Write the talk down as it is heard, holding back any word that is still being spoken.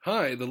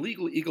Hi, the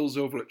Legal Eagles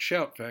over at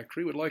Shout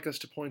Factory would like us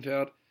to point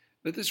out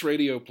that this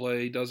radio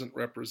play doesn't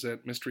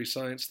represent Mystery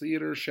Science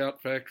Theater,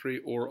 Shout Factory,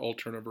 or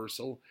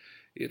Alterniversal.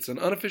 It's an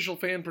unofficial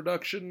fan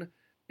production,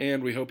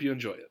 and we hope you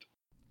enjoy it.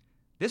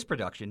 This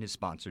production is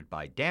sponsored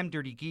by Damn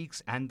Dirty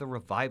Geeks and the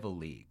Revival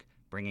League,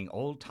 bringing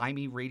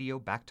old-timey radio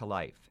back to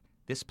life.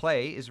 This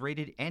play is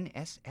rated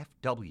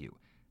NSFW,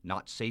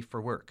 not safe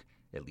for work,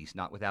 at least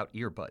not without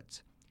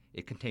earbuds.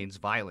 It contains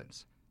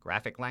violence,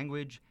 graphic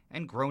language,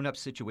 and grown-up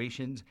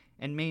situations,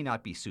 and may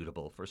not be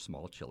suitable for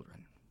small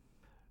children.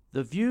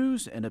 The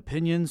views and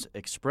opinions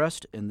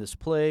expressed in this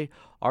play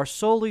are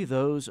solely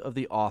those of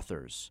the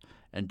authors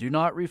and do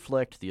not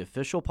reflect the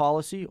official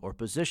policy or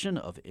position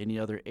of any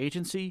other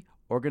agency,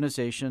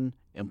 organization,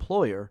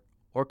 employer,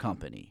 or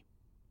company.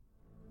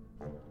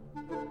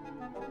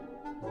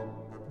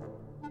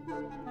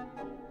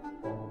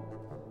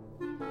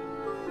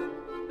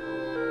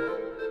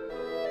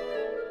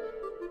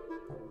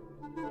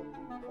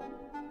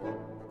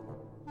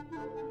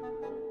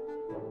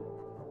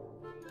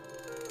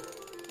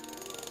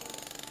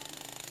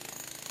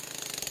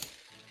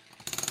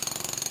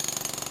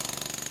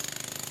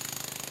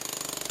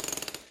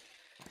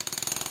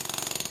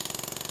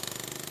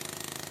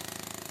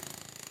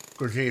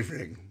 Good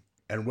evening,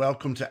 and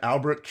welcome to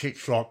Albert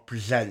Kitschschlock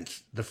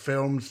Presents The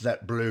Films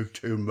That Blew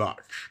Too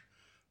Much.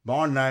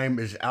 My name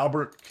is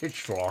Albert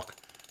Kitschschlock,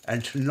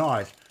 and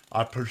tonight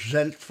I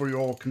present for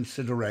your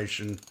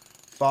consideration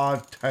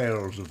 5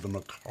 tales of the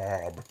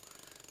macabre.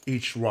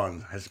 Each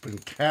one has been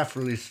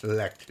carefully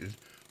selected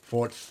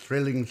for its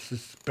thrilling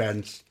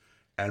suspense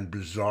and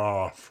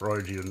bizarre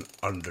Freudian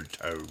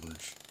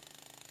undertones.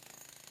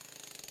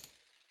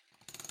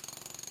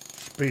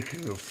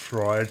 Speaking of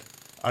Freud,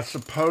 I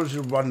suppose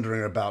you're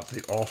wondering about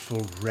the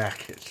awful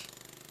racket.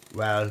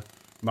 Well,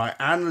 my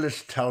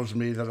analyst tells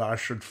me that I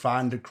should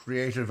find a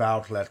creative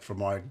outlet for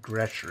my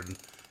aggression,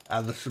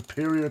 and the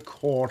Superior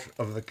Court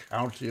of the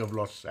County of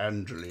Los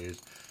Angeles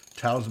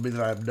tells me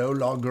that I am no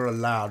longer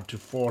allowed to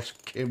force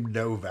Kim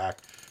Novak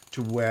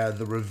to wear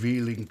the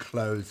revealing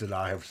clothes that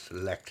I have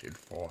selected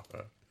for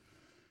her.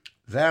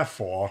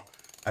 Therefore,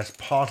 as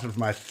part of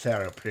my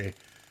therapy,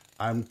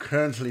 I'm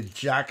currently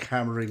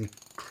jackhammering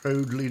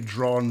crudely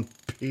drawn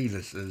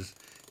penises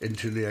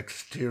into the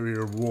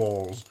exterior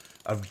walls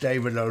of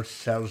David O.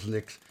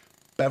 Selznick's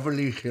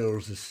Beverly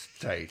Hills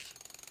estate.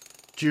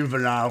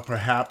 Juvenile,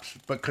 perhaps,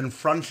 but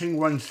confronting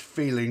one's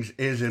feelings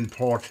is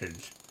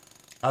important.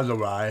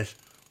 Otherwise,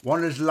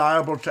 one is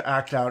liable to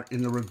act out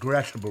in a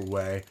regrettable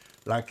way,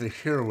 like the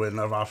heroine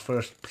of our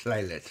first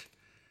playlet.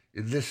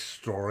 In this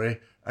story,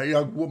 a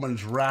young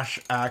woman's rash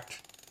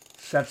act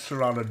sets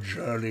her on a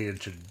journey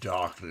into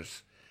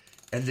darkness,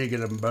 ending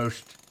in a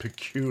most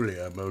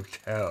peculiar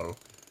motel.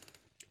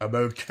 A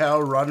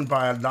motel run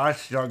by a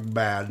nice young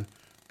man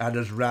and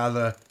his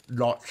rather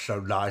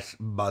not-so-nice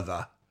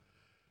mother.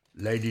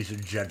 Ladies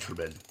and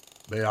gentlemen,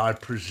 may I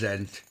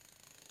present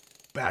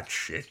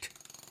Batshit.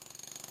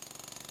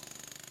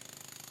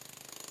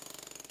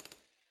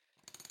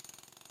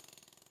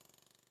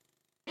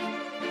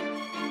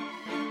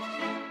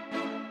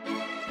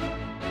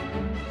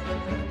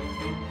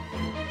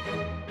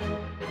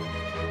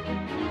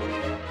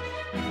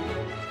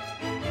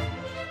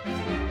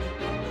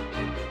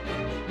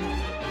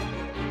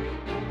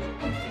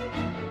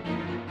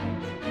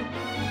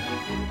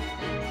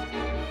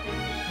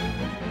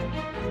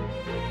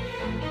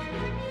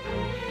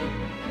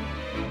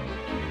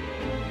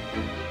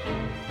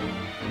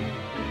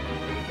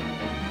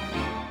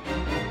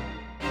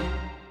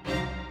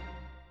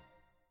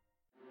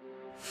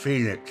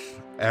 Phoenix,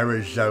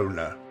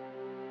 Arizona.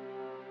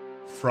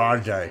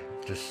 Friday,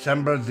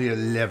 December the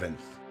 11th,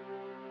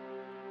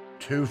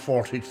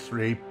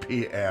 2:43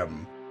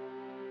 p.m.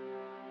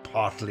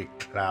 Partly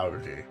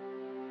cloudy.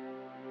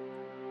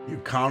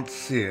 You can't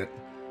see it,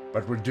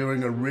 but we're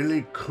doing a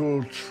really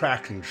cool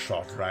tracking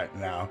shot right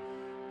now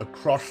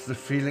across the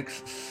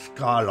Phoenix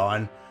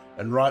skyline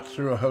and right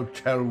through a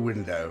hotel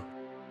window.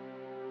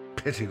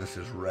 Pity this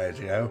is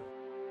radio.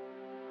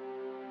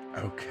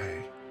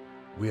 Okay.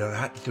 We are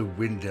at the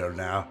window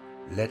now.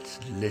 Let's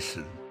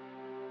listen.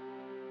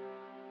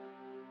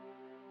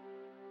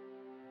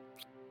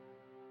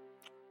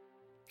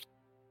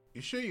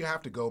 You sure you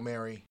have to go,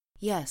 Mary?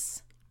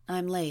 Yes.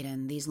 I'm late,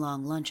 and these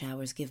long lunch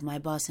hours give my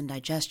boss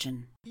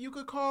indigestion. You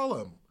could call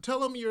him.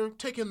 Tell him you're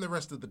taking the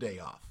rest of the day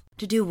off.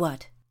 To do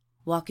what?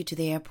 Walk you to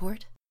the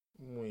airport?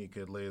 We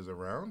could laze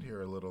around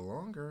here a little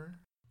longer.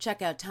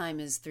 Checkout time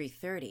is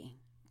 3:30.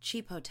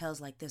 Cheap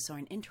hotels like this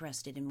aren't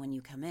interested in when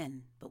you come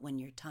in, but when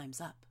your time's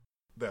up.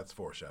 That's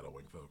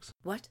foreshadowing, folks.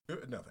 What?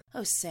 Nothing.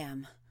 Oh,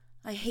 Sam.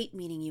 I hate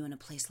meeting you in a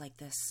place like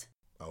this.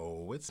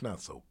 Oh, it's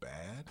not so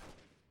bad.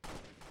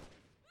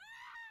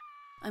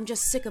 I'm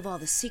just sick of all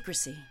the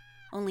secrecy.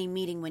 Only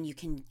meeting when you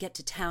can get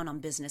to town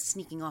on business,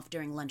 sneaking off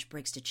during lunch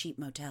breaks to cheap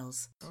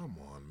motels. Come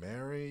on,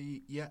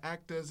 Mary. You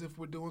act as if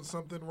we're doing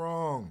something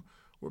wrong.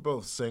 We're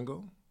both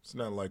single. It's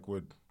not like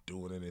we're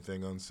doing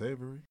anything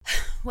unsavory.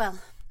 Well,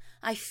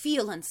 I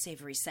feel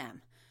unsavory,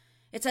 Sam.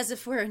 It's as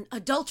if we're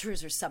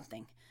adulterers or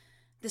something.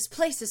 This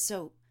place is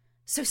so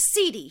So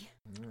seedy.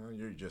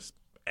 You're just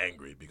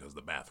angry because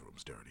the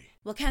bathroom's dirty.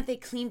 Well, can't they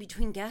clean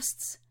between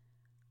guests?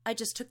 I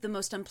just took the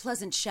most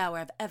unpleasant shower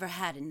I've ever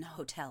had in a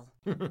hotel.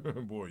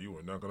 Boy, you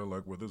are not going to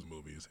like where this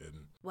movie is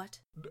heading. What?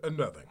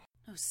 Nothing.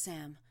 Oh,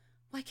 Sam,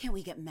 why can't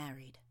we get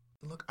married?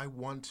 Look, I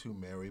want to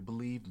marry,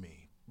 believe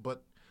me.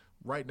 But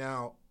right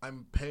now,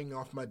 I'm paying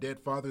off my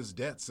dead father's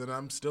debts, and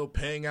I'm still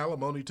paying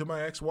alimony to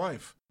my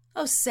ex-wife.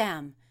 Oh,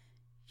 Sam,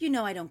 you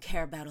know I don't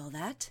care about all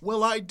that.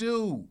 Well, I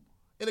do.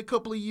 In a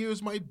couple of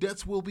years, my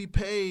debts will be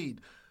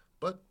paid.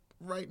 But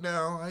right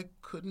now, I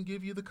couldn't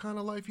give you the kind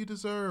of life you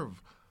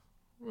deserve.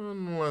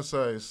 Unless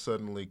I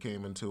suddenly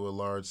came into a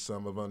large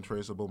sum of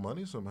untraceable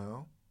money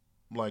somehow.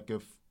 Like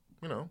if,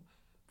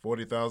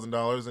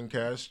 $40,000 in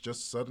cash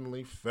just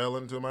suddenly fell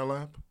into my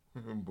lap.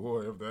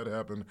 Boy, if that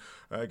happened,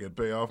 I could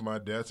pay off my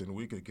debts and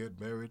we could get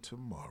married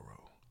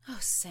tomorrow. Oh,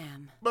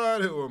 Sam.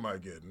 But who am I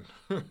kidding?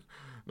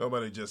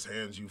 Nobody just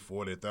hands you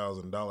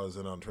 $40,000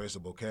 in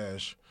untraceable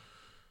cash.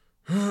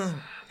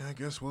 I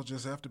guess we'll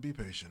just have to be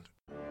patient.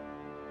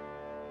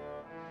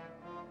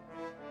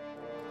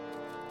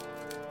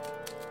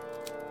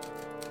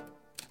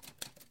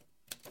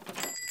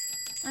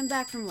 I'm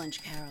back from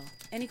lunch, Carol.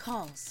 Any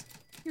calls?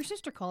 Your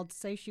sister called to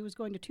say she was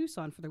going to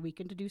Tucson for the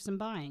weekend to do some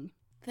buying.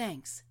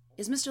 Thanks.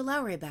 Is Mr.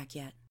 Lowry back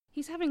yet?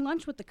 He's having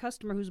lunch with the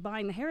customer who's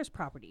buying the Harris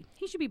property.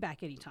 He should be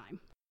back any time.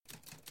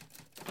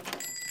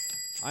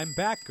 I'm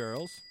back,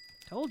 girls.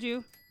 Told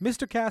you.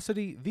 Mr.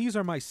 Cassidy, these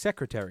are my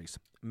secretaries,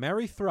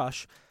 Mary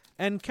Thrush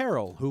and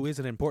Carol, who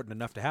isn't important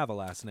enough to have a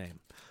last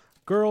name.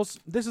 Girls,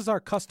 this is our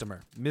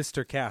customer,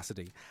 Mr.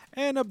 Cassidy,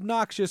 an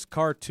obnoxious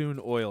cartoon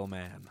oil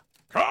man.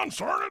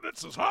 Consarn it,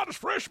 it's as hot as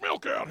fresh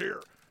milk out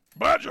here.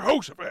 By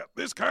Jehoshaphat,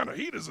 this kind of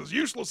heat is as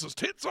useless as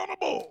tits on a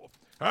bull.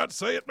 I'd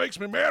say it makes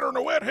me madder than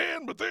a wet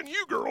hen, but then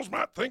you girls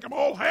might think I'm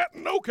all hat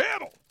and no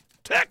cattle.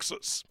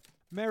 Texas!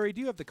 Mary, do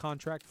you have the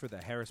contract for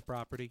the Harris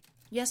property?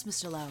 Yes,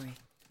 Mr. Lowry.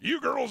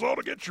 You girls ought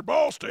to get your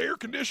boss to air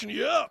condition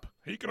you up.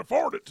 He can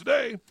afford it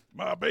today.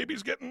 My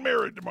baby's getting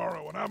married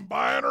tomorrow, and I'm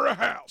buying her a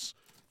house.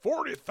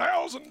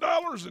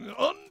 $40,000 in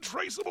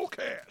untraceable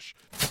cash.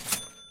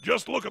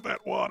 Just look at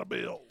that wad of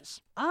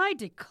bills. I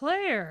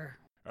declare.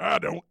 I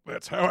don't.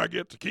 That's how I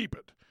get to keep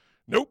it.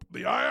 Nope,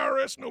 the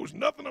IRS knows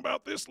nothing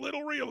about this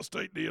little real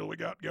estate deal we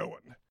got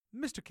going.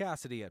 Mr.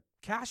 Cassidy, a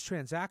cash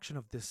transaction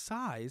of this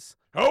size?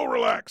 Oh,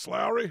 relax,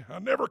 Lowry. I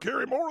never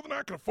carry more than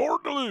I can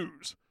afford to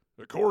lose.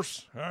 Of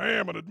course, I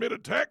am an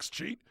admitted tax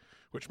cheat,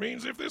 which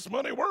means if this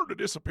money were to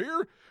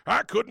disappear,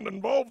 I couldn't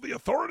involve the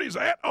authorities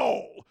at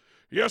all.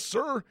 Yes,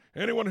 sir,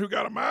 anyone who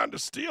got a mind to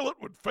steal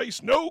it would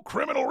face no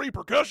criminal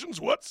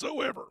repercussions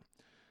whatsoever.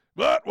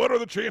 But what are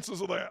the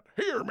chances of that?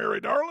 Here,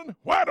 Mary darling,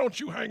 why don't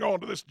you hang on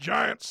to this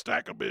giant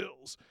stack of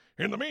bills?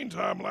 In the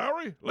meantime,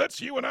 Lowry, let's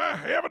you and I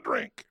have a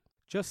drink.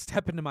 Just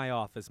step into my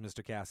office,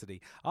 Mr.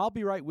 Cassidy. I'll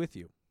be right with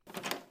you.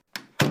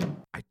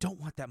 I don't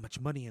want that much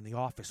money in the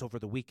office over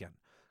the weekend.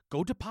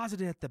 Go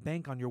deposit it at the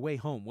bank on your way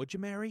home, would you,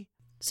 Mary?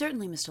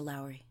 Certainly, Mr.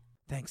 Lowry.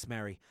 Thanks,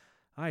 Mary.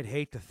 I'd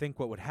hate to think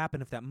what would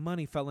happen if that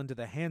money fell into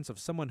the hands of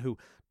someone who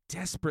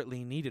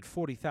desperately needed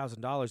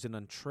 $40,000 in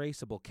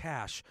untraceable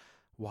cash.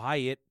 Why,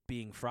 it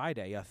being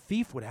Friday, a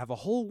thief would have a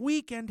whole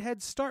weekend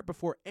head start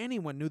before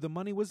anyone knew the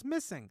money was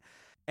missing.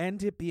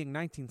 And it being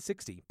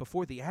 1960,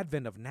 before the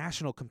advent of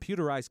national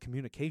computerized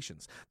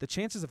communications, the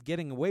chances of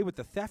getting away with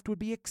the theft would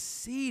be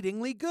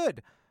exceedingly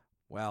good.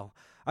 Well,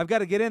 I've got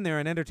to get in there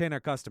and entertain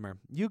our customer.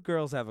 You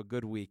girls have a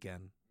good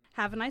weekend.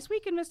 Have a nice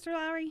weekend, Mr.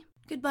 Lowry.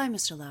 Goodbye,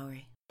 Mr.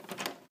 Lowry.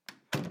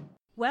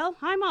 Well,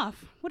 I'm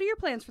off. What are your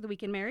plans for the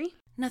weekend, Mary?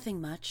 Nothing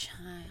much.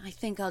 I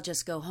think I'll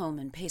just go home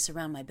and pace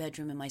around my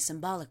bedroom in my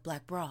symbolic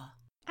black bra.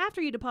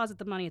 After you deposit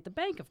the money at the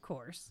bank, of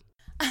course.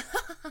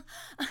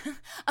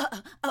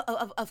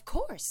 Of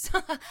course.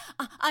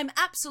 I'm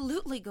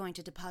absolutely going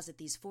to deposit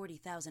these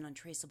 40,000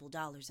 untraceable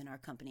dollars in our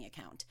company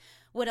account.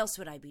 What else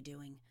would I be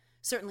doing?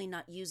 Certainly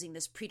not using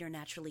this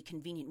preternaturally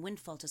convenient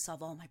windfall to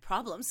solve all my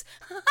problems.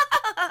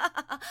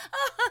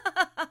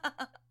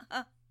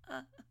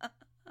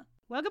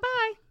 Well,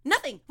 goodbye.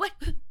 Nothing. What?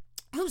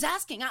 Who's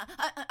asking?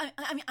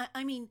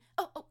 I mean,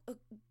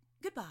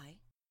 goodbye.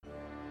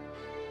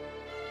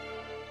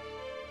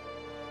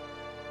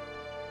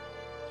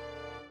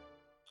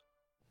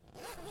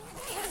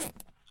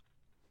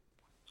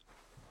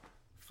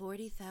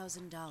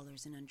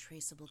 $40,000 in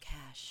untraceable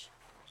cash.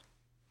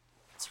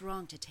 It's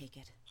wrong to take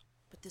it,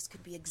 but this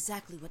could be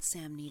exactly what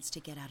Sam needs to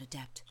get out of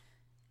debt.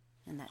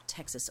 And that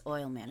Texas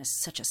oil man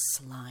is such a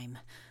slime.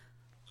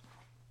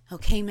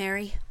 Okay,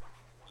 Mary,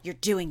 you're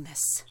doing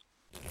this.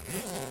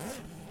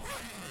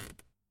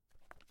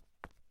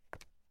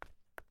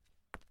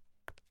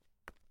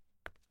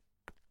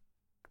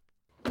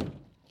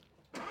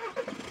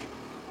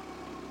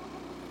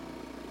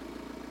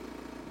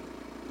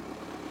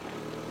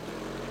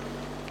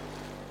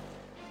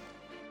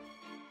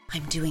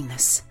 I'm doing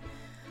this.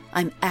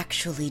 I'm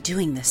actually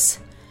doing this.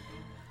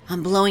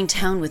 I'm blowing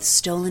town with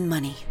stolen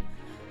money.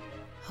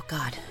 Oh,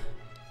 God.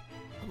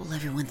 What will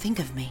everyone think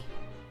of me?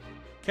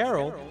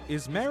 Carol,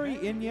 is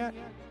Mary in yet?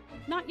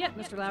 Not yet,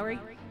 Mr. Lowry.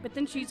 but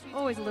then she's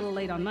always a little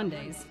late on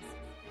Mondays.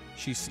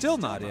 She's still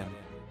not in.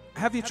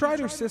 Have you tried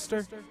her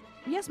sister?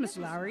 Yes,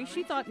 Mr. Lowry,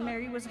 she thought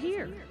Mary was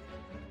here.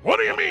 What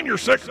do you mean your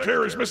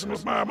secretary's missing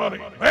with my money?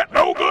 That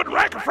no good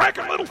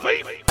racket-fracking little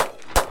thief?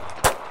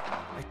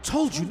 I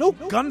told you, no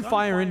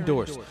gunfire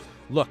indoors.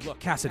 Look,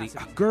 Cassidy,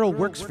 a girl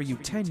works for you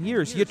 10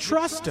 years. You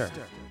trust her.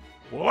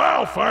 Well,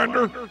 I'll find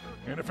her,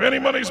 and if any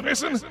money's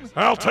missing,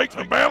 I'll take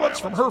the balance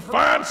from her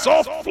fine,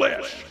 soft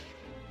flesh.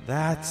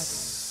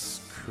 That's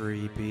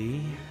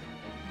creepy.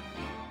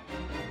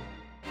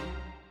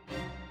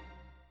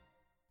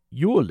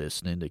 You're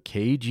listening to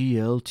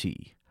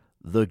KGLT,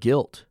 The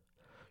Guilt.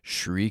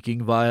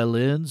 Shrieking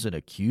violins and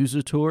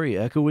accusatory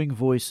echoing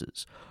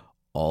voices.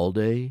 All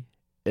day,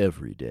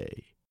 every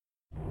day.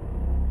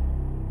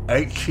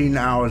 18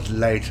 hours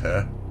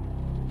later.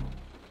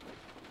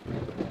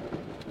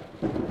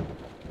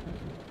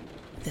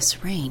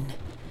 This rain.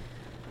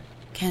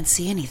 Can't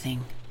see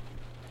anything.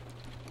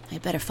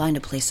 I'd better find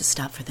a place to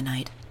stop for the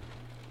night.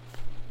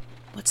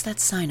 What's that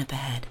sign up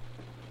ahead?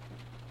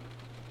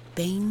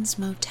 Baines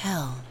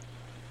Motel.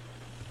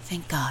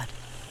 Thank God.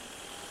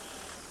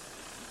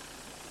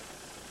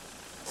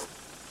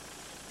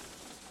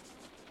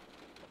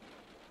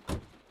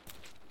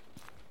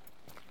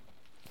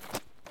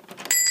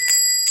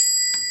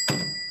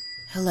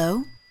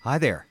 Hello? Hi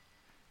there.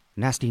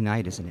 Nasty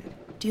night, isn't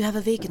it? Do you have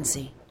a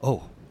vacancy?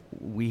 Oh,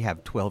 we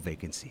have 12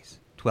 vacancies.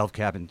 12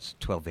 cabins,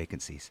 12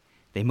 vacancies.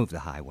 They move the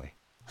highway.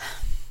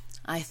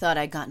 I thought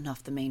I'd gotten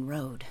off the main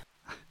road.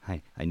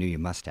 I knew you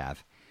must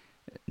have.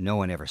 No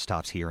one ever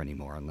stops here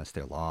anymore unless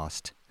they're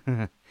lost.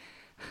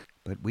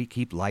 But we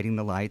keep lighting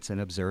the lights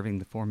and observing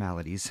the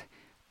formalities.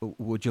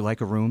 Would you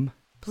like a room?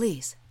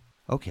 Please.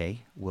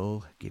 Okay,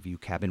 we'll give you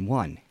cabin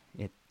 1.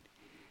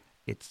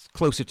 It's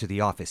closer to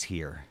the office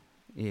here,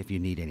 if you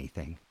need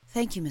anything.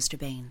 Thank you, Mr.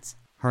 Baines.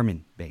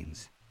 Herman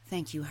Baines.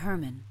 Thank you,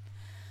 Herman.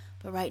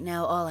 But right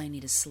now, all I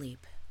need is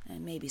sleep,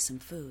 and maybe some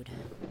food.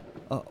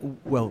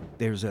 Well,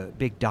 there's a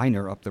big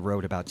diner up the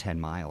road about 10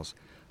 miles.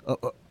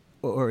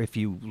 Or if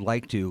you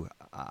like to,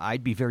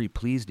 I'd be very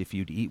pleased if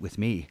you'd eat with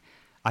me.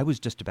 I was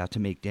just about to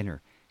make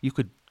dinner. You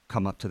could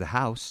come up to the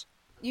house.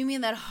 You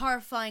mean that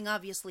horrifying,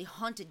 obviously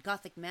haunted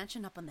Gothic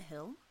mansion up on the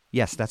hill?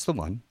 Yes, that's the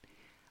one.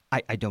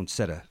 I don't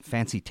set a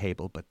fancy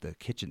table, but the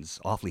kitchen's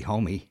awfully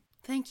homey.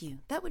 Thank you.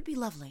 That would be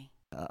lovely.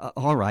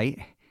 All right.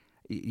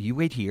 You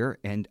wait here,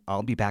 and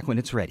I'll be back when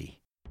it's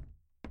ready.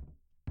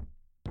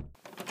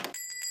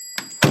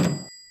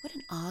 What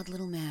an odd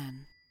little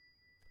man.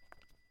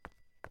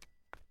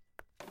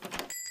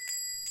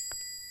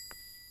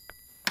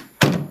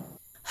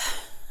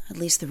 At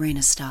least the rain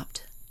has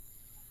stopped.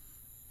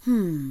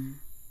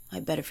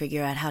 I'd better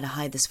figure out how to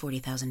hide this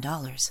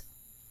 $40,000.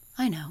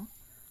 I know.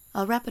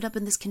 I'll wrap it up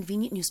in this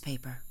convenient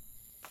newspaper.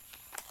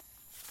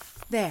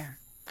 There.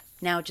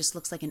 Now it just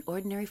looks like an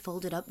ordinary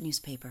folded-up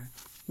newspaper.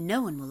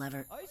 No one will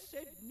ever... I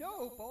said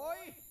no, boy.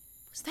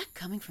 Was that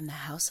coming from the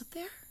house up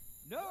there?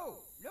 No,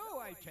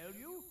 I tell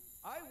you.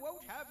 I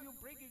won't have you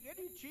bringing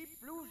any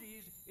cheap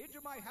bluesies into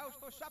my house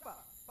for supper.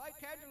 By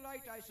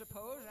candlelight, I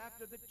suppose,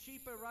 after the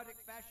cheap erotic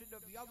fashion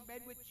of young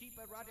men with cheap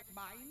erotic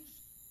minds.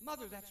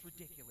 Mother, that's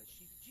ridiculous.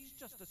 She's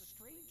just a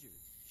stranger.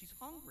 She's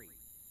hungry.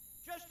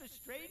 Just a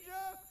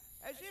stranger?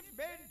 As if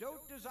men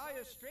don't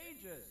desire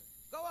strangers.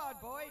 Go on,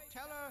 boy.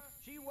 Tell her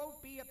she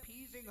won't be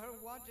appeasing her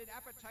wanted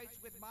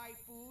appetites with my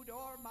food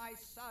or my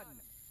son.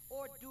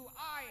 Or do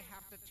I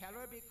have to tell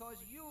her because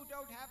you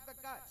don't have the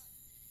guts?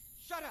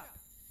 Shut up!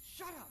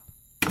 Shut up!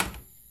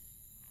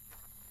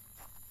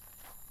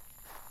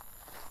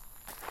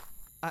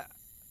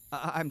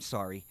 I'm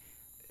sorry.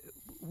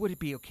 Would it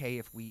be okay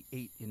if we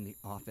ate in the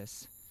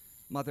office?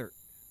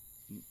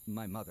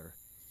 My mother,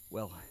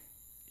 well,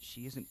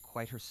 she isn't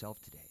quite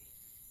herself today.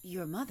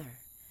 Your mother?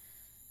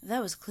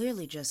 That was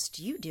clearly just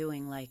you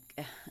doing, like,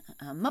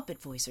 a Muppet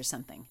voice or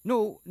something.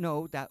 No,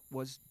 that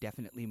was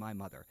definitely my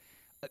mother.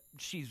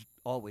 She's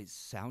always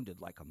sounded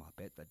like a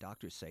Muppet. The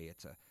doctors say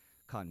it's a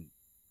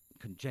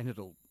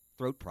congenital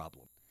throat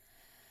problem.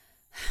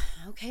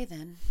 Okay,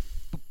 then.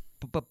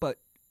 But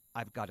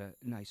I've got a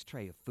nice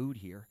tray of food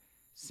here.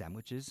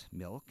 Sandwiches,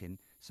 milk, and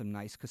some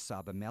nice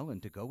cassava melon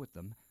to go with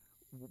them.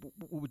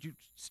 Would you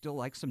still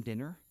like some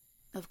dinner?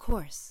 Of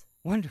course.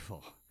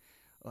 Wonderful.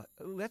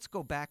 Let's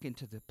go back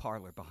into the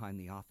parlor behind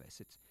the office.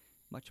 It's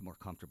much more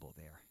comfortable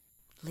there.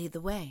 Lead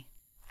the way.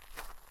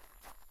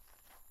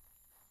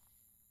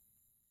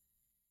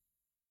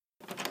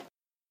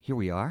 Here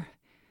we are.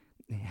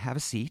 Have a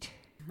seat.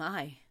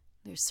 My,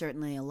 there's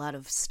certainly a lot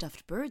of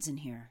stuffed birds in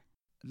here.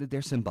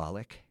 They're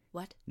symbolic.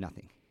 What?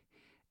 Nothing.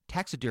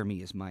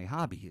 Taxidermy is my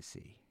hobby, you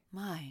see.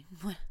 My,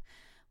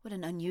 what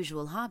an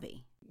unusual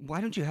hobby.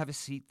 Why don't you have a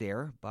seat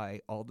there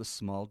by all the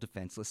small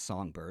defenseless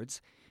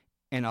songbirds,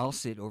 and I'll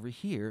sit over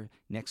here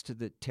next to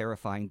the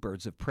terrifying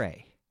birds of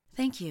prey.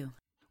 Thank you.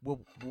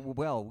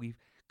 Well, we've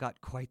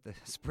got quite the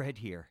spread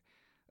here.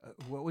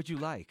 What would you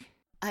like?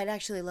 I'd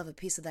actually love a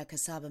piece of that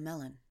cassava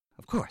melon.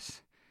 Of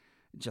course.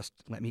 Just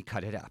let me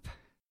cut it up.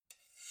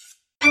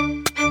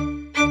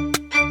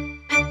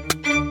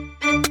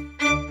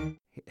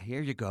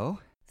 Here you go.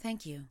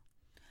 Thank you.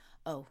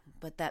 Oh,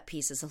 but that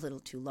piece is a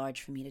little too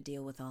large for me to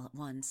deal with all at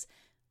once.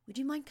 Would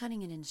you mind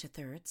cutting it into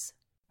thirds?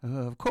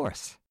 Of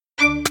course.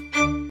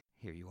 Here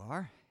you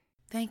are.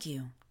 Thank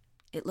you.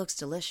 It looks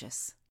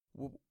delicious.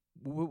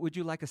 Would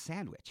you like a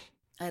sandwich?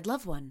 I'd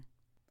love one.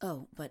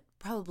 Oh, but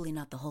probably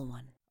not the whole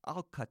one.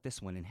 I'll cut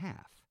this one in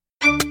half.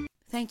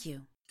 Thank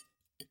you.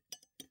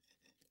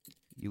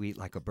 You eat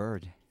like a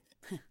bird.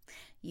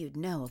 You'd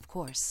know, of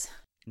course.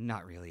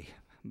 Not really.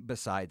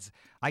 Besides,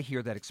 I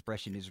hear that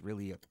expression is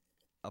really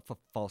a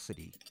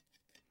falsity.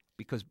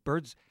 Because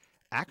birds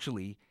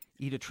actually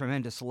eat a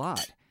tremendous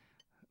lot.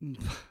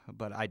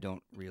 But I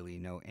don't really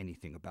know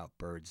anything about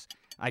birds.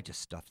 I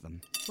just stuff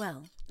them.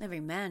 Well, every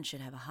man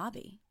should have a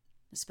hobby,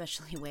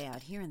 especially way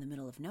out here in the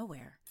middle of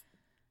nowhere.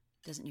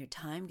 Doesn't your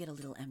time get a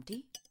little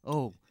empty?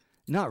 Oh,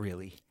 not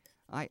really.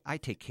 I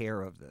take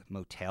care of the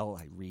motel,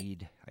 I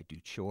read, I do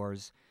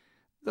chores.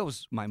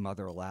 Those my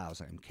mother allows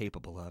I'm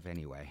capable of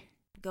anyway.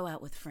 Go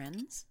out with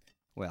friends?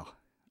 Well,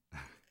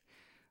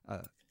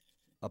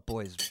 a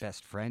boy's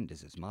best friend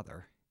is his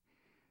mother.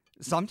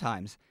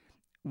 Sometimes,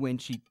 when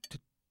she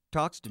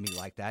talks to me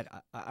like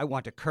that, I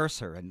want to curse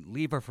her and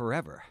leave her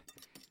forever.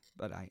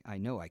 But I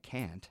know I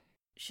can't.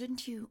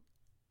 Shouldn't you,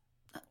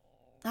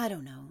 I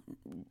don't know,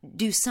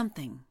 do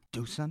something?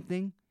 Do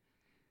something?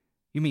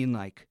 You mean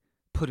like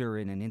put her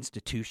in an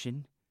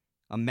institution?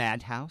 A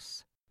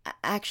madhouse?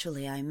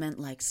 Actually, I meant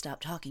like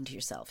stop talking to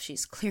yourself.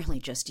 She's clearly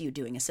just you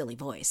doing a silly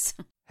voice.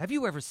 Have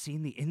you ever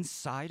seen the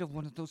inside of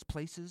one of those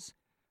places?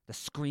 The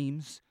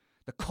screams,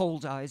 the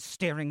cold eyes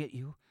staring at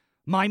you.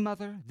 My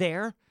mother,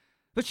 there?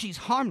 But she's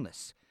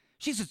harmless.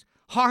 She's as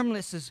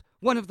harmless as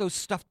one of those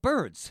stuffed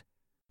birds.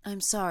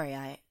 I'm sorry,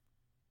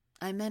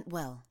 I meant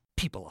well.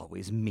 People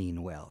always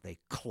mean well. They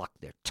cluck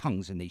their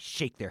tongues and they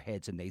shake their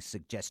heads and they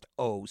suggest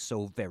oh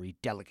so very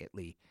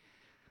delicately.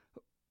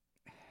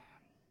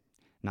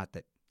 Not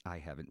that I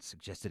haven't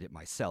suggested it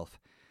myself,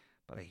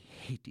 but I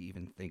hate to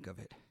even think of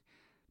it.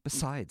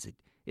 Besides, it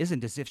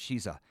isn't as if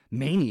she's a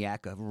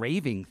maniac, a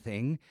raving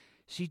thing.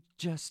 She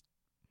just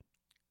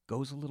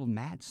goes a little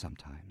mad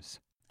sometimes.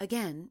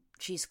 Again,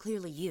 she's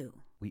clearly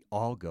you. We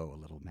all go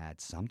a little mad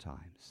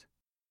sometimes.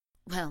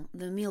 Well,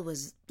 the meal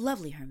was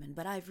lovely, Herman,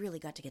 but I've really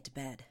got to get to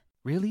bed.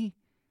 Really?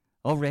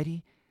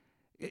 Already?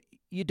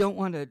 You don't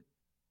want to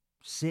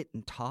sit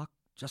and talk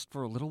just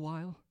for a little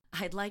while?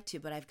 I'd like to,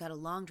 but I've got a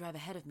long drive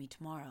ahead of me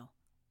tomorrow.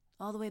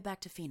 All the way back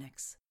to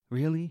Phoenix.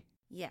 Really?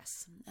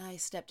 Yes, I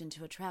stepped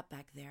into a trap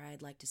back there.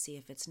 I'd like to see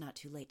if it's not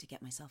too late to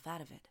get myself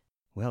out of it.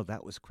 Well,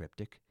 that was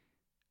cryptic.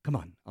 Come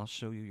on, I'll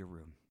show you your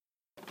room.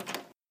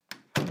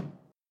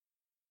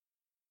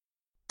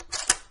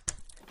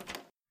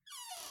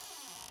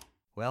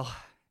 Well,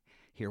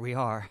 here we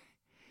are.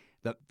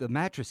 The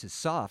mattress is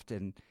soft,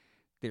 and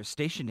there's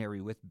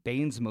stationery with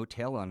Baines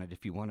Motel on it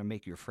if you want to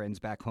make your friends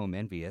back home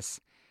envious.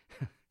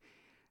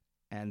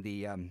 And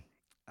the,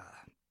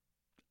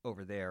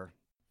 over there.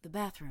 The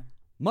bathroom.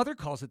 Mother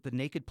calls it the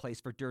naked place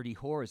for dirty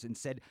whores and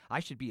said I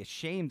should be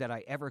ashamed that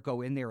I ever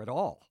go in there at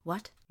all.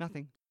 What?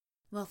 Nothing.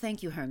 Well,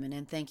 thank you, Herman,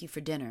 and thank you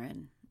for dinner,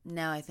 and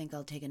now I think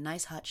I'll take a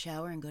nice hot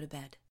shower and go to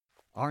bed.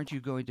 Aren't you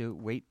going to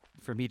wait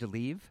for me to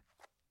leave?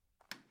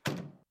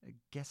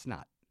 Guess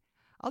not.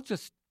 I'll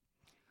just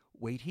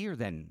wait here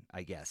then,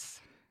 I guess.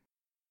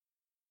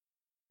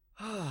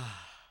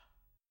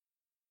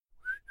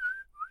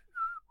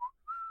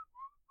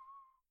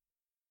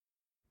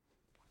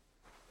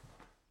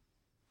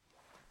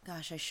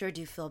 Gosh, I sure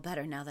do feel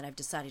better now that I've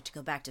decided to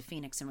go back to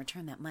Phoenix and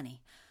return that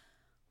money.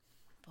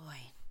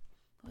 Boy,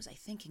 what was I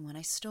thinking when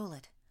I stole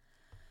it?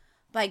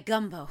 By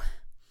gumbo.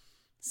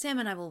 Sam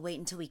and I will wait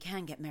until we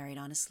can get married,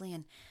 honestly,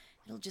 and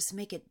it'll just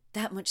make it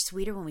that much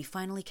sweeter when we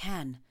finally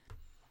can.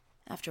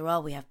 After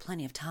all, we have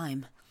plenty of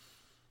time.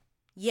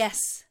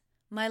 Yes,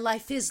 my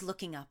life is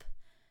looking up.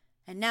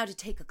 And now to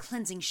take a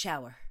cleansing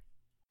shower.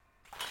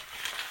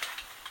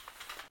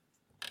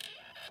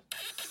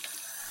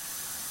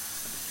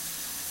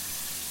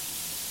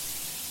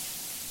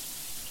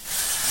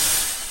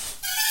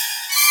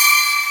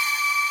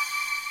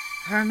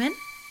 Herman?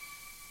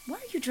 Why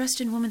are you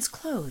dressed in woman's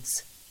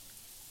clothes?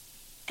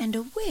 And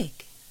a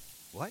wig?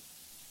 What?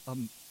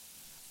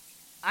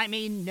 I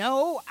mean,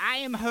 no, I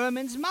am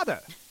Herman's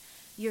mother.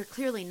 You're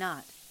clearly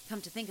not.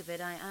 Come to think of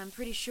it, I'm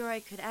pretty sure I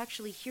could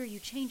actually hear you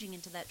changing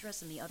into that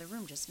dress in the other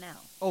room just now.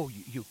 Oh,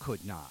 you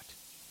could not.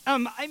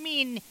 I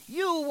mean,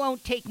 you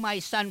won't take my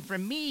son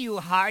from me, you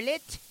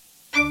harlot.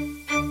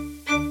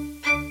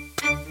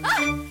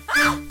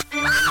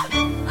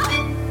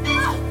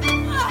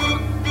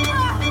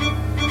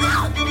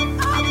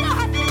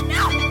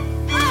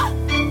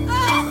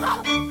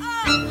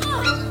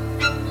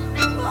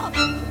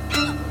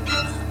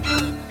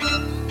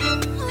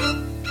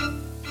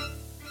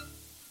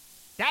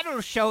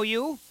 That'll show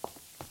you.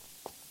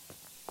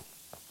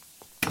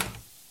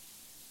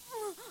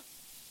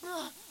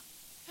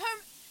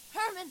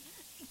 Herman,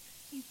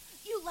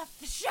 you left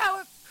the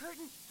shower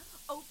curtain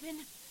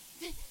open.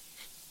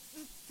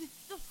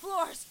 The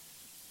floor's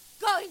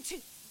going to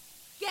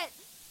get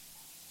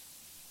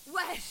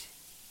wet.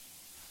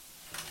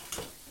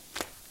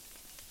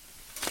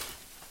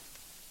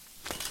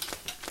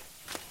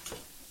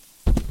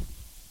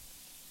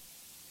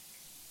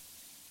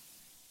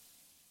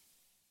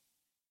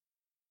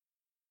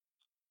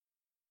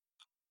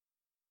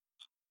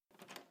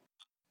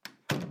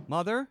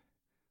 Mother?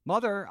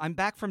 Mother, I'm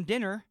back from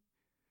dinner.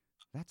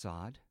 That's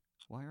odd.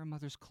 Why are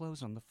Mother's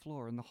clothes on the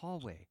floor in the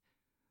hallway?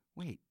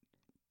 Wait.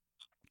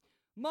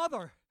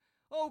 Mother!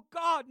 Oh,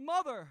 God,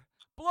 Mother!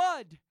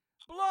 Blood!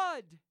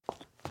 Blood!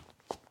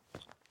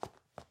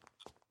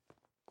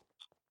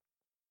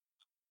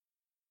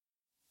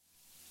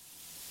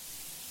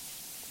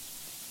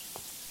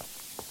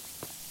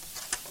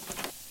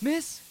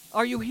 Miss,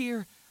 are you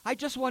here? I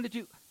just wanted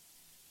to...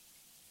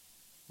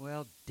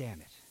 Well, damn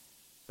it.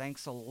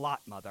 Thanks a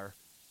lot, Mother.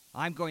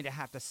 I'm going to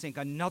have to sink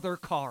another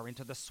car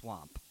into the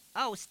swamp.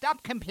 Oh,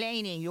 stop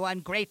complaining, you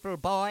ungrateful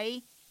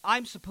boy.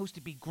 I'm supposed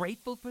to be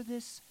grateful for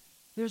this?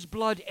 There's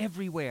blood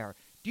everywhere.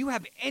 Do you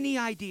have any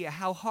idea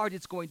how hard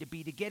it's going to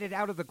be to get it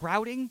out of the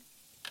grouting?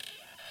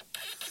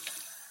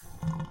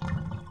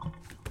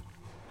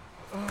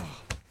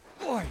 Oh,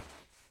 boy.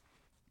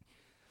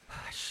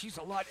 She's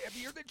a lot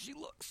heavier than she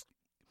looks.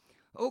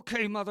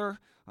 Okay, Mother,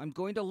 I'm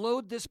going to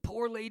load this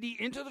poor lady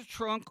into the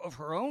trunk of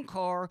her own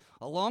car,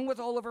 along with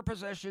all of her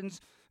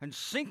possessions, and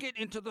sink it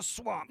into the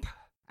swamp.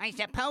 I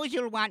suppose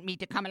you'll want me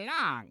to come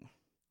along.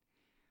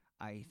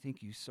 I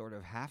think you sort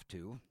of have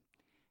to.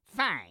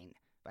 Fine,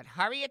 but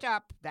hurry it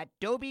up. That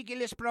Dobie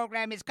Gillis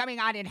program is coming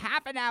on in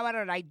half an hour,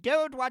 and I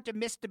don't want to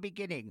miss the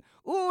beginning.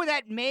 Ooh,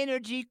 that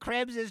Maynard G.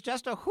 Krebs is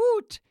just a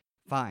hoot.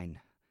 Fine.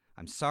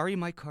 I'm sorry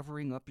my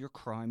covering up your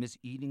crime is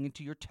eating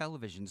into your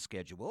television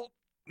schedule.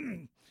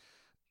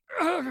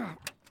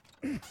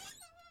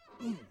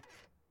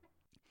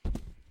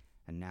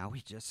 And now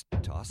we just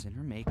toss in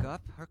her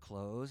makeup, her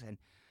clothes, and,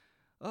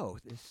 oh,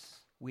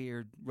 this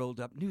weird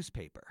rolled-up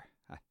newspaper.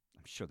 I'm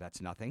sure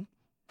that's nothing.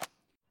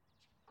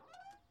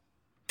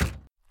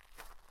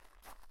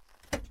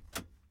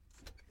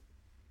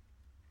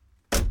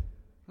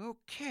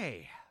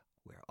 Okay,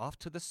 we're off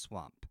to the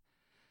swamp.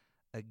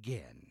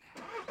 Again.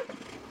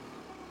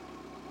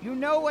 You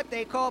know what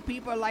they call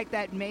people like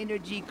that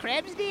Maynard G.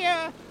 Krebs,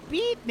 dear?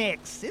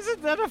 Beatniks.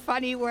 Isn't that a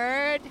funny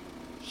word?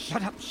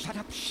 Shut up, shut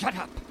up, shut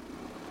up!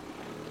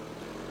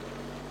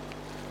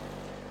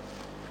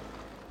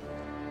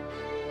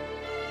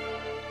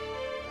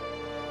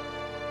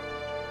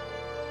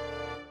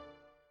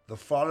 The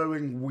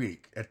following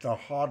week at the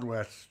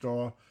hardware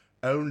store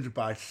owned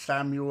by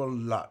Samuel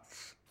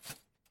Lutz.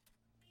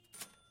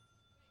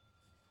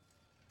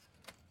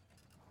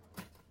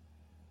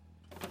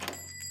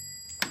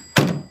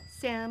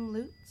 Sam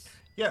Lutz?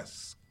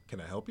 Yes.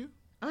 Can I help you?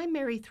 I'm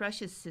Mary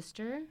Thrush's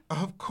sister.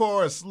 Of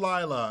course,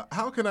 Lila.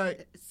 How can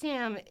I...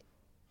 Sam,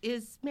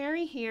 is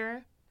Mary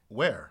here?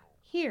 Where?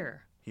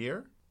 Here.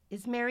 Here?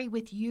 Is Mary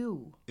with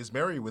you? Is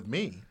Mary with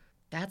me?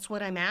 That's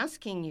what I'm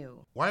asking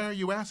you. Why are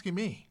you asking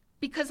me?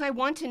 Because I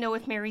want to know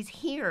if Mary's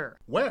here.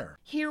 Where?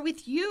 Here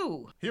with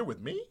you. Here with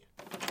me?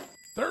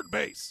 Third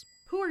base.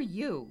 Who are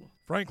you?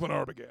 Franklin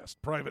Arbogast,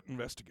 private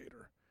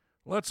investigator.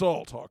 Let's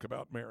all talk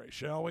about Mary,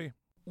 shall we?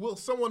 Will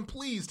someone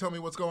please tell me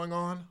what's going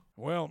on?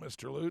 Well,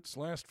 Mr. Lutz,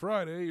 last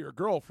Friday, your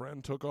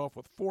girlfriend took off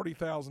with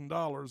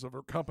 $40,000 of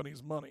her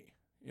company's money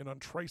in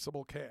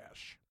untraceable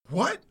cash.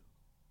 What?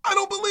 I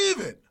don't believe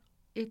it!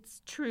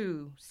 It's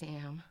true,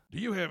 Sam. Do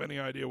you have any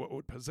idea what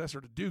would possess her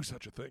to do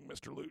such a thing,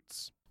 Mr.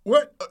 Lutz?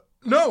 What?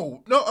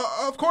 No,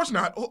 of course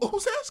not.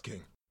 Who's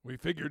asking? We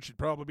figured she'd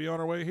probably be on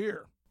her way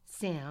here.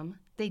 Sam,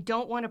 they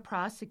don't want to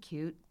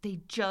prosecute. They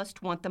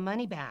just want the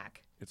money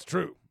back. It's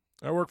true.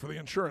 I work for the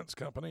insurance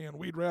company, and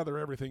we'd rather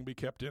everything be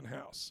kept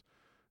in-house.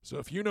 So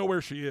if you know where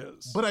she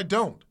is... But I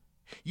don't.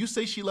 You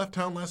say she left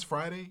town last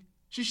Friday?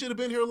 She should have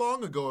been here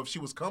long ago if she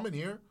was coming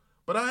here.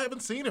 But I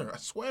haven't seen her, I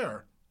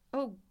swear.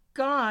 Oh,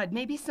 God,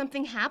 maybe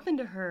something happened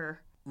to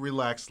her.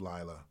 Relax,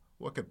 Lila.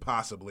 What could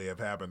possibly have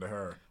happened to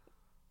her?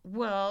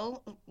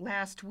 Well,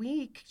 last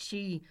week,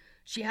 she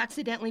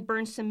accidentally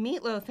burned some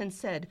meatloaf and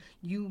said,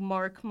 "You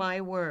mark my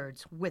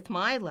words. With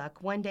my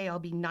luck, one day I'll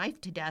be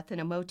knifed to death in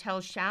a motel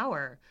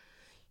shower."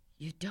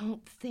 You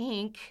don't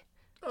think?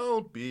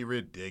 Don't be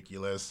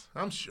ridiculous.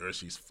 I'm sure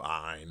she's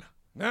fine.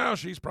 Now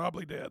she's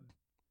probably dead.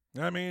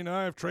 I mean,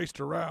 I've traced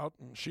her route,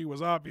 and she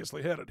was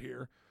obviously headed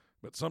here,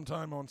 but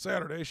sometime on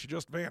Saturday she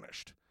just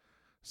vanished.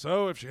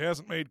 So if she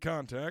hasn't made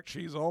contact,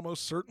 she's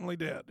almost certainly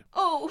dead.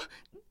 Oh,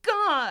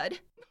 God!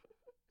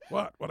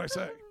 What? What'd I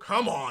say?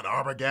 Come on,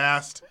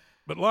 Arbogast.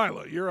 But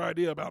Lila, your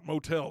idea about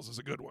motels is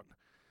a good one.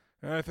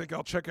 I think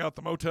I'll check out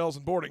the motels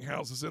and boarding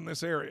houses in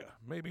this area.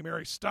 Maybe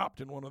Mary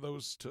stopped in one of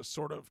those to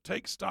sort of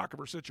take stock of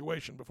her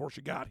situation before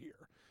she got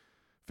here.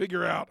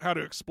 Figure out how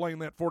to explain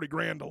that 40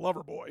 grand to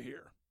Loverboy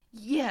here.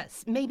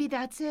 Yes, maybe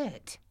that's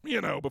it.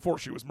 You know, before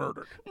she was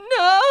murdered.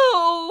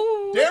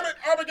 No! Damn it,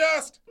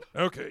 Arbogast!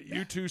 Okay,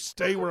 you two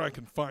stay where I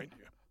can find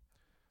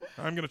you.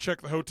 I'm going to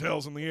check the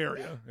hotels in the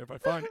area. If I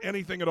find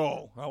anything at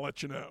all, I'll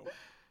let you know.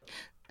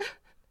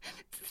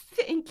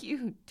 Thank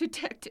you,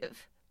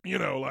 Detective. You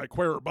know, like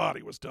where her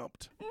body was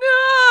dumped.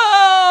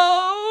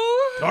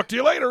 No! Talk to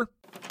you later.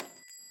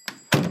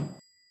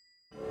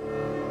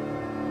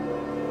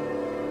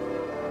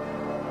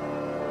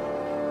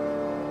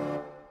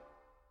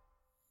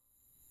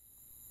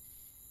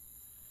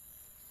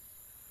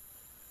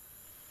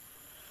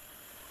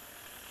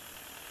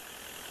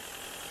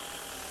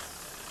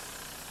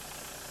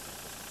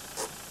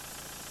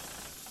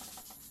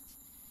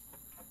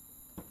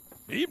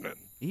 Evening.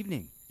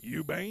 Evening.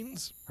 You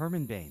Baines?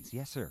 Herman Baines,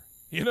 yes, sir.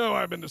 You know,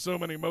 I've been to so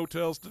many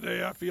motels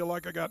today, I feel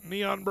like I got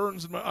neon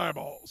burns in my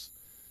eyeballs.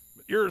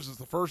 But yours is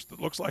the first that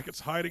looks like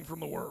it's hiding from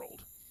the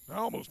world. I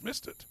almost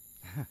missed it.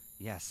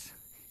 Yes,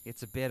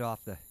 it's a bit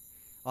off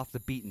the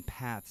beaten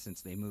path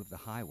since they moved the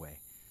highway.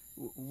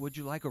 Would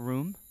you like a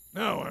room?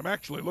 No, I'm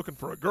actually looking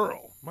for a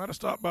girl. Might have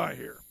stopped by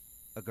here.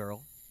 A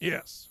girl?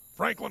 Yes,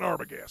 Franklin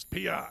Arbogast,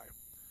 P.I.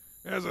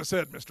 As I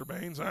said, Mr.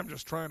 Baines, I'm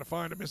just trying to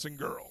find a missing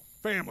girl.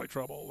 Family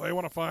trouble. They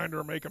want to find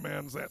her, make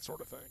amends, that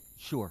sort of thing.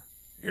 Sure.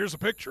 Here's a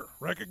picture.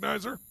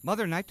 Recognize her?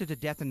 Mother knifed her to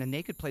death in a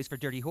naked place for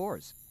dirty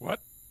whores. What?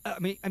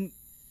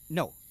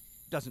 No.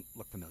 Doesn't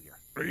look familiar.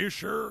 Are you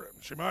sure?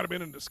 She might have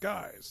been in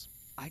disguise.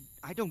 I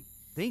don't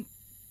think...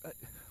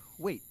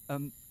 wait,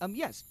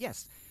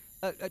 yes.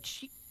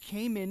 She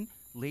came in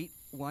late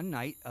one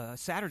night,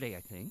 Saturday,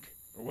 I think.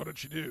 What did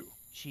she do?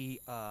 She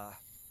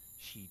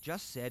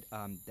just said,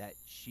 that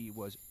she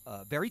was,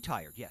 very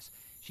tired, yes.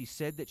 She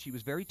said that she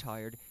was very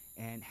tired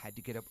and had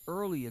to get up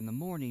early in the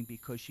morning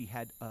because she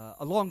had,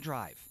 a long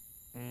drive.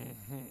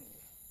 Mm-hmm.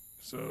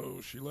 So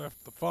she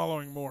left the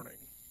following morning,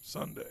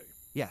 Sunday.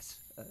 Yes,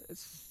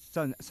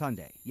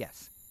 Sunday,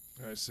 yes.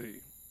 I see.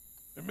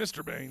 And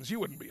Mr. Baines, you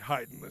wouldn't be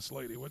hiding this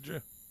lady, would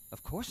you?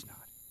 Of course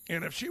not.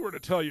 And if she were to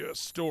tell you a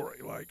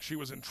story, like she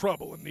was in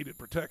trouble and needed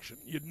protection,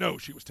 you'd know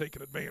she was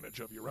taking advantage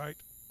of you, right?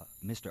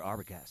 Mr.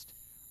 Arbogast,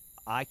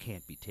 I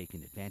can't be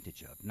taken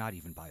advantage of, not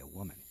even by a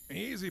woman.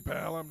 Easy,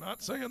 pal. I'm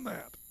not saying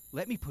that.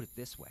 Let me put it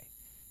this way.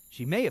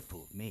 She may have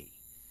fooled me,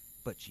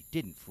 but she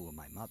didn't fool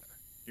my mother.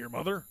 Your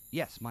mother?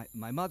 Yes,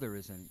 my mother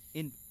is an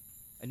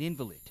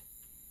invalid.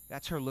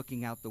 That's her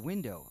looking out the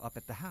window up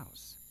at the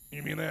house.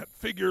 You mean that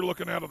figure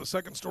looking out of the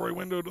second-story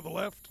window to the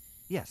left?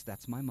 Yes,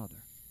 that's my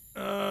mother.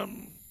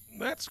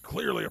 That's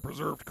clearly a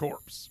preserved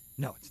corpse.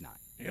 No, it's not.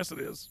 Yes, it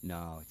is.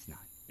 No, it's not.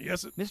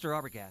 Yes, it... Mr.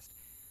 Arbogast,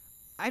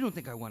 I don't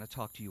think I want to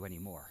talk to you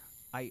anymore.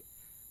 I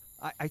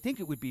think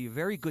it would be a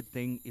very good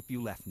thing if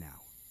you left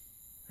now.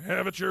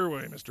 Have it your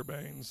way, Mr.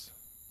 Baines.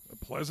 A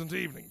pleasant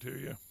evening to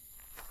you.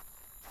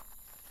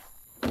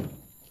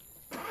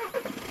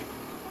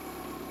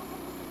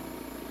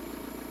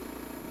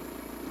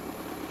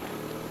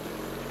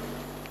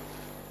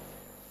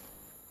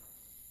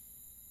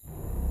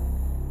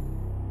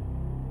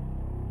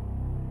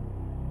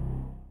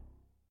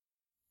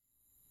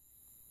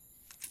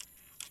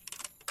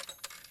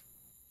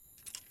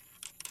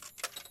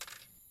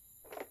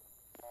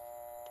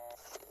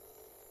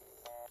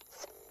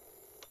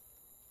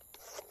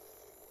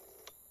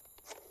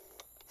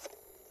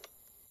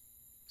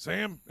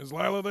 Sam, is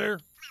Lila there?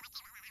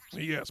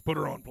 Yes, put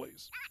her on,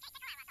 please.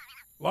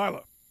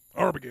 Lila,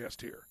 Arbogast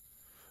here.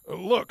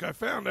 Look, I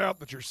found out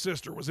that your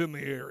sister was in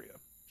the area.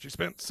 She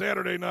spent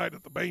Saturday night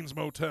at the Baines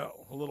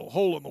Motel, a little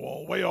hole in the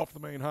wall way off the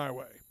main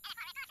highway.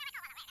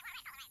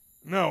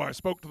 No, I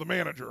spoke to the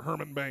manager,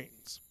 Herman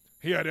Baines.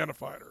 He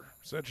identified her,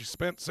 said she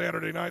spent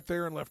Saturday night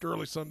there and left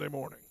early Sunday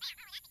morning.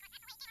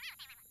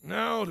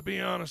 No, to be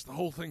honest, the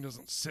whole thing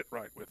doesn't sit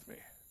right with me.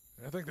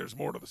 I think there's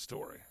more to the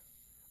story.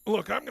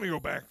 Look, I'm going to go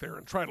back there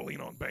and try to lean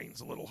on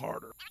Baines a little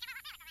harder.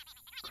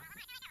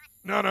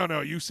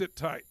 No, you sit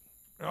tight.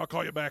 I'll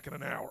call you back in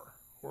an hour,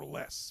 or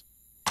less.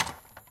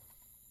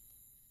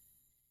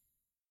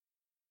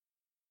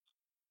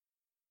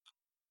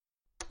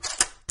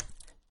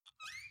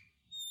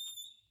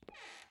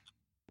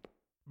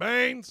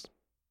 Baines,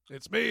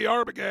 it's me,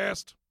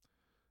 Arbogast.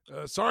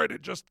 Sorry to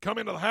just come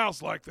into the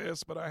house like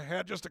this, but I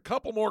had just a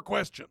couple more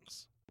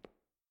questions.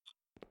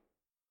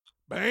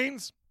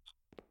 Baines?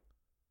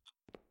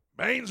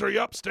 Baines, are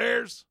you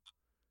upstairs?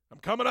 I'm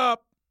coming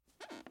up.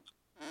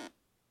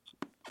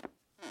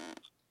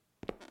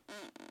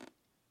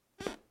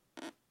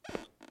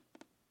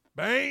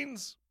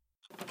 Baines?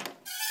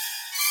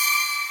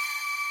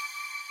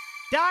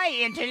 Die,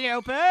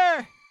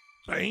 interloper!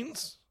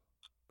 Baines?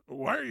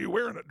 Why are you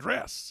wearing a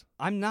dress?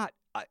 I'm not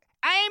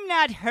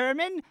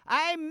Herman.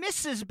 I'm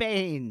Mrs.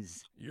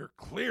 Baines. You're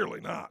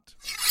clearly not.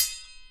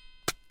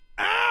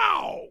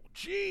 Ow!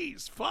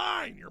 Jeez,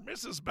 fine. You're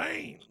Mrs.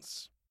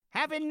 Baines.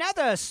 Have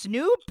another,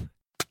 Snoop?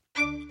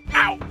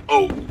 Ow!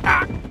 Oh!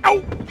 Ah!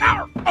 Oh!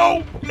 Ow!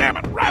 Oh! Damn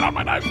it! Right on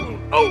my knife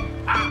wound! Oh!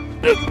 Ah!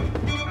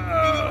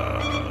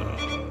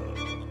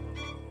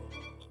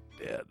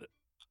 Dead.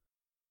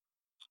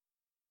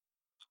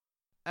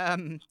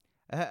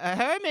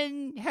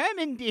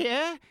 Herman,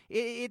 dear,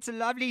 it's a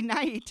lovely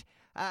night.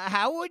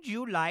 How would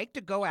you like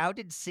to go out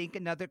and sink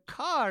another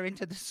car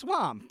into the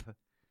swamp?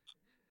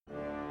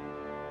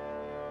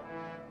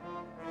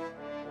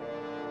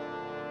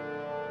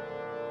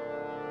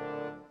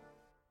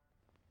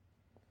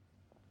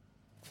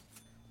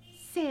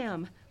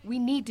 Sam, we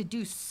need to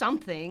do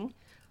something.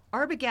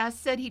 Arbogast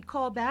said he'd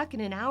call back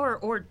in an hour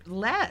or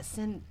less,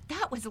 and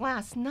that was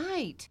last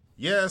night.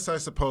 Yes, I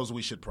suppose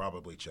we should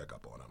probably check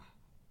up on him.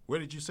 Where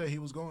did you say he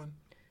was going?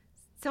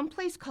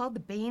 Someplace called the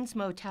Baines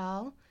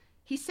Motel.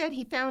 He said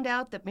he found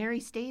out that Mary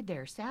stayed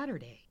there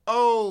Saturday.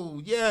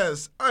 Oh,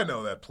 yes, I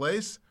know that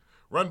place.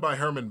 Run by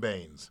Herman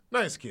Baines.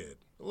 Nice kid.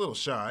 A little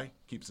shy.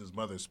 Keeps his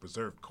mother's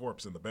preserved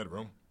corpse in the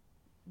bedroom.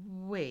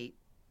 Wait,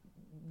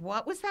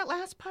 what was that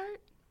last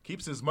part?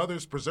 Keeps his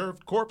mother's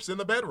preserved corpse in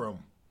the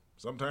bedroom.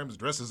 Sometimes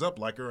dresses up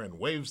like her and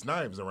waves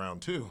knives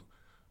around, too.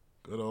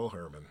 Good old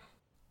Herman.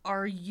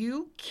 Are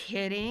you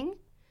kidding?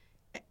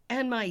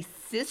 And my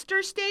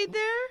sister stayed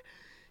there?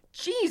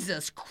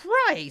 Jesus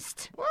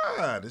Christ!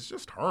 What? It's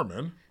just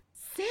Herman.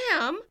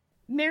 Sam,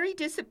 Mary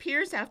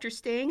disappears after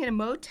staying in a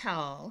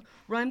motel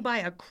run by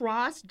a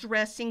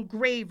cross-dressing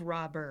grave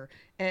robber.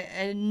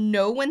 And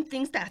no one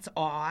thinks that's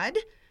odd?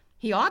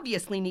 He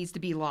obviously needs to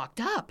be locked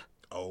up.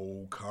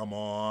 Oh, come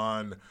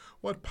on.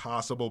 What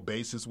possible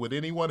basis would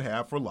anyone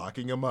have for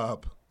locking him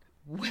up?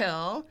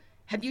 Well,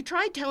 have you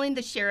tried telling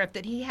the sheriff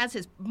that he has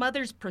his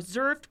mother's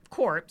preserved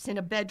corpse in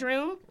a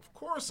bedroom? Of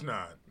course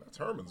not. That's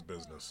Herman's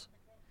business.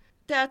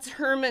 That's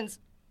Herman's.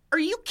 Are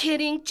you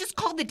kidding? Just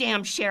call the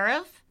damn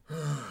sheriff.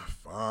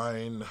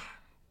 Fine.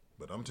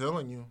 But I'm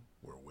telling you,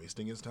 we're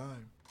wasting his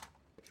time.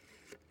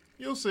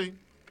 You'll see.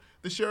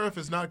 The sheriff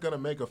is not going to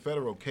make a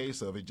federal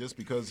case of it just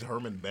because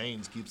Herman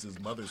Baines keeps his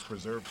mother's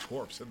preserved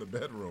corpse in the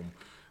bedroom.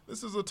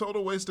 This is a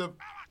total waste of...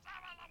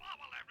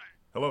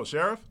 Hello,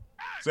 Sheriff?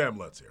 Sam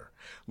Lutz here.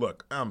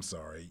 Look, I'm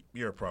sorry.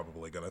 You're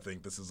probably going to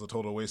think this is a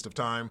total waste of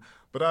time,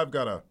 but I've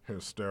got a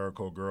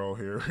hysterical girl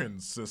here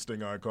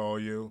insisting I call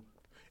you.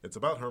 It's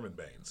about Herman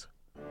Baines.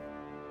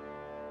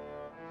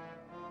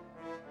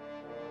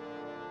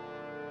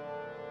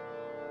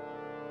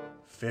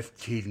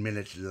 "15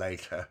 minutes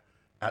later,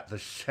 at the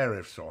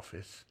sheriff's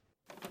office.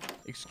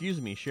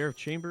 Excuse me, Sheriff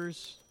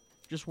Chambers.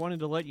 Just wanted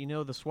to let you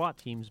know the SWAT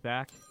team's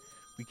back.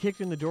 We kicked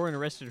in the door and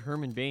arrested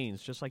Herman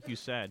Baines, just like you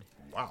said.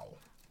 Wow.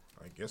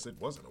 I guess it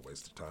wasn't a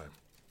waste of time.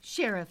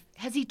 Sheriff,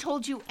 has he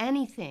told you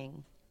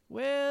anything?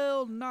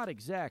 Well, not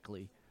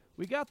exactly.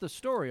 We got the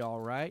story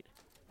all right,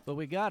 but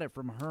we got it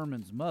from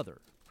Herman's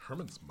mother.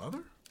 Herman's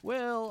mother?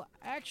 Well,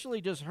 actually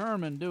just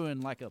Herman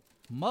doing like a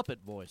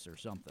Muppet voice or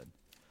something.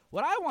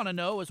 What I want to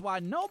know is why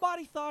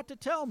nobody thought to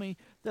tell me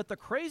that the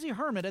crazy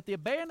hermit at the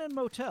abandoned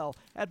motel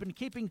had been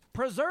keeping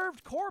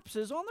preserved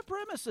corpses on the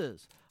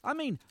premises. I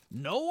mean,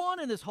 no one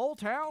in this whole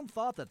town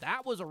thought that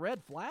that was a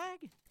red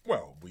flag?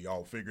 Well, we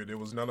all figured it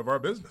was none of our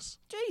business.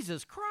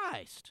 Jesus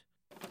Christ.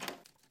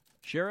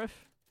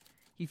 Sheriff,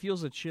 he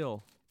feels a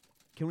chill.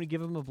 Can we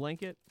give him a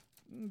blanket?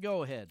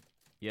 Go ahead.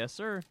 Yes,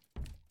 sir.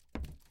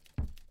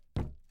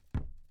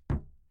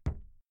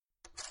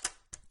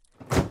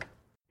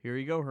 Here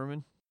you go,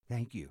 Herman.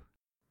 Thank you.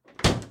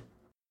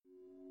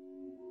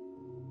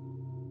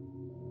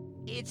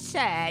 It's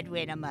sad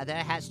when a mother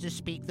has to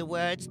speak the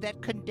words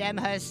that condemn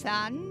her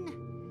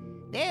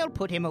son. They'll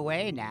put him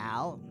away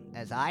now,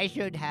 as I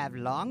should have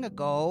long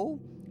ago.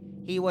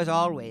 He was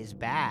always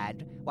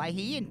bad. Why,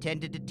 he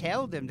intended to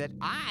tell them that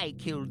I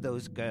killed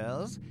those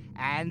girls,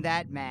 and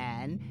that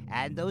man,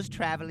 and those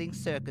traveling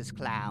circus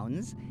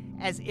clowns,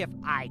 as if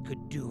I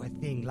could do a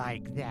thing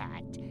like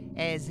that.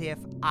 As if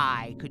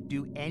I could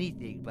do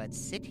anything but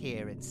sit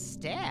here and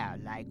stare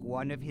like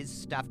one of his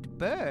stuffed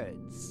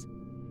birds.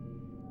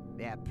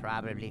 They're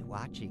probably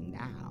watching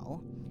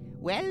now.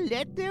 Well,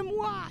 let them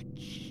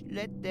watch.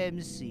 Let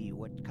them see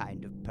what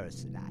kind of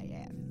person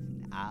I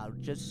am. I'll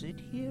just sit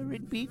here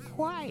and be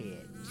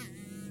quiet.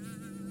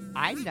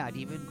 I'm not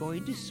even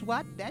going to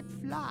swat that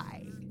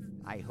fly.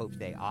 I hope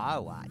they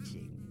are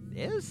watching.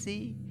 They'll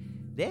see.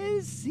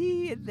 They'll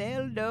see and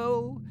they'll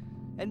know.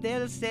 And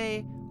they'll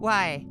say,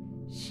 why,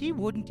 she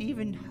wouldn't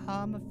even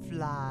harm a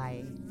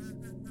fly.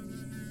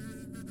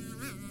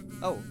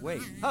 Oh,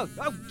 wait. Oh,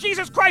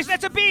 Jesus Christ,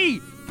 that's a bee!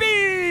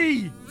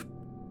 Bee!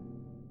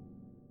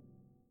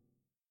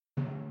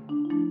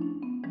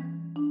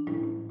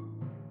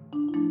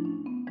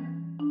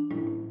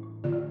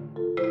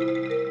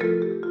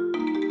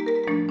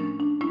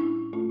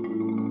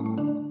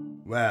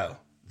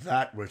 Well,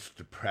 that was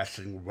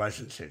depressing,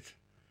 wasn't it?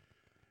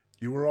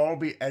 You will all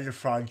be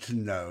edified to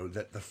know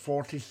that the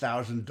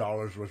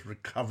 $40,000 was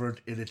recovered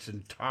in its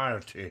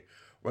entirety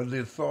when the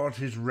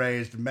authorities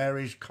raised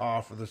Mary's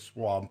car for the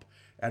swamp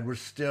and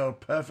was still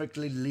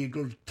perfectly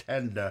legal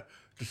tender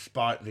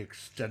despite the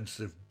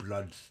extensive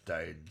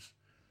bloodstains.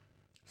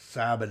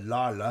 Sam and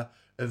Lila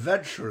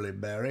eventually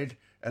married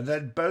and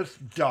then both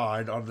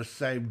died on the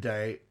same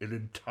day in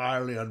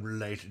entirely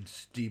unrelated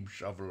steam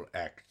shovel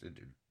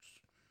accidents.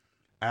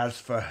 As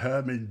for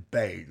Herman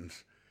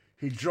Baines,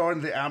 he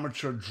joined the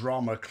amateur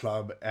drama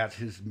club at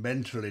his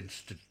mental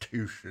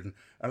institution,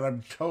 and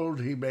I'm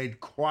told he made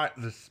quite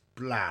the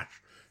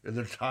splash in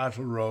the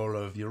title role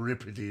of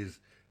Euripides'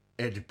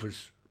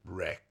 Oedipus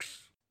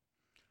Rex.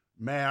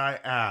 May I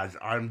add,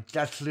 I'm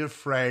deathly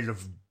afraid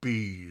of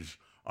bees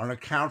on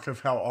account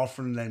of how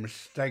often they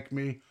mistake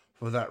me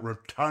for that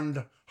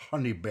rotund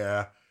honey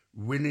bear,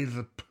 Winnie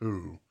the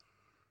Pooh.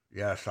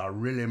 Yes, I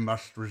really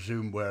must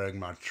resume wearing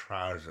my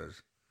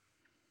trousers.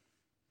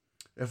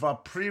 If our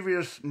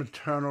previous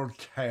maternal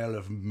tale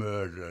of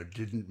murder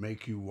didn't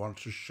make you want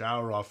to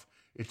shower off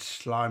its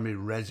slimy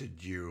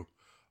residue,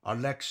 our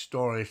next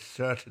story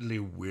certainly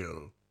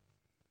will.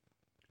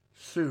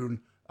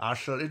 Soon, I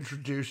shall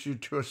introduce you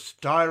to a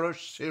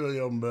stylish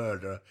serial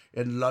murder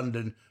in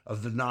London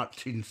of the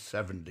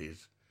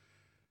 1970s.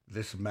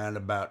 This man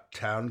about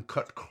town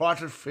cut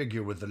quite a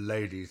figure with the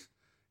ladies,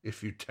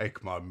 if you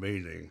take my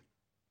meaning.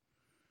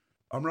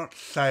 I'm not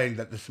saying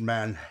that this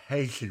man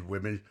hated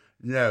women.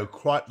 No,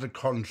 quite the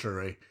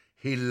contrary.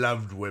 He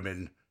loved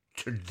women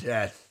to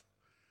death.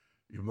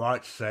 You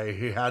might say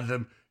he had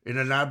them in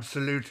an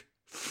absolute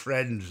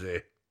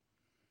frenzy.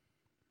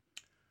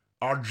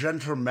 Our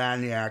gentle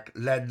maniac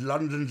led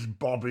London's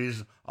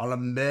bobbies on a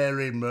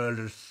merry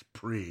murder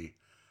spree.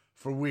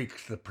 For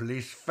weeks the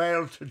police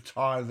failed to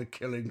tie the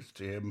killings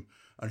to him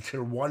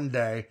until one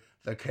day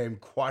there came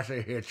quite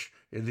a hitch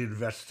in the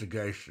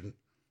investigation.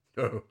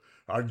 Oh,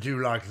 I do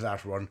like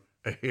that one,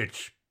 a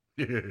hitch.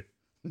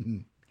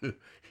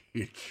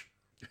 Hitch.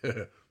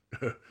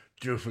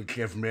 Do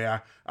forgive me,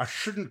 I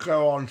shouldn't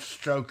go on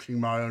stroking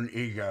my own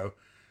ego.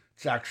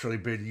 It's actually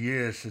been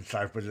years since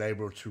I've been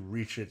able to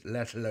reach it,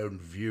 let alone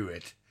view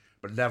it.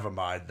 But never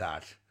mind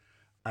that.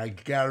 I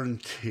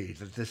guarantee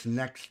that this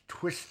next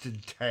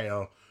twisted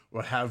tale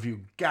will have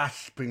you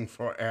gasping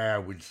for air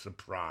with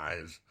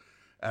surprise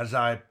as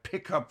I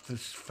pick up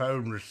this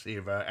phone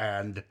receiver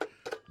and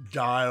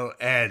dial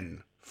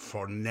N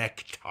for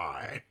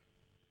necktie.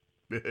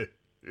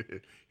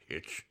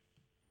 Hitch.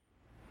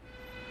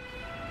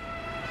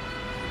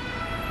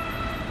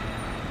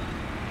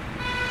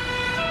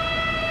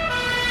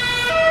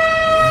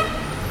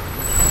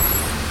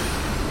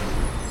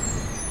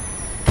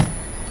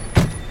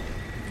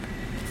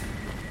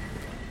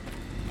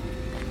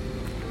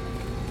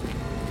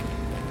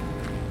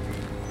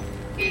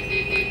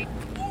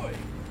 Boy,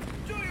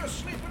 do you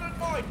sleeping at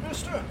night,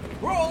 mister?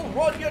 We'll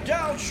run you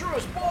down sure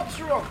as Bob's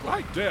your uncle.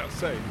 I dare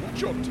say.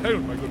 Watch your tail,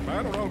 my good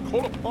man, or I'll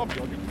call a Bobby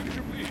on you quick as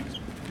you please.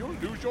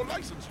 You'll lose your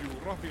license, you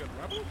ruffian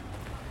rabble.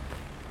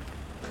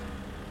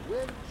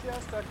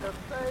 Winchester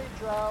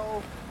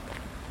Cathedral.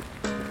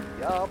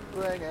 You're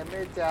bringing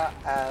me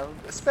down.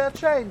 Spare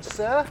change,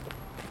 sir.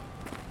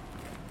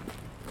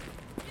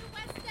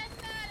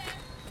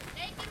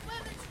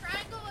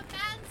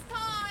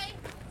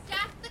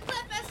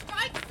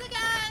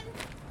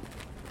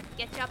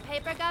 Get your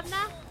paper,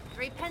 Governor.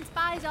 3 pence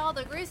buys all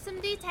the gruesome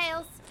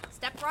details.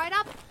 Step right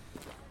up.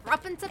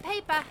 Drop into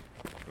paper.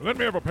 Let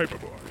me have a paper,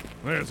 boy.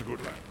 There's a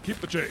good lad. Keep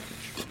the change.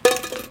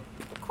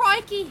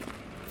 Crikey!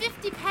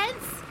 50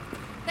 pence?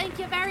 Thank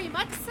you very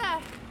much, sir.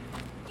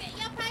 Get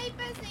your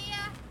papers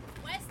here.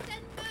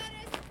 Western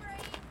murder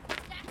spree.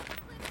 Jack the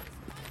Clippers.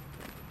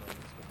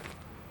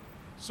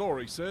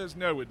 Sorry, sirs.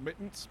 No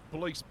admittance.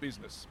 Police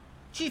business.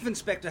 Chief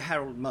Inspector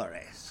Harold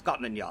Murray,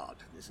 Scotland Yard.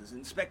 This is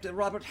Inspector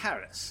Robert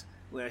Harris.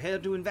 We're here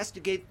to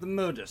investigate the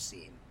murder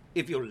scene.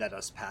 If you'll let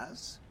us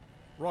pass.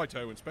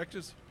 Righto,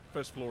 inspectors.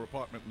 First floor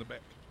apartment in the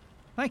back.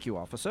 Thank you,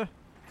 officer.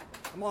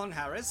 Come on,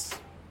 Harris.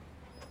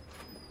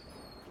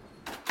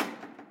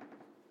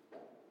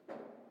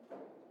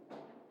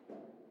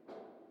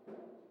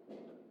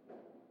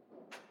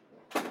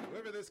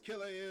 Whoever this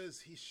killer is,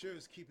 he sure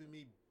is keeping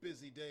me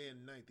busy day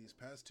and night these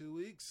past 2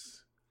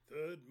 weeks.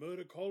 Third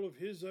murder call of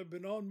his I've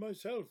been on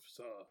myself,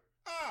 sir.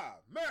 Ah,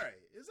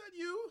 Mary, is that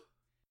you?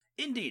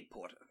 Indeed,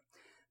 Porter.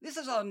 This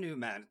is our new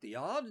man at the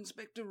yard,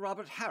 Inspector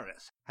Robert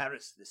Harris.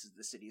 Harris, this is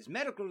the city's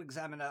medical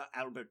examiner,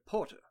 Albert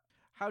Porter.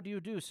 How do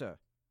you do, sir?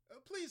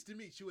 Pleased to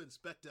meet you,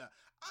 Inspector.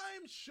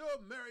 I'm sure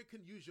Mary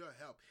can use your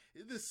help.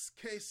 This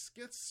case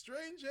gets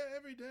stranger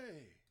every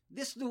day.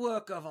 This the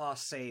work of our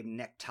same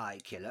necktie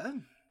killer?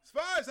 As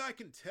far as I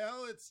can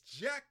tell, it's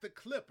Jack the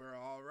Clipper,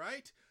 all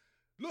right.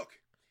 Look,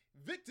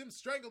 victim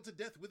strangled to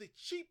death with a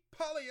cheap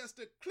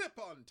polyester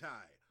clip-on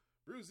tie.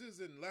 Bruises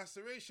and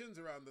lacerations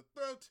around the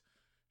throat.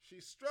 She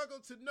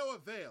struggled to no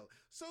avail,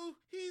 so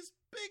he's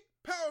big,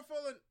 powerful,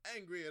 and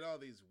angry at all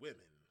these women.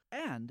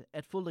 And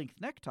at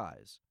full-length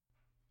neckties.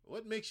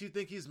 What makes you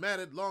think he's mad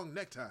at long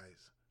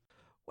neckties?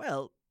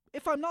 Well,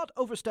 if I'm not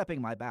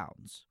overstepping my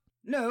bounds.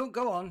 No,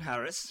 go on,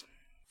 Harris.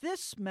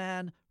 This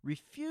man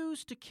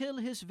refused to kill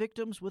his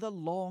victims with a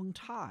long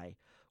tie,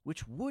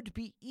 which would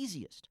be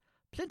easiest.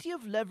 Plenty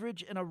of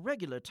leverage in a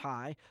regular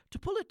tie to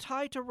pull it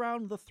tight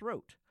around the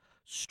throat.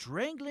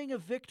 Strangling a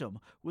victim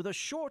with a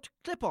short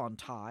clip-on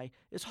tie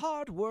is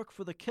hard work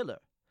for the killer.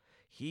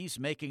 He's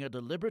making a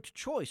deliberate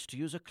choice to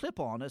use a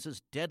clip-on as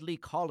his deadly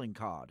calling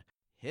card.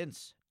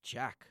 Hence,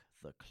 Jack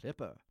the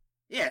Clipper.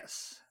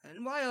 Yes,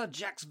 and why are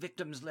Jack's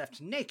victims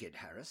left naked,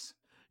 Harris?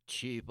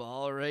 Cheap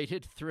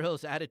R-rated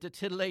thrills added to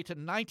titillate a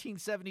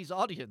 1970s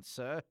audience,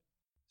 sir.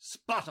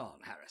 Spot on,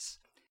 Harris.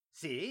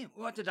 See,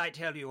 what did I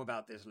tell you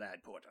about this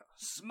lad, Porter?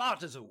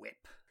 Smart as a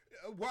whip.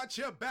 Watch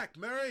your back,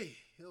 Mary.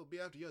 He'll be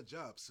after your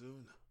job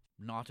soon.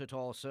 Not at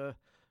all, sir.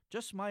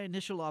 Just my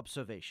initial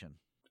observation.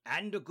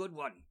 And a good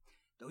one.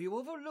 Though you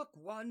overlook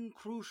one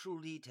crucial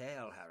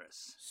detail,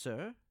 Harris.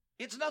 Sir?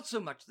 It's not so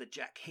much that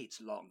Jack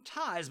hates long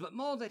ties, but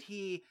more that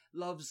he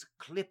loves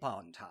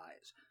clip-on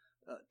ties.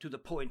 To the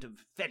point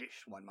of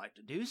fetish, one might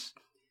deduce.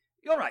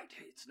 You're right,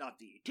 it's not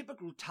the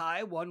typical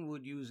tie one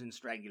would use in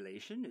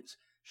strangulation. It's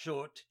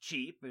short,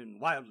 cheap,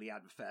 and wildly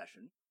out of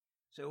fashion.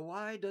 So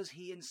why does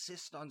he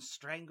insist on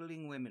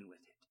strangling women with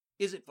it?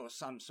 Is it for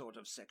some sort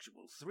of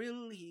sexual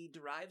thrill he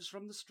derives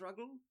from the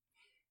struggle?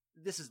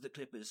 This is the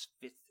Clipper's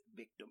 5th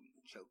victim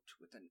choked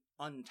with an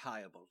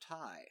untieable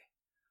tie.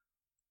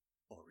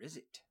 Or is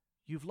it?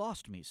 You've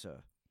lost me,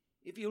 sir.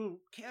 If you'll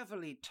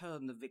carefully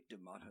turn the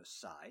victim on her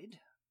side.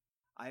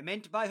 I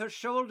meant by her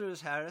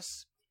shoulders,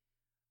 Harris.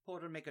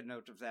 Porter, make a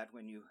note of that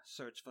when you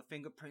search for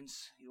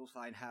fingerprints. You'll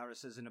find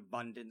Harris's in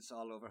abundance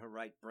all over her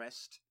right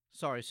breast.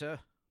 Sorry, sir.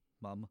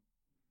 Mum.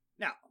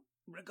 Now,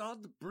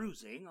 regard the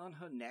bruising on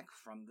her neck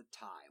from the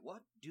tie.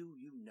 What do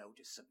you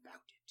notice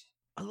about it?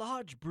 A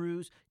large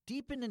bruise,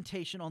 deep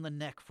indentation on the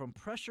neck from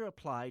pressure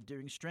applied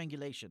during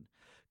strangulation,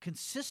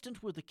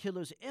 consistent with the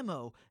killer's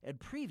MO and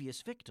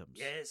previous victims.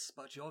 Yes,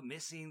 but you're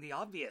missing the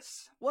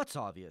obvious. What's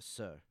obvious,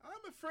 sir?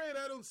 I'm afraid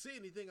I don't see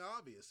anything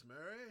obvious,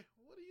 Murray.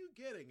 What are you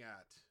getting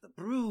at? The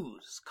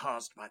bruise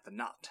caused by the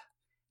knot.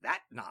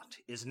 That knot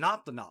is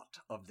not the knot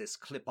of this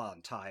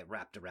clip-on tie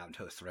wrapped around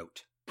her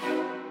throat.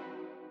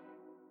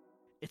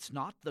 It's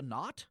not the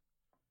knot?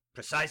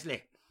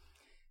 Precisely.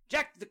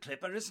 Jack the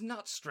Clipper is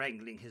not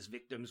strangling his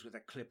victims with a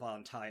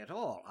clip-on tie at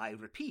all. I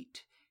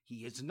repeat,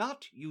 he is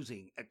not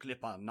using a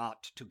clip-on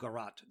knot to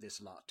garrote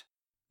this lot.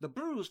 The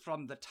bruise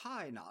from the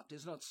tie knot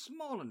is not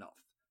small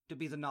enough to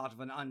be the knot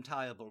of an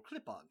untieable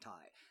clip-on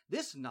tie.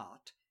 This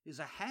knot is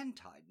a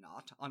hand-tied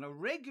knot on a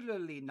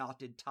regularly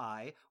knotted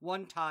tie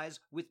one ties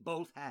with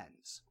both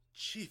hands.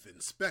 Chief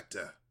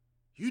Inspector,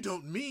 you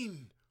don't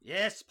mean...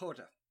 Yes,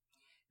 Porter.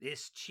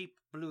 This cheap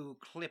blue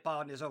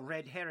clip-on is a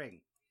red herring.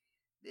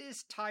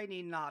 This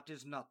tiny knot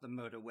is not the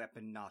murder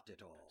weapon knot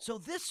at all. So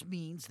this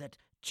means that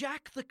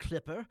Jack the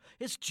Clipper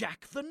is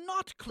Jack the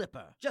Knot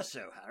Clipper. Just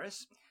so,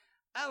 Harris.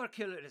 Our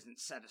killer isn't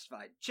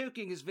satisfied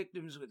choking his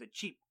victims with a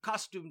cheap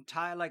costume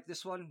tie like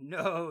this one.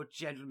 No,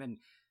 gentlemen.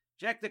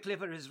 Jack the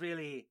Clipper is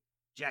really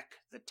Jack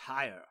the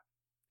Tire.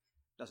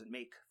 Doesn't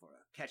make for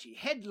a catchy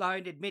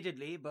headline,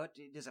 admittedly, but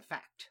it is a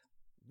fact.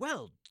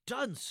 Well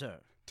done, sir.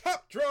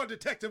 Top-drawer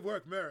detective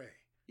work, Murray.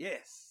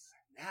 Yes,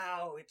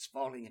 now it's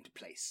falling into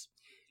place.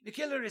 The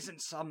killer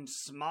isn't some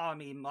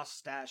smarmy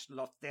mustached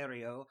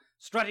Lothario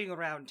strutting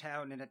around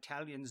town in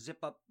Italian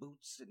zip-up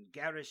boots and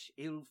garish,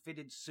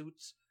 ill-fitted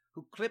suits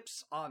who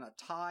clips on a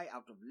tie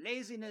out of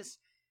laziness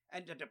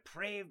and a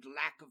depraved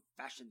lack of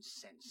fashion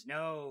sense.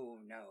 No,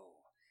 no.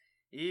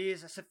 He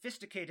is a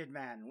sophisticated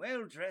man,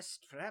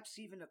 well-dressed, perhaps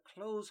even a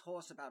clothes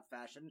horse about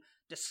fashion,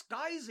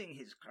 disguising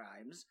his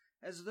crimes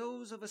as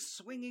those of a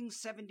swinging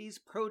 70s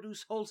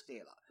produce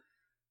wholesaler.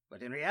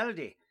 But in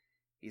reality,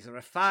 he's a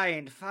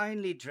refined,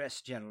 finely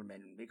dressed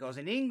gentleman, because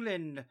in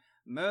England,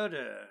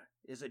 murder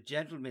is a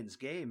gentleman's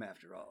game,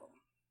 after all.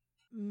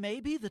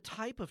 Maybe the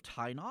type of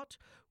tie knot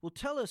will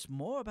tell us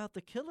more about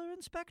the killer,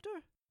 Inspector?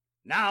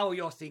 Now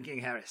you're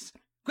thinking, Harris.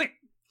 Quick,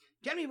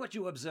 tell me what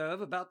you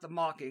observe about the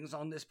markings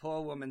on this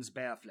poor woman's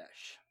bare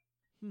flesh.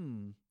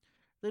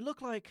 They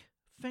look like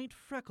faint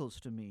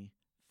freckles to me,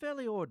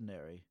 fairly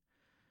ordinary.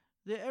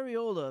 The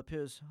areola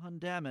appears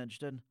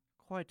undamaged and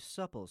quite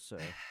supple, sir.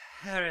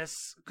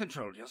 Harris,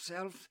 control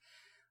yourself.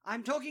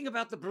 I'm talking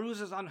about the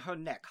bruises on her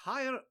neck,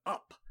 higher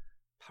up.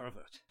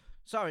 Pervert.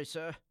 Sorry,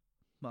 sir.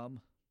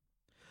 Mum.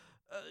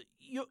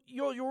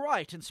 You're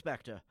right,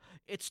 Inspector.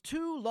 It's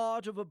too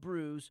large of a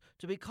bruise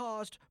to be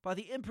caused by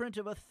the imprint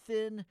of a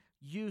thin,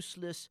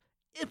 useless,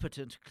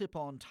 impotent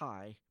clip-on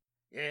tie.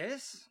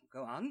 Yes,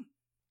 go on.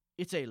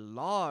 It's a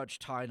large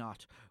tie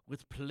knot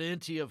with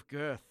plenty of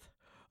girth.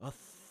 A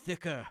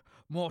thicker,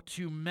 more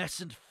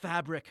tumescent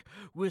fabric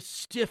with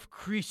stiff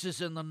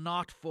creases in the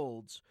knot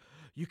folds.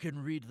 You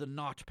can read the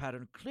knot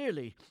pattern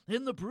clearly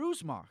in the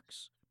bruise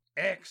marks.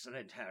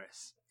 Excellent,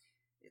 Harris.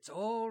 It's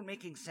all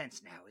making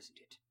sense now, isn't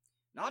it?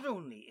 Not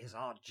only is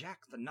our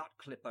Jack the Knot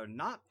Clipper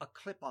not a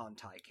clip-on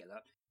tie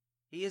killer,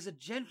 he is a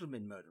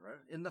gentleman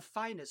murderer in the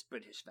finest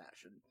British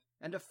fashion,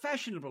 and a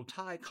fashionable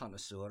tie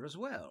connoisseur as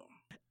well.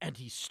 And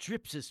he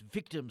strips his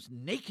victims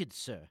naked,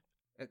 sir.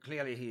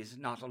 Clearly he's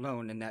not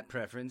alone in that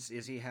preference,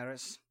 is he,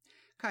 Harris?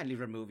 Kindly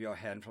remove your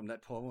hand from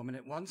that poor woman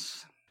at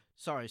once.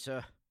 Sorry,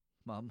 sir.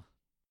 Mum.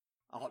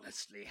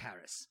 Honestly,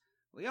 Harris,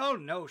 we all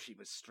know she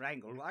was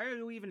strangled. Why are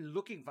you even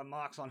looking for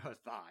marks on her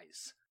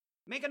thighs?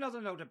 Make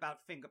another note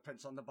about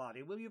fingerprints on the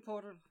body, will you,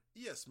 Porter?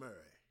 Yes,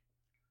 Murray.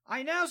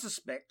 I now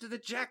suspect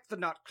that Jack the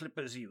Knot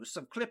Clipper's use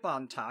of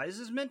clip-on ties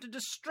is meant to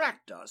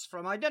distract us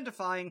from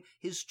identifying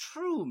his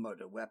true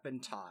murder weapon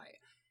tie.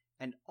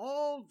 And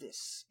all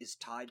this is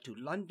tied to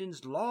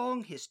London's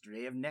long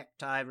history of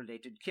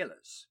necktie-related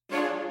killers.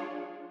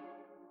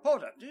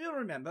 Porter, do you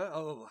remember,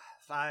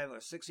 5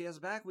 or 6 years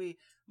back, we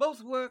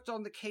both worked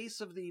on the case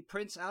of the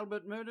Prince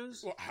Albert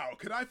murders? Well, how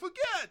could I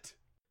forget?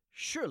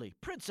 Surely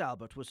Prince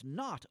Albert was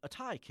not a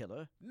tie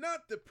killer.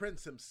 Not the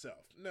prince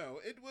himself. No,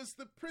 it was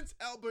the Prince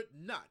Albert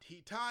knot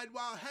he tied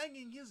while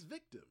hanging his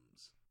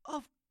victims.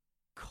 Of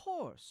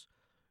course.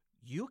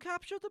 You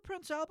captured the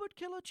Prince Albert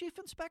killer, Chief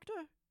Inspector?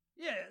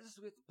 Yes,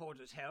 with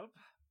Porter's help.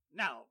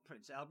 Now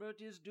Prince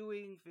Albert is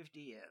doing 50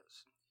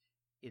 years.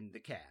 In the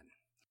can.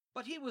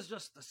 But he was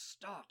just the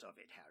start of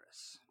it,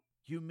 Harris.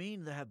 You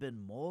mean there have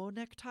been more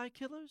necktie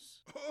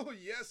killers? Oh,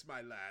 yes,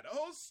 my lad. A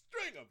whole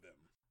string of them.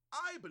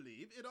 I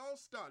believe it all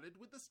started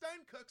with the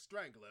Steinkirk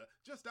Strangler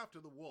just after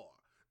the war,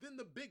 then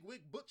the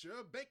bigwig butcher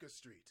of Baker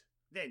Street.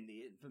 Then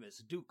the infamous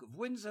Duke of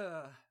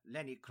Windsor,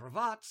 Lenny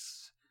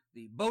Cravats,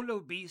 the Bolo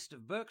Beast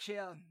of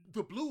Berkshire.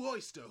 The Blue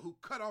Oyster who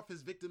cut off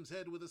his victim's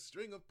head with a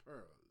string of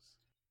pearls.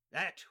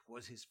 That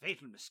was his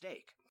fatal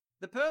mistake.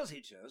 The pearls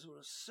he chose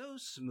were so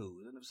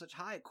smooth and of such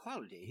high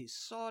quality he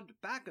sawed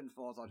back and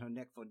forth on her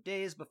neck for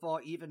days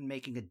before even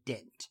making a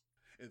dent.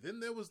 And then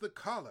there was the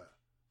collar,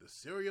 the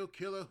serial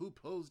killer who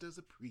posed as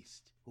a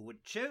priest. Who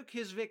would choke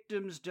his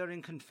victims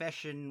during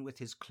confession with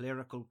his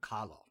clerical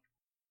collar.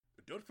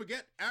 But don't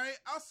forget Harry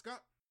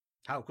Ascot.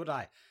 How could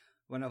I?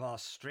 One of our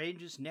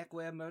strangest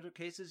neckwear murder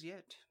cases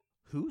yet.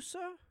 Who,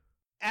 sir?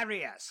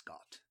 Harry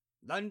Ascot,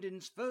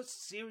 London's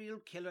first serial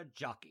killer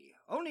jockey.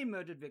 Only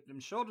murdered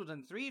victims shorter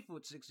than 3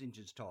 foot 6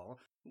 inches tall,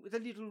 with a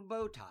little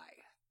bow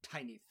tie.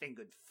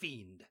 Tiny-fingered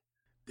fiend.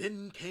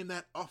 Then came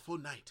that awful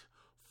night.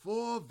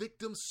 4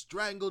 victims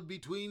strangled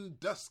between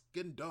dusk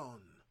and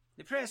dawn.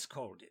 The press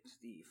called it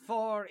the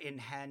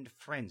 4-in-hand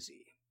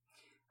frenzy.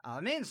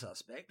 Our main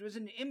suspect was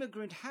an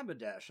immigrant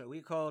haberdasher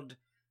we called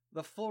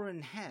the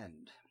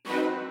 4-in-hand.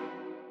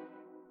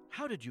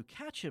 How did you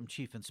catch him,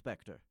 Chief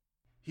Inspector?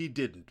 He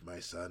didn't, my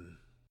son.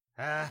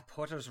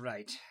 Porter's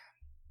right.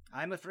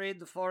 I'm afraid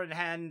the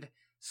 4-in-hand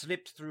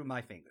slipped through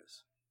my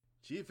fingers.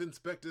 Chief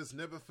Inspector's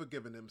never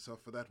forgiven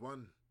himself for that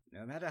one.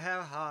 No matter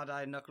how hard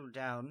I knuckled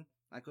down,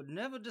 I could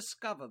never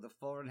discover the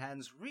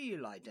 4-in-hand's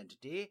real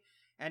identity.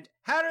 And,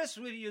 Harris,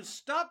 will you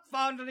stop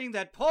fondling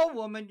that poor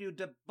woman, you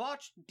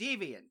debauched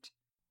deviant?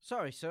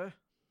 Sorry, sir,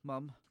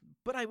 Mum,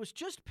 but I was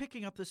just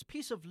picking up this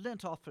piece of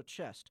lint off her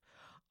chest.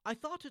 I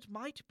thought it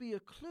might be a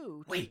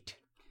clue to... Wait!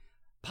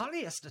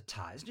 Polyester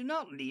ties do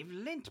not leave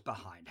lint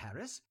behind,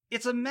 Harris.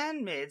 It's a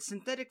man-made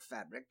synthetic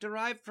fabric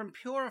derived from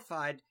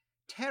purified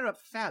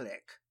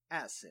terephthalic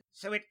acid,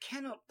 so it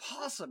cannot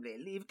possibly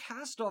leave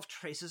cast-off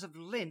traces of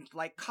lint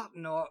like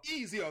cotton or...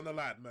 Easy on the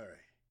lad, Murray.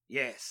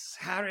 Yes,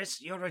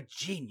 Harris, you're a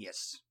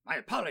genius. My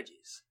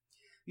apologies.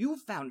 You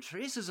found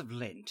traces of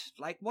lint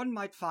like one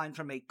might find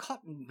from a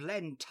cotton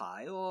blend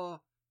tie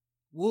or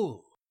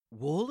wool.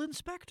 Wool,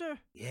 Inspector?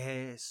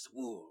 Yes,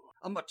 wool.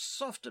 A much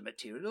softer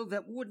material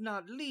that would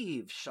not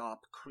leave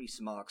sharp crease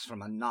marks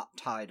from a knot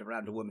tied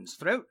around a woman's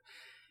throat.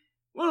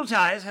 Wool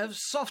ties have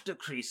softer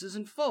creases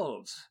and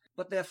folds,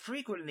 but their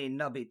frequently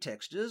nubby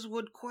textures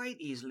would quite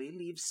easily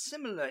leave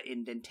similar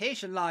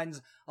indentation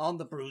lines on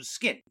the bruised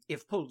skin,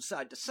 if pulled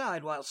side to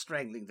side while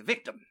strangling the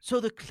victim. So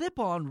the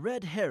clip-on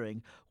red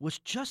herring was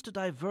just a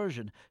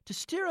diversion to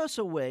steer us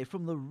away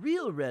from the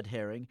real red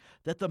herring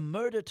that the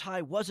murder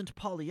tie wasn't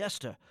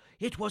polyester.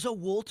 It was a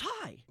wool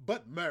tie.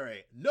 But,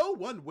 Murray, no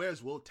one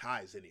wears wool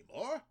ties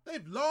anymore.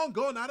 They've long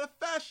gone out of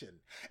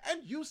fashion.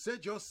 And you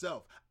said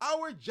yourself,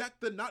 our Jack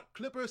the Knot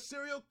Clipper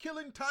serial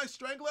killing tie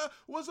strangler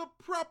was a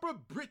proper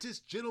British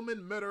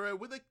gentleman murderer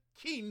with a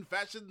keen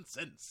fashion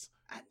sense.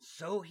 And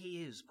so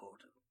he is,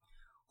 Porter.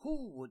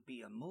 Who would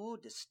be a more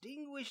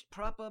distinguished,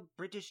 proper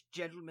British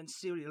gentleman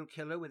serial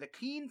killer with a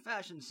keen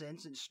fashion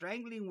sense in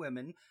strangling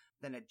women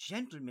than a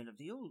gentleman of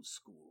the old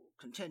school,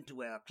 content to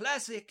wear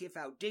classic, if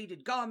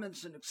outdated,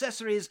 garments and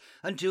accessories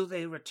until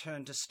they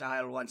return to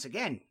style once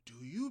again? Do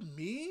you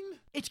mean?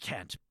 It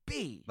can't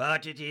be.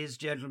 But it is,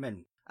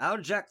 gentlemen. Our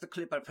Jack the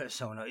Clipper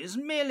persona is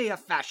merely a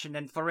fashion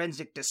and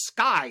forensic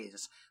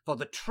disguise for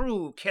the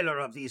true killer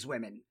of these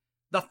women,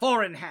 the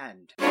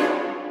 4-in-hand.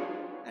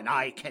 And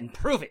I can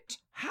prove it.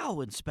 How,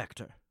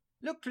 Inspector?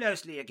 Look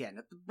closely again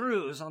at the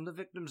bruise on the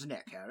victim's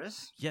neck,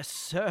 Harris. Yes,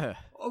 sir.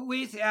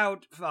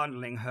 Without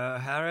fondling her,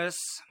 Harris.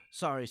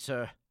 Sorry,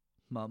 sir.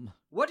 Mum.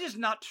 What is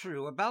not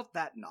true about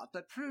that knot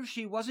that proves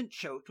she wasn't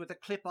choked with a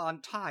clip-on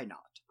tie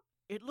knot?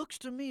 It looks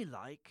to me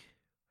like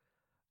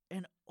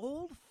an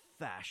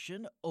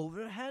old-fashioned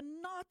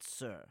overhand knot,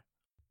 sir.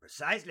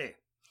 Precisely.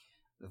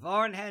 The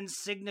 4-in-hand's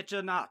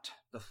signature knot,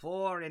 the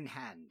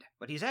 4-in-hand.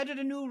 But he's added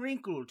a new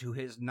wrinkle to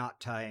his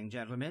knot-tying,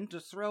 gentlemen,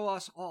 to throw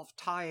us off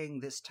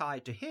tying this tie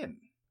to him.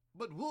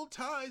 But wool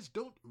ties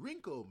don't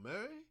wrinkle,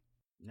 Murray.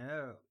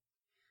 No.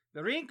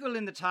 The wrinkle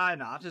in the tie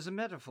knot is a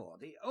metaphor.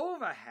 The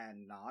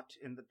overhand knot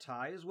in the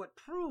tie is what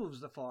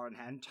proves the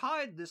 4-in-hand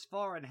tied this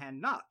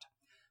 4-in-hand knot.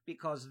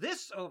 Because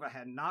this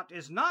overhand knot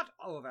is not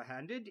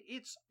overhanded,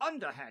 it's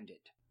underhanded.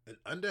 An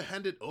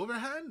underhanded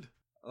overhand?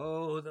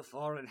 Oh, the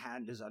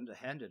 4-in-hand is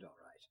underhanded, all right.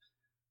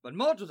 But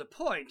more to the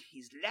point,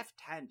 he's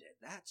left-handed.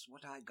 That's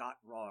what I got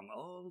wrong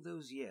all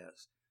those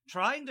years,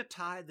 trying to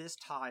tie this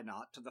tie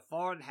knot to the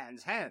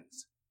 4-in-hand's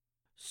hands.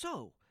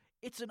 So,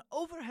 it's an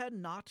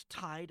overhand knot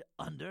tied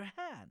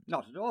underhand.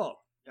 Not at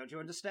all. Don't you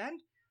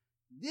understand?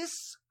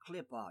 This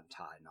clip-on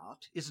tie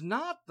knot is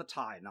not the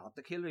tie knot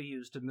the killer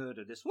used to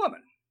murder this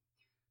woman.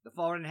 The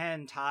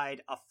 4-in-hand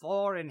tied a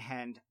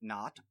 4-in-hand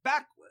knot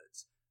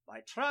backwards by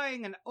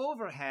trying an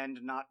overhand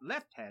knot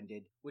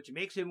left-handed, which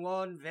makes him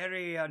one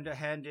very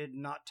underhanded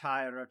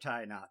knot-tier of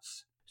tie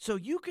knots. So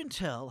you can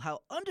tell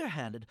how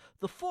underhanded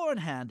the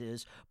 4-in-hand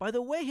is by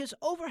the way his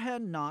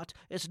overhand knot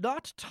is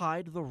not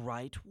tied the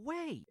right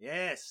way.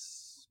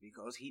 Yes,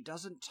 because he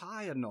doesn't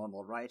tie a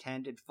normal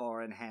right-handed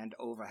 4-in-hand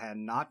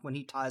overhand knot when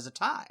he ties a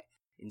tie.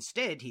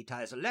 Instead, he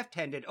ties a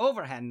left-handed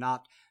overhand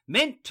knot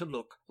meant to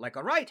look like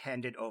a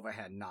right-handed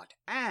overhand knot,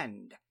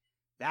 and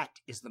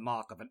That is the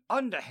mark of an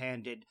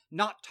underhanded,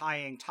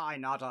 knot-tying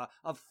tie-knotter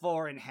of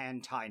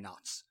four-in-hand tie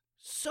knots.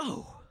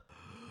 So,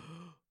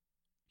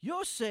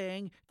 you're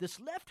saying this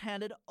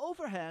left-handed,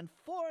 overhand,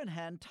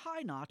 four-in-hand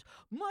tie knot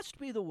must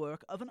be the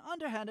work of an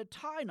underhanded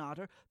tie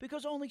knotter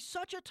because only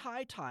such a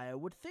tie-tyer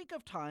would think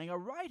of tying a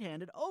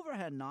right-handed,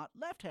 overhand knot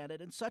left-handed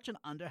in such an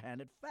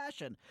underhanded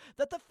fashion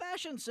that the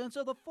fashion sense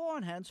of the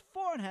four-in-hand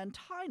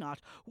tie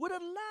knot would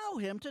allow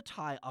him to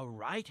tie a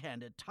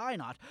right-handed tie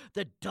knot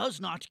that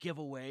does not give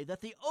away that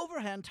the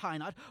overhand tie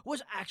knot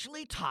was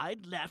actually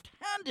tied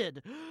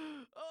left-handed.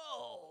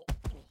 Oh!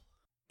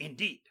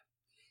 Indeed.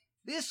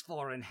 This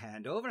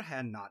four-in-hand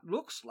overhand knot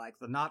looks like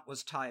the knot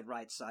was tied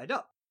right side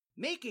up,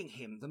 making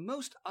him the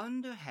most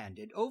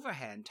underhanded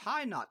overhand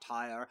tie knot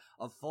tier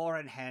of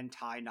four-in-hand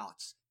tie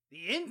knots,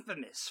 the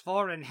infamous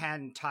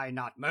four-in-hand tie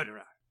knot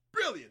murderer.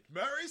 Brilliant,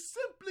 Murray,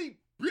 simply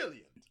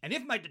brilliant. And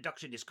if my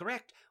deduction is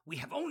correct, we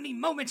have only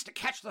moments to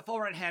catch the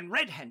four-in-hand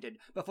red-handed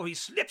before he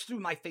slips through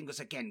my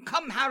fingers again.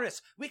 Come,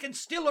 Harris, we can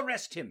still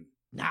arrest him.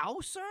 Now,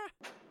 sir?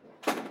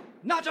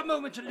 Not a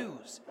moment to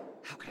lose.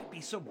 How could I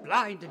be so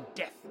blind and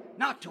deaf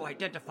not to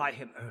identify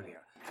him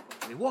earlier?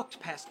 We walked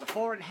past the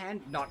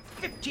four-in-hand not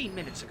 15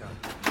 minutes ago.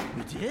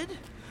 We did?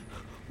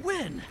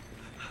 When?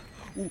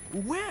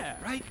 Where?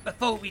 Right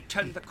before we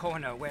turned the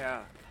corner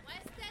where...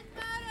 Western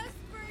murder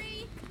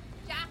spree.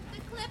 Jack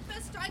the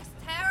Clipper strikes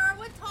terror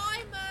with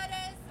tie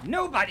murders.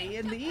 Nobody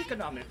in the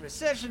economic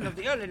recession of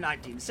the early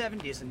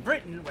 1970s in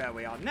Britain, where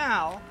we are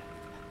now...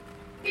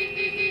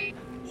 Oi!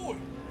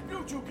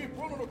 You two keep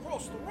running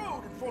across the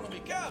road in front of me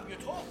cab, you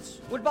tots!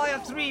 Would buy a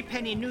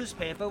 3-penny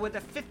newspaper with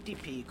a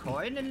 50p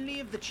coin and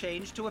leave the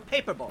change to a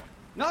paperboy.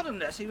 Not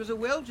unless he was a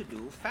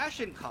well-to-do,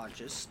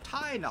 fashion-conscious,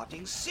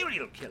 tie-knotting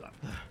serial killer.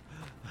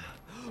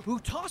 Who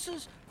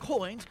tosses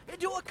coins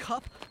into a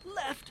cup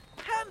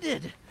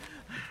left-handed.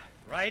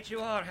 Right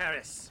you are,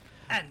 Harris.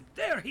 And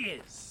there he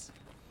is.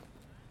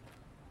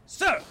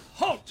 Sir,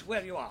 halt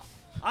where you are.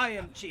 I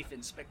am Chief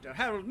Inspector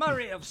Harold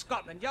Murray of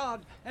Scotland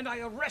Yard, and I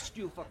arrest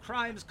you for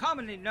crimes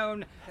commonly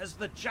known as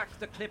the Jack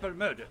the Clipper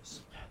murders.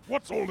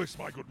 What's all this,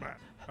 my good man?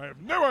 I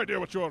have no idea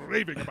what you're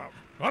raving about.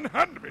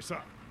 Unhand me, sir.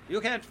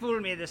 You can't fool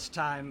me this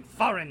time,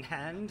 foreign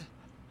hand.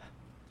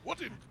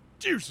 What in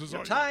deuces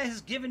Your are tie has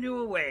given you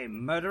away,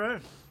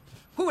 murderer.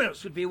 Who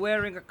else would be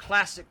wearing a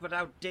classic but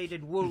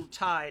outdated wool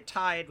tie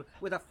tied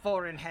with a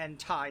four-in-hand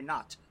tie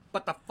knot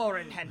but the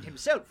four-in-hand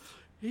himself?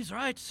 He's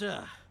right,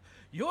 sir.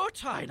 Your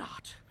tie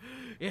knot.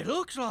 It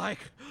looks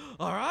like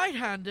a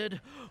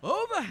right-handed,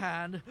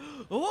 overhand,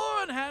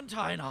 four-in-hand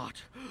tie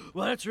knot.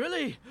 Well, it's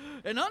really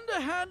an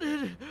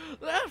underhanded,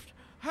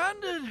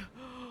 left-handed...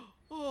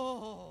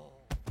 Oh...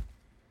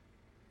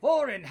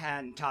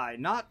 Four-in-hand tie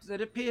knot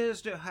that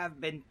appears to have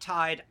been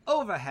tied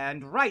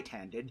overhand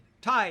right-handed,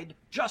 tied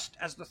just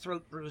as the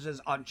throat bruises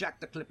on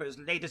Jack the Clipper's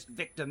latest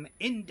victim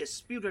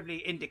indisputably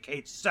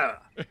indicate, sir.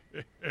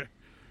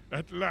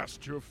 At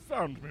last you have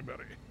found me,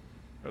 Mary.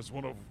 As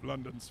one of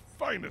London's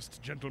finest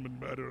gentleman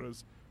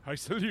murderers, I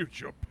salute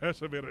your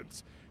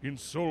perseverance in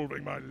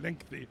solving my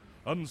lengthy,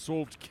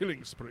 unsolved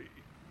killing spree.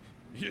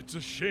 It's a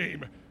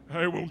shame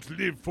I won't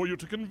live for you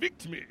to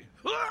convict me.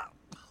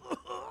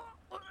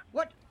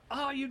 What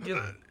are you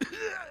doing?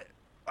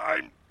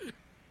 I'm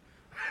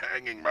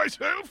hanging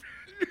myself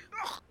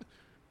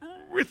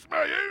with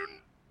my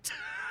own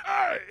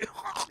tie.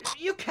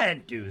 You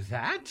can't do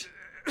that.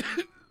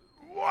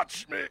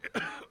 Watch me,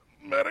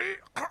 Mary.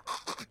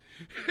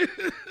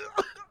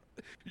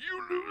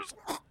 You lose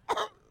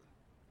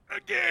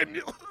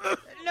again.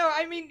 No,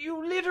 I mean,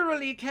 you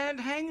literally can't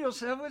hang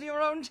yourself with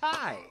your own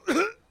tie.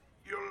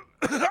 You'll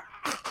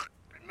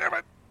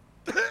never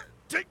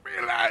take me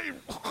alive.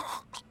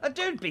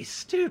 Don't be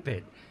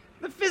stupid.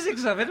 The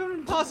physics of it are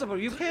impossible.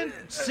 You can't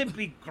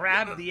simply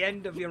grab the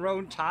end of your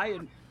own tie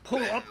and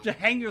pull up to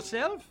hang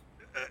yourself.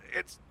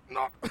 It's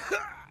not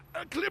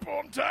a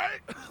clip-on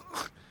tie.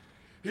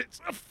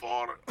 It's a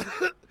four-in-hand.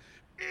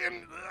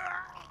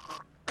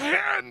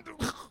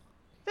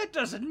 That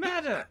doesn't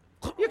matter.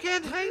 You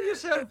can't hang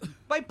yourself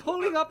by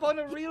pulling up on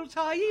a real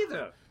tie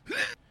either.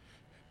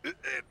 It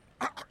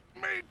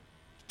may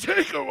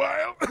take a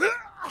while,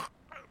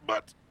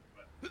 but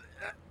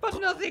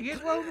nothing.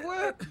 It won't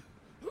work.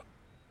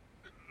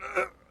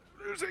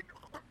 Losing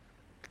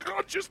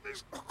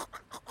consciousness.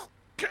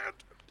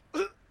 Can't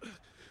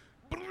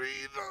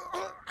breathe.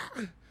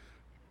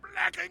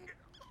 Blacking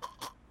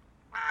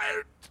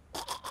out.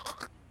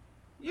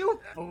 You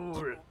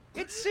fool.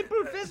 It's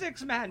simple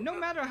physics, man. No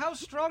matter how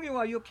strong you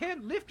are, you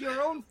can't lift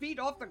your own feet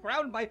off the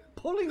ground by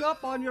pulling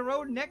up on your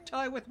own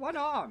necktie with one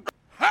arm.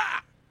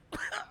 Ha!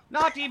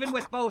 Not even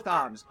with both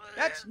arms.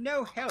 That's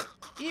no help.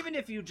 Even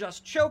if you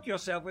just choke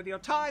yourself with your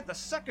tie, the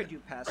second you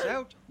pass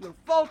out, you'll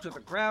fall to the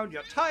ground,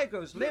 your tie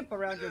goes limp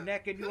around your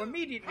neck, and you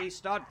immediately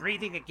start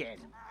breathing again.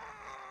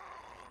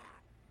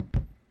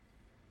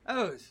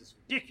 Oh, this is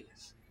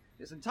ridiculous.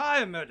 This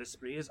entire murder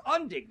spree is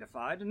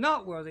undignified and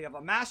not worthy of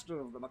a master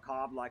of the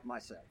macabre like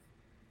myself.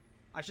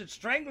 I should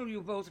strangle you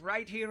both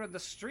right here in the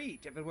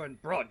street if it were in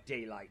broad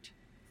daylight.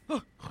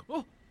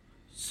 Oh,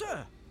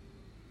 sir,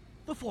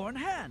 the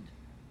four-in-hand.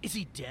 Is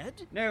he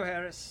dead? No,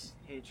 Harris.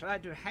 He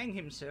tried to hang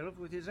himself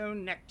with his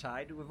own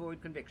necktie to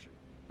avoid conviction.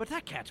 But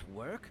that can't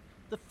work.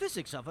 The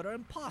physics of it are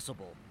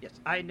impossible. Yes,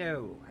 I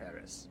know,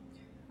 Harris.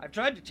 I've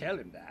tried to tell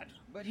him that,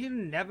 but he'll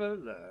never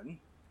learn.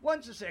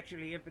 Once a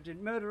sexually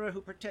impotent murderer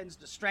who pretends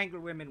to strangle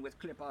women with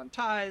clip-on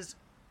ties,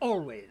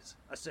 always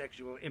a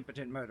sexual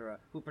impotent murderer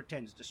who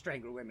pretends to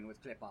strangle women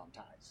with clip-on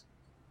ties.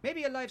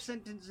 Maybe a life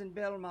sentence in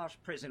Belmarsh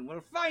prison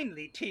will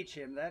finally teach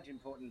him that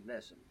important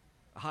lesson.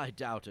 I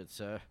doubt it,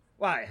 sir.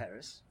 Why,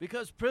 Harris?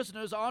 Because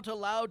prisoners aren't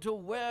allowed to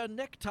wear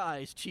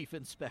neckties, Chief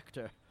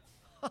Inspector.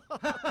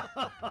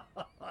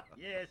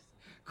 Yes,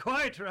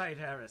 quite right,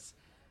 Harris.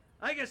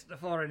 I guess the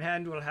foreign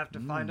hand will have to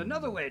find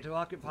another way to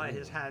occupy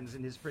his hands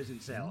in his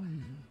prison cell.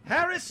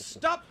 Harris,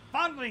 stop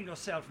fondling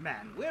yourself,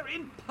 man. We're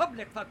in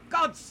public, for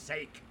God's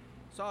sake.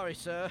 Sorry,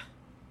 sir.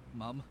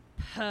 Mum.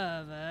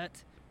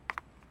 Pervert.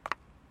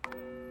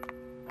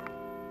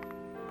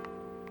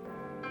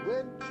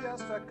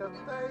 Winchester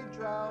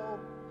Cathedral,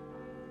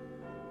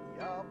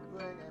 you're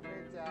bringing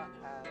me down.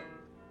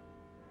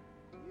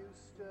 You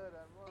stood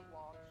and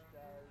watched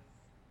as.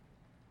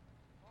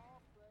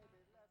 Oh,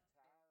 baby,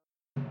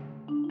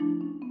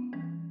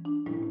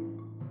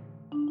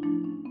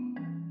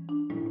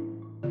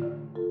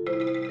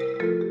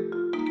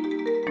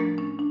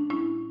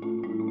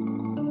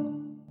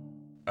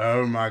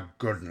 Oh my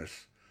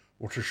goodness,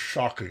 what a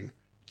shocking,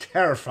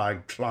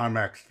 terrifying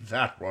climax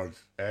that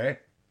was, eh?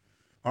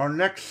 Our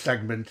next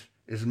segment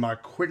is my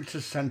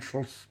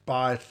quintessential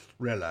spy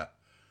thriller,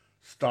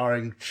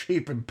 starring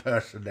cheap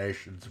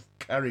impersonations of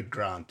Cary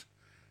Grant,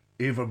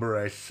 Eva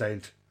Marie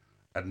Saint,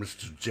 and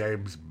Mr.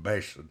 James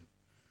Mason.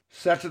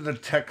 Set in the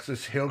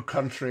Texas Hill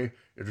Country,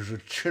 it is a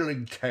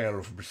chilling tale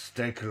of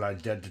mistaken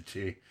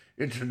identity,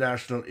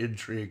 international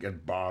intrigue,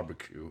 and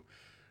barbecue.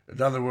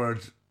 In other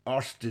words,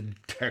 Austin,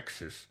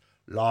 Texas,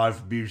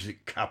 live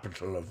music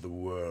capital of the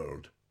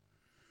world.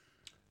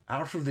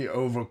 Out of the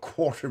over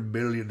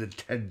 250,000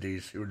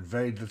 attendees who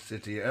invade the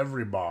city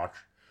every March,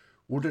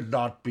 would it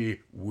not be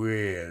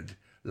weird,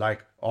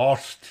 like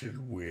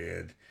Austin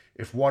weird,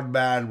 if one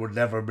man were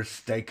never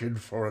mistaken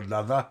for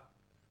another?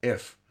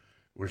 If,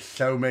 with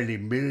so many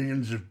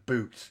millions of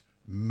boots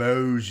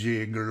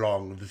moseying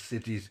along the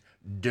city's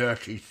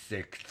dirty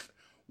sixth,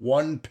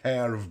 one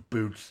pair of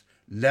boots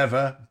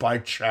never, by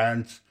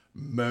chance,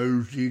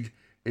 moseyed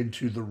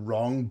into the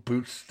wrong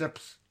boot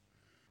steps?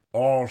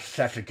 All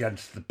set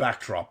against the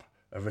backdrop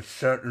of a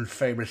certain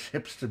famous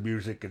hipster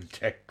music and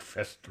tech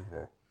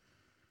festival.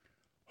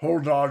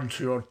 Hold on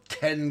to your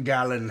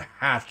 10-gallon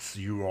hats,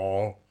 you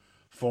all,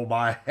 for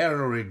my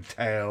harrowing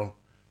tale,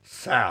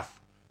 South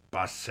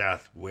by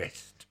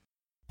Southwest.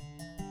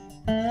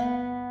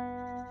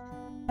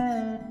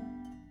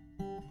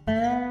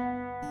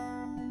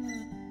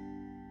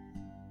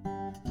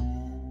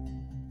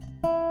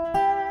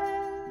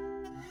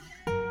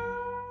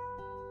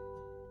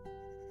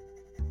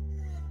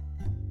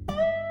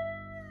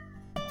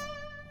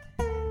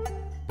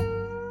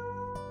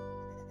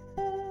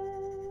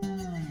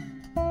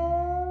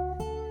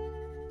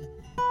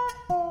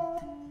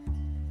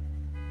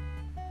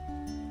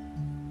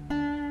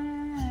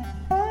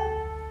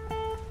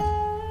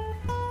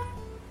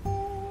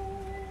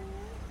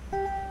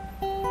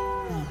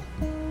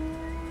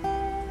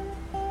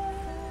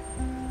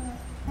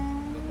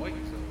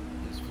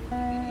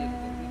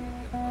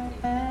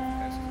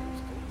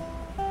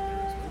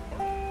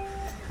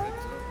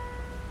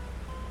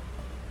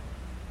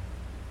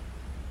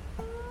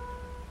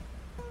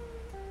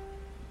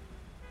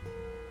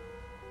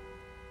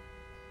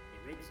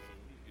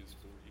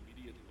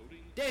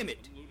 Damn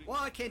it!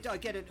 Why can't I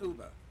get an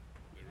Uber?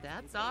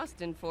 That's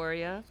Austin for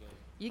you.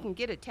 You can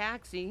get a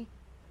taxi.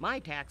 My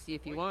taxi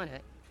if you want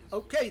it.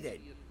 Okay then,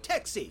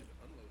 taxi!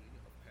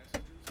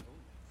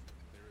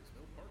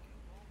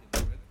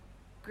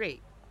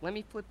 Great. Let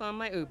me flip on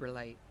my Uber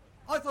light.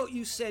 I thought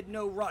you said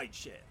no ride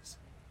shares.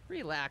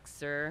 Relax,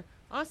 sir.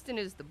 Austin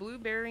is the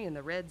blueberry in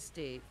the red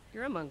state.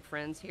 You're among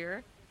friends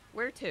here.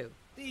 Where to?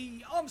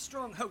 The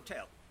Armstrong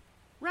Hotel.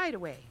 Right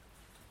away.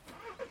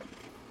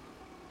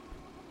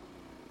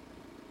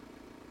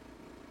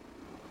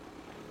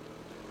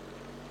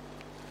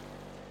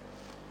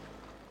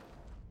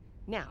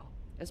 Now,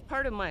 as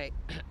part of my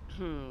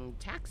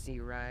taxi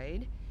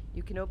ride,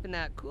 you can open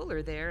that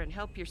cooler there and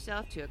help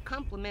yourself to a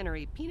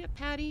complimentary peanut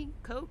patty,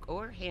 Coke,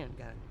 or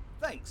handgun.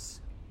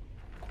 Thanks.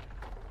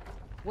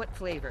 What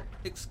flavor?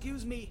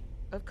 Excuse me?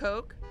 Of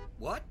Coke?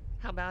 What?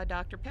 How about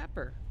Dr.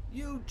 Pepper?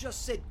 You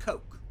just said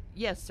Coke.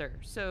 Yes, sir.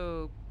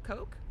 So,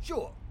 Coke?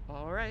 Sure.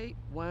 All right.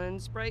 One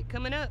Sprite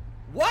coming up.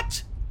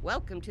 What?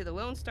 Welcome to the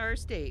Lone Star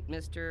State,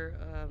 Mr.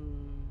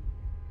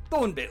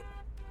 Thornbill.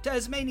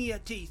 Tasmania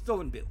T.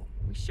 Thornbill.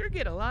 We sure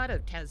get a lot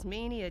of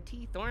Tasmania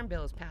T.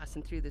 Thornbills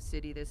passing through the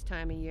city this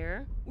time of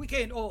year. We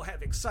can't all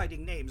have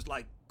exciting names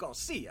like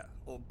Garcia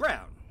or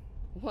Brown.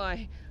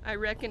 Why, I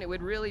reckon it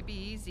would really be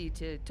easy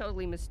to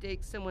totally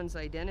mistake someone's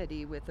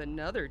identity with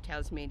another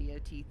Tasmania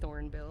T.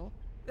 Thornbill.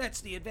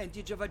 That's the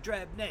advantage of a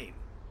drab name.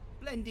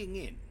 Blending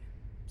in.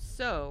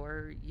 So,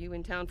 are you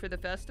in town for the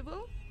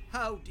festival?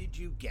 How did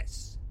you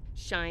guess?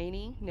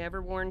 Shiny,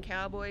 never-worn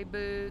cowboy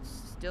boots,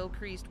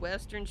 still-creased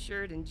western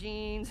shirt and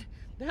jeans.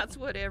 That's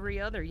what every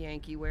other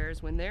Yankee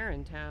wears when they're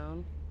in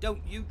town.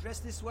 Don't you dress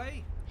this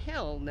way?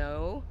 Hell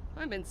no.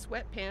 I'm in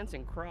sweatpants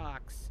and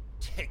Crocs.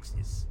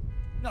 Texas.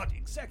 Not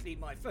exactly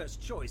my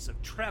first choice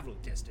of travel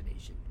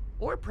destination.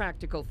 Or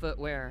practical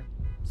footwear.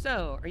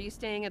 So, are you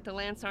staying at the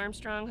Lance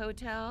Armstrong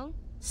Hotel?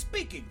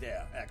 Speaking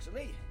there,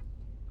 actually.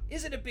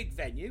 Is it a big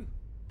venue?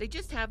 They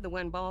just have the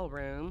one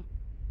ballroom.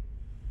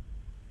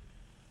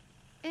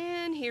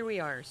 And here we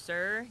are,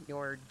 sir.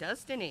 Your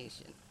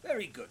destination.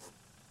 Very good.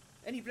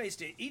 Any place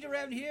to eat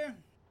around here?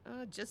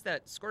 Just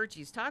that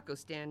Scorchy's taco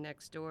stand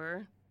next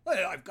door.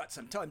 Well, I've got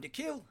some time to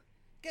kill.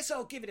 Guess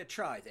I'll give it a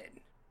try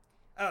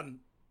then.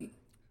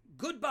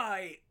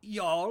 Goodbye,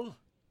 y'all.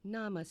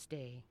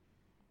 Namaste.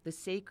 The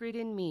sacred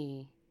in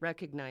me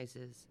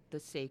recognizes the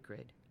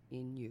sacred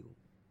in you.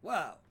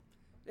 Wow,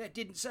 that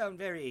didn't sound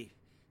very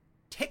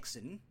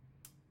Texan.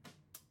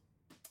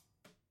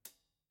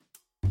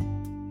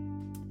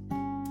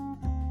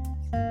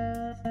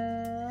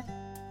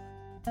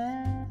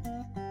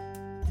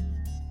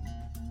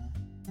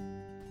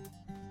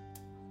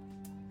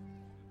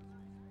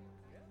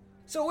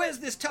 So where's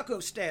this taco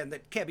stand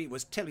that Kebby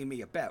was telling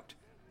me about?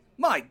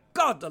 My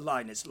God, the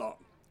line is long.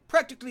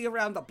 Practically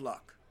around the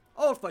block.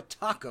 All for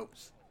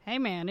tacos. Hey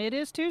man, it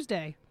is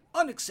Tuesday.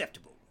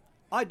 Unacceptable.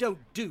 I don't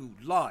do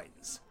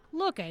lines.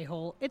 Look,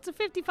 a-hole, it's a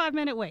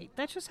 55-minute wait.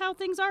 That's just how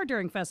things are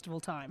during festival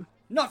time.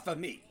 Not for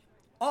me.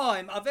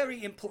 I'm a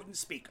very important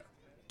speaker,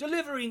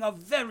 delivering a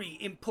very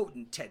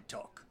important TED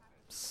Talk.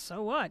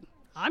 So what?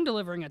 I'm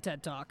delivering a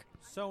TED Talk.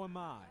 So am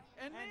I.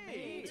 And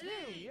me too.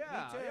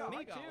 Yeah,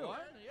 me too.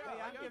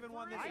 Hey, I'm giving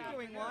one this evening. I'm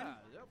giving one.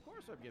 Of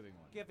course I'm giving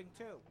one. Giving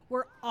two.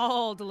 We're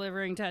all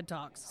delivering TED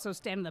Talks, so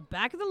stand in the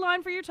back of the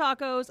line for your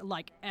tacos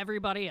like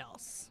everybody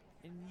else.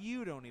 And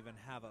you don't even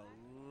have a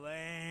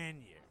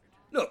lanyard.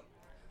 Look,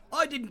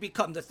 I didn't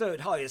become the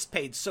third highest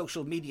paid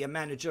social media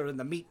manager in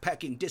the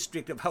meatpacking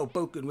district of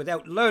Hoboken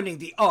without learning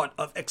the art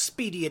of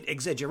expedient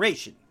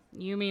exaggeration.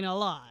 You mean a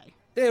lie?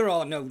 There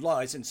are no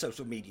lies in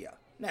social media.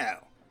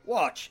 Now,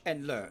 watch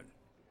and learn.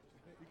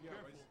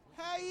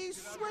 Hey,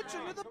 he's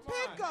switching to the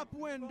pickup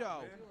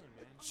window.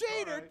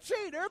 Cheater,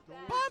 cheater,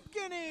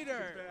 pumpkin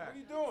eater. What are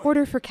you doing?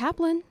 Order for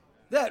Kaplan.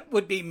 That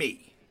would be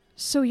me.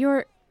 So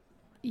you're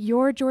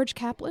George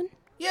Kaplan?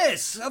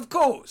 Yes, of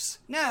course.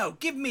 Now,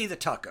 give me the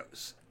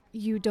tacos.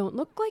 You don't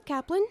look like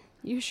Kaplan.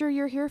 You sure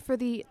you're here for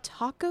the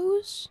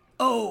tacos?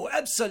 Oh,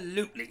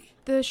 absolutely.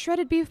 The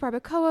shredded beef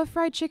barbacoa,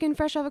 fried chicken,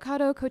 fresh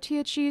avocado,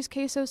 cotija cheese,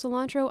 queso,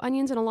 cilantro,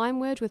 onions, and a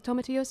lime wedge with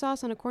tomatillo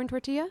sauce on a corn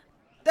tortilla?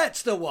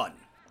 That's the one.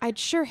 I'd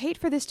sure hate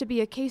for this to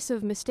be a case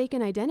of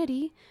mistaken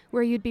identity,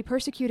 where you'd be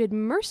persecuted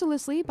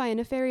mercilessly by a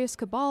nefarious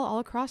cabal all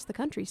across the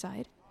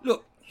countryside.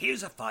 Look,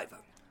 here's a $5.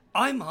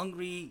 I'm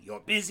hungry, you're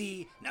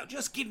busy, now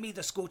just give me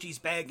the Scorchy's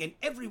bag and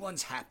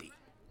everyone's happy.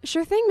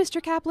 Sure thing,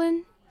 Mr.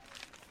 Kaplan.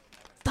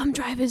 Thumb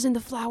drive is in the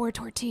flour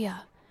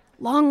tortilla.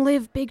 Long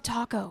live Big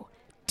Taco.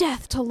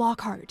 Death to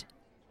Lockhart.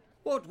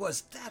 What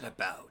was that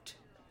about?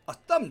 A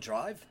thumb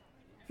drive?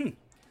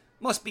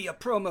 Must be a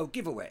promo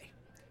giveaway.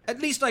 At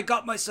least I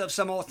got myself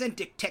some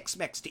authentic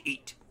Tex-Mex to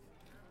eat.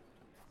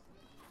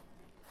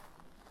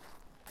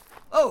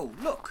 Oh,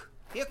 look!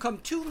 Here come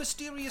two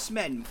mysterious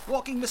men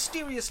walking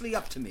mysteriously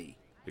up to me.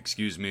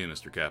 Excuse me,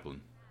 Mr.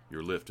 Kaplan.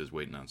 Your lift is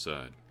waiting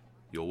outside.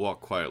 You'll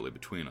walk quietly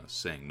between us,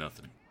 saying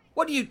nothing.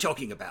 What are you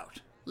talking about?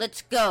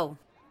 Let's go.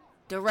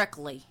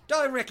 Directly.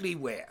 Directly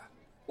where?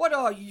 What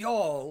are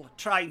y'all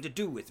trying to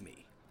do with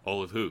me?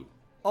 All of who?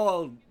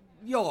 All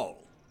y'all.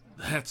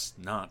 That's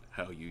not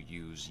how you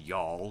use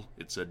y'all.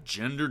 It's a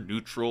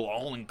gender-neutral,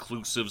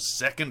 all-inclusive,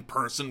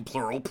 second-person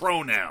plural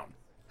pronoun.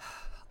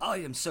 I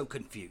am so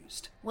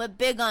confused. We're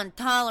big on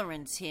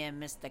tolerance here,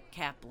 Mr.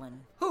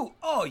 Kaplan. Who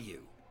are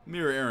you?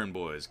 Mere errand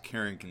boys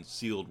carrying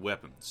concealed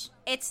weapons.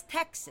 It's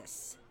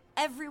Texas.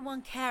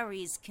 Everyone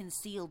carries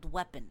concealed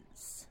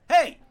weapons.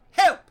 Hey,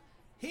 help!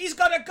 He's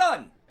got a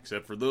gun!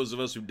 Except for those of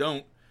us who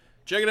don't.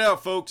 Check it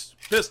out, folks.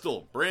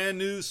 Pistol. Brand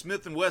new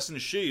Smith & Wesson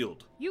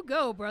Shield. You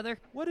go, brother.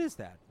 What is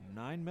that,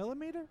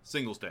 9mm?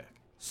 Single stack.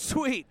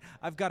 Sweet!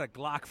 I've got a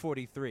Glock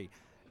 43.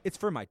 It's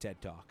for my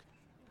TED Talk.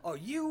 Are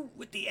you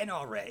with the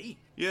NRA?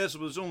 Yes,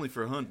 it was only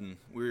for hunting.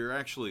 We're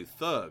actually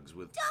thugs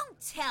with... Don't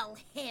tell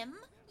him!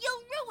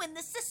 You'll ruin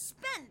the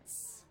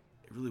suspense!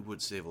 It really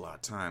would save a lot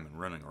of time in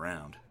running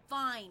around.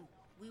 Fine.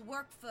 We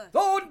work for...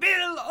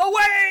 Thornbill,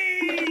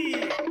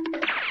 away!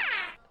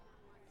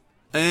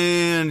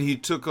 And he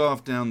took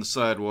off down the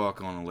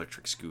sidewalk on an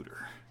electric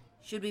scooter.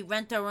 Should we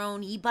rent our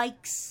own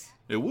e-bikes?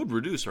 It would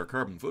reduce our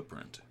carbon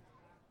footprint.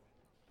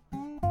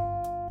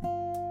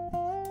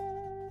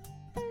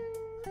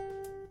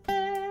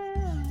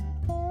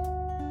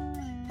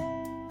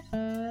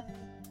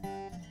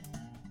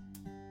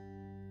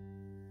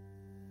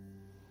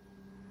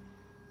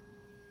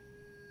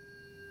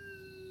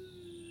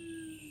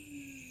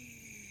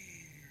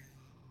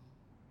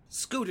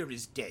 Scooter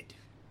is dead.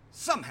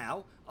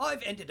 Somehow,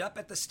 I've ended up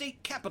at the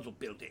state capitol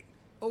building,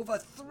 over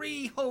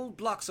 3 whole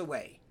blocks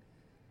away.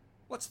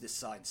 What's this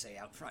sign say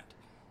out front?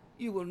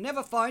 You will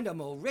never find a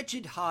more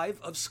wretched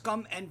hive of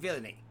scum and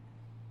villainy.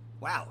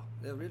 Wow,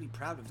 they're really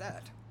proud of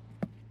that.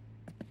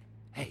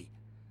 Hey,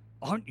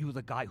 aren't you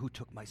the guy who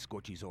took my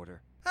Scorchy's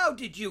order? How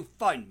did you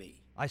find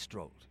me? I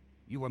strolled.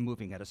 You were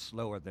moving at a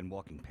slower than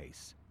walking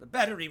pace. The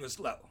battery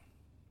was low.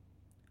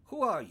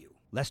 Who are you?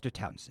 Lester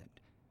Townsend.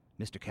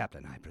 Mr.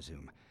 Kaplan, I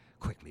presume.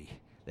 Quickly,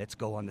 let's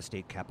go on the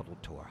state capitol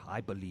tour.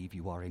 I believe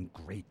you are in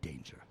great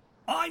danger.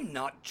 I'm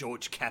not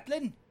George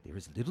Kaplan. There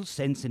is little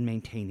sense in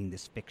maintaining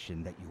this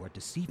fiction that you are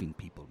deceiving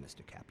people,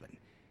 Mr. Kaplan.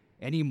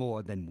 Any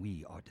more than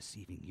we are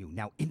deceiving you.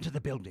 Now into the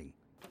building.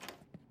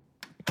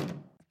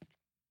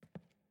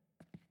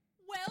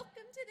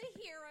 Welcome to the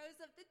heroes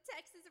of the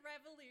Texas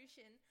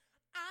Revolution.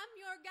 I'm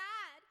your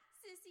guide,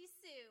 Sissy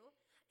Sue,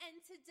 and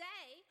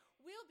today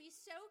we'll be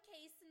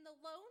showcasing the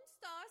Lone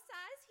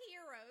Star-sized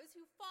heroes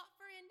who fought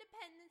for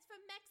independence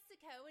from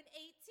Mexico in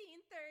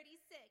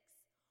 1836,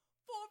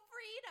 for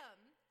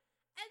freedom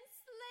and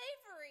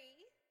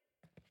slavery.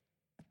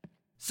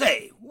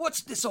 Say,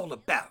 what's this all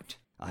about?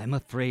 I'm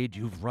afraid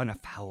you've run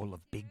afoul of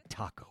Big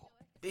Taco.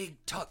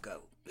 Big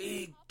Taco,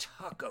 Big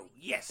Taco,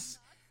 yes.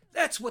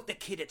 That's what the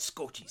kid at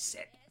Scorchy's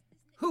said.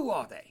 Who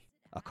are they?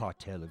 A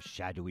cartel of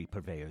shadowy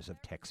purveyors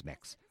of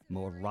Tex-Mex,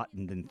 more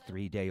rotten than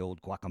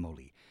 3-day-old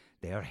guacamole.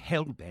 They are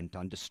hell-bent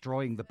on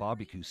destroying the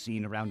barbecue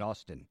scene around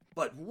Austin.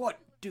 But what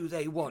do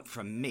they want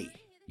from me?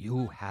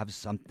 You have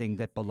something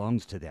that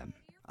belongs to them.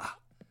 Ah,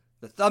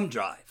 the thumb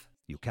drive.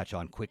 You catch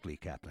on quickly,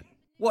 Kaplan.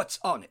 What's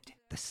on it?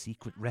 The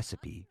secret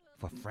recipe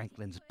for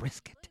Franklin's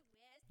brisket.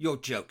 You're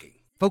joking.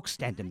 Folks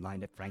stand in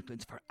line at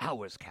Franklin's for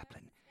hours,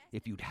 Kaplan.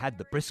 If you'd had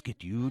the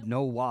brisket, you'd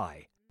know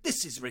why.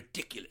 This is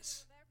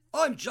ridiculous.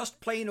 I'm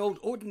just plain old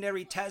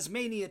ordinary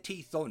Tasmania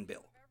T.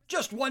 Thornbill.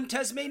 Just one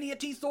Tasmania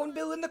T.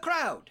 Thornbill in the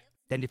crowd.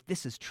 Then if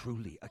this is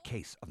truly a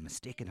case of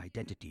mistaken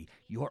identity,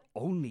 your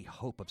only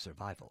hope of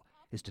survival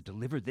is to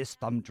deliver this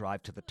thumb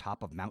drive to the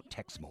top of Mount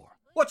Texmore.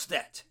 What's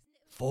that?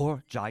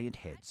 4 giant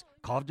heads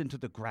carved into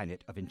the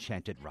granite of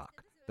Enchanted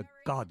Rock, the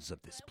gods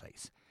of this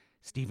place.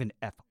 Stephen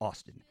F.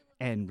 Austin,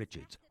 Ann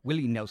Richards,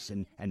 Willie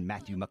Nelson, and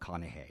Matthew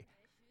McConaughey.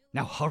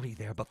 Now hurry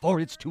there before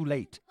it's too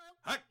late.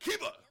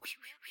 Akiba!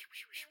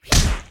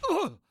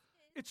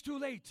 It's too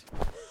late.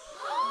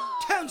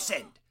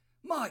 Townsend!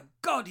 My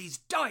God, he's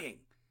dying.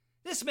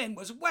 This man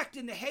was whacked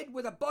in the head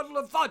with a bottle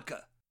of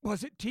vodka.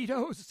 Was it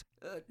Tito's?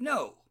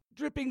 No.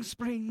 Dripping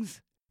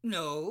Springs?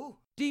 No.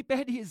 Deep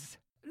Eddies?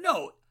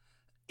 No.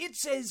 It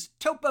says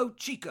Topo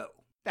Chico.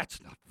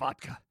 That's not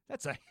vodka.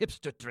 That's a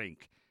hipster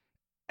drink.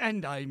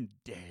 And I'm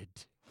dead.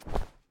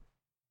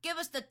 Give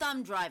us the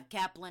thumb drive,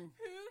 Kaplan.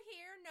 Who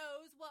here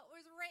knows what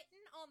was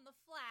written on the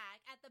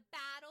flag at the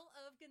Battle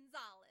of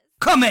Gonzales?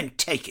 Come and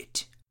take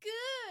it.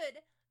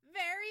 Good.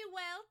 Very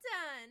well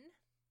done.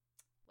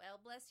 Well,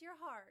 bless your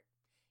heart.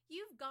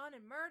 You've gone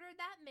and murdered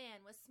that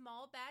man with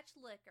small batch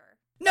liquor.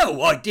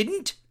 No, I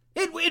didn't.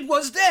 It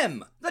was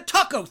them. The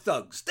taco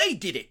thugs. They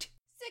did it.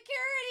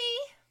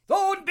 Security!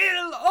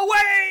 Thornbill,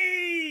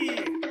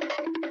 away!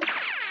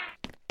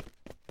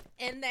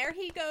 And there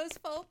he goes,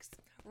 folks,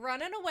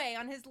 running away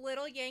on his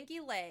little Yankee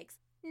legs.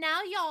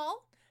 Now,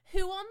 y'all,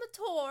 who on the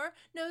tour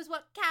knows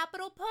what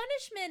capital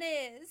punishment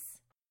is?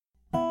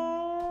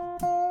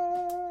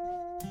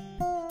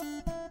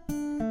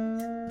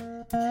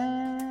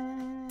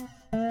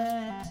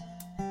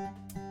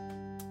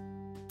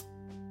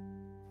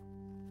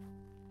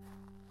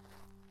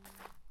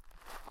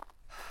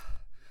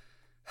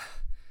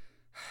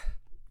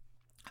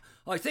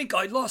 I think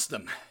I lost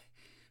them.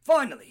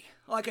 Finally,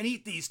 I can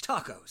eat these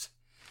tacos.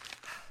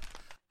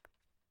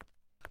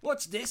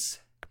 What's this?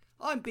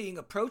 I'm being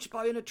approached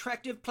by an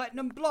attractive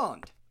platinum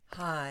blonde.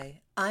 Hi,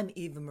 I'm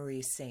Eva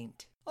Marie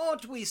Saint.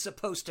 Aren't we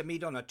supposed to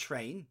meet on a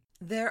train?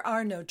 There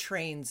are no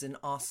trains in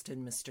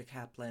Austin, Mr.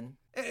 Kaplan.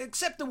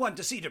 Except the one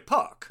to Cedar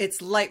Park.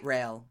 It's light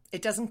rail.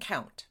 It doesn't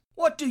count.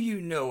 What do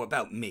you know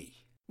about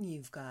me?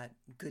 You've got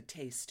good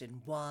taste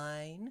in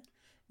wine,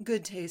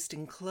 good taste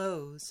in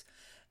clothes,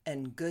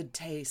 and good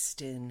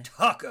taste in...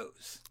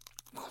 tacos.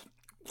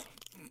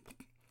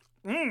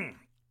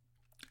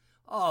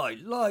 I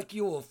like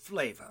your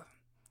flavor.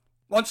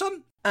 Want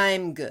some?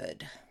 I'm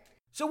good.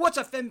 So what's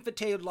a femme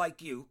fatale like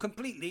you,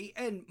 completely,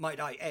 and might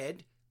I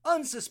add,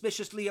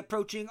 unsuspiciously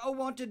approaching a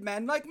wanted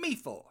man like me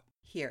for?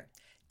 Here,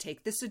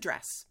 take this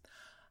address.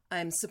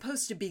 I'm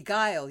supposed to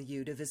beguile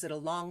you to visit a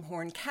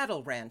longhorn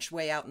cattle ranch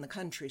way out in the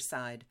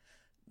countryside.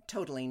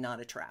 Totally not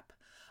a trap.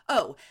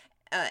 Oh,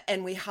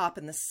 and we hop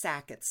in the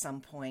sack at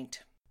some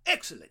point.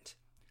 Excellent.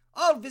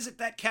 I'll visit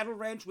that cattle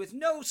ranch with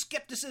no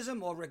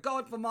skepticism or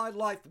regard for my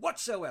life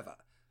whatsoever.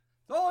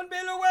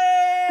 Thornbill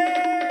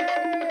away!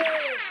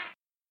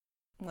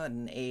 What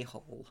an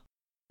a-hole.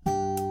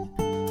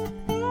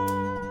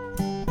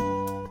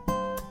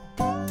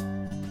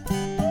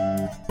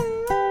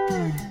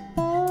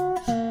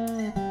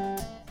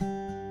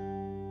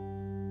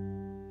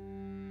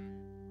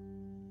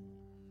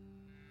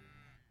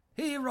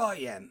 Here I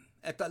am,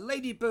 at the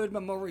Ladybird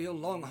Memorial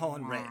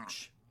Longhorn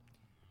Ranch.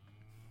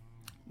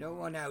 No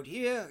one out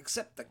here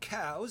except the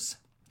cows.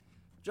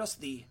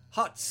 Just the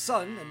hot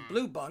sun and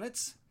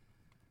bluebonnets.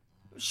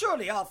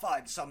 Surely I'll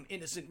find some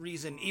innocent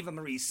reason Eva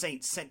Marie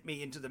Saint sent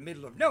me into the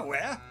middle of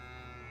nowhere.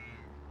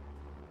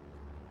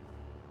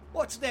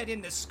 What's that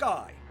in the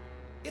sky?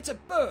 It's a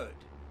bird.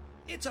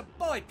 It's a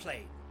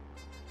biplane.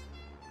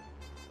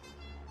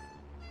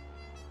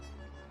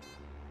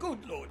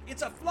 Good Lord,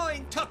 it's a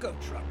flying taco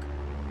truck.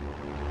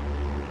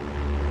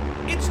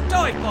 It's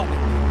dive bombing.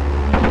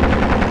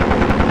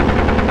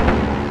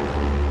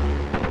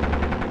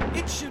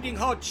 It's shooting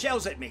hard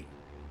shells at me.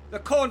 The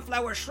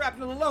cornflower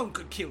shrapnel alone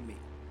could kill me.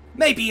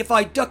 Maybe if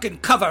I duck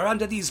and cover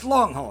under these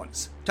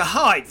longhorns to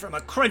hide from a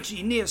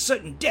crunchy near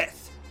certain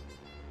death.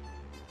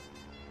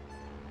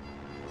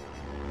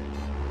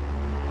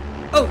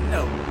 Oh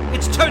no,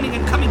 it's turning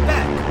and coming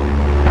back.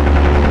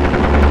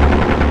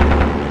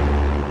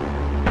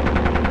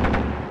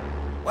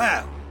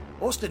 Wow,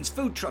 Austin's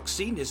food truck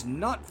scene is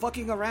not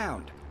fucking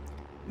around.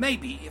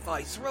 Maybe if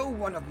I throw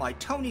one of my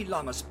Tony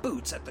Lamas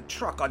boots at the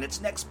truck on its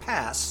next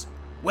pass,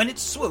 when it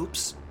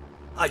swoops,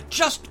 I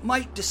just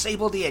might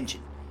disable the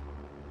engine.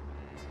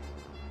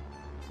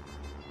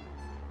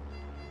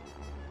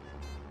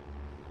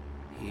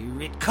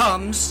 Here it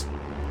comes.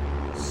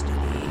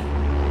 Steady.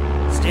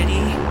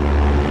 Steady.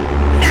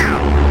 Now!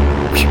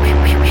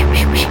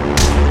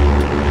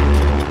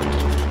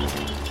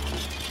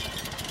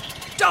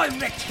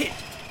 Direct hit!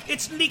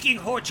 It's leaking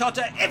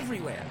horchata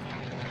everywhere!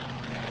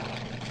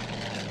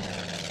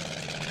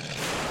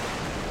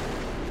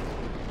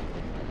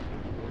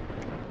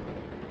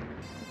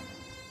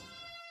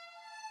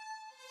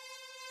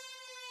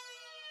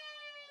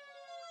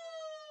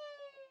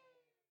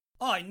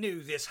 I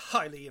knew this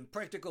highly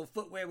impractical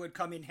footwear would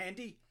come in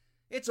handy.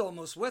 It's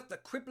almost worth the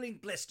crippling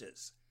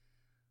blisters.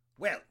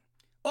 Well,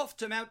 off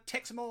to Mount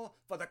Texmore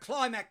for the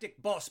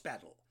climactic boss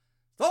battle.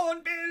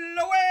 Thornbill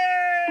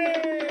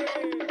away!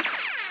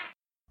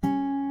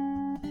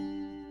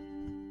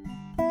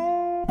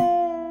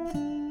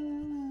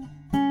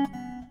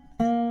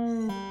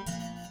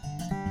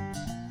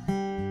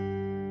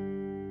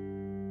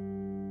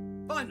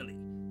 Finally,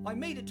 I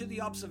made it to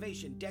the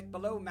observation deck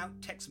below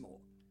Mount Texmore,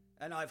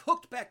 and I've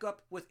hooked back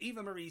up with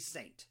Eva Marie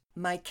Saint.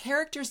 My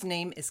character's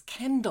name is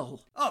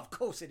Kendall. Of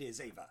course it is,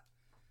 Ava.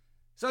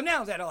 So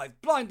now that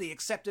I've blindly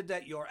accepted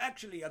that you're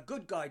actually a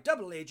good guy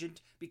double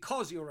agent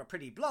because you're a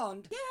pretty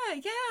blonde...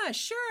 Yeah,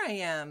 sure I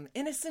am.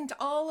 Innocent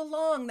all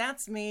along,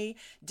 that's me.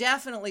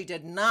 Definitely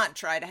did not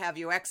try to have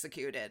you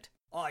executed.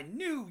 I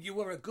knew you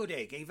were a good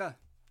egg, Ava.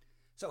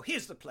 So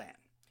here's the plan.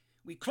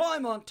 We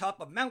climb on top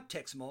of Mount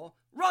Texmore,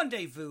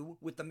 rendezvous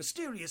with the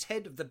mysterious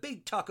head of the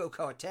Big Taco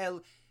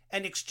Cartel,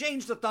 and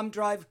exchange the thumb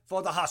drive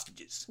for the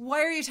hostages.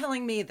 Why are you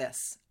telling me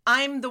this?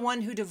 I'm the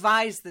one who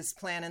devised this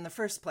plan in the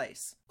first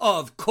place.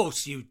 Of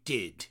course you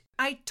did.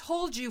 I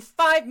told you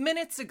 5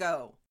 minutes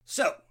ago.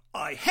 So,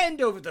 I hand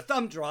over the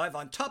thumb drive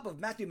on top of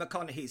Matthew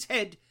McConaughey's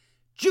head,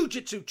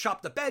 jujitsu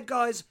chop the bad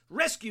guys,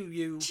 rescue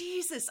you.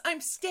 Jesus,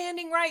 I'm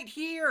standing right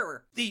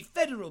here. The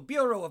Federal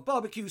Bureau of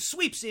Barbecue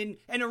sweeps in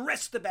and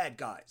arrests the bad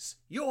guys.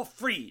 You're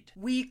freed.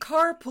 We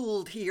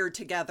carpooled here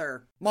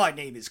together. My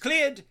name is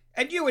cleared,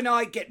 and you and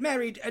I get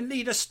married and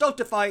lead a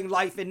stultifying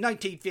life in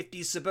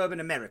 1950s suburban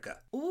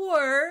America.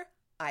 Or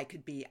I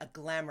could be a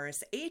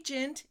glamorous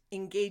agent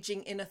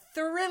engaging in a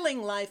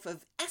thrilling life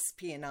of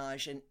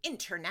espionage and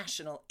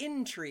international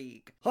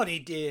intrigue. Honey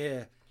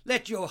dear,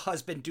 let your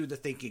husband do the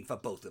thinking for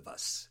both of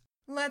us.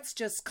 Let's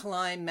just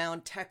climb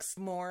Mount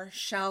Texmore,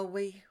 shall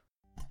we?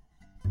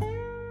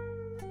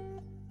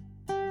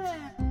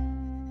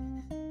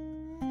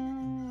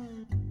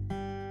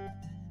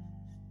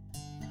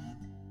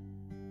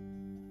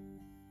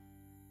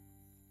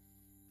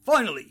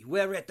 Finally,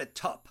 we're at the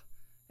top,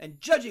 and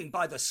judging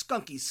by the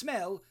skunky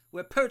smell,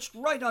 we're perched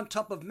right on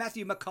top of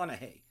Matthew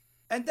McConaughey.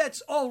 And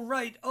that's all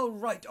right.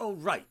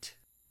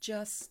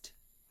 Just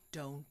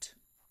don't.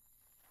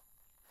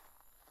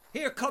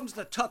 Here comes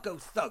the Taco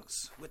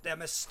Thugs with their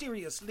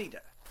mysterious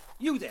leader.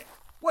 You there,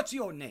 what's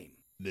your name?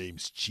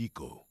 Name's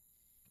Chico.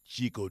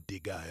 Chico de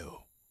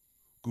Gallo.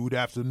 Good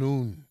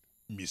afternoon,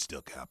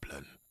 Mr.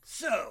 Kaplan.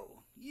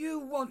 So, you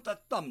want the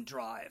thumb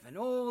drive and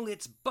all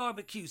its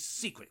barbecue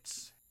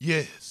secrets?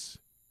 Yes.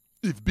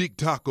 If Big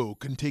Taco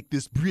can take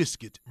this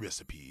brisket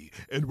recipe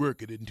and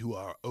work it into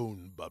our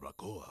own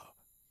barbacoa,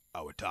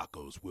 our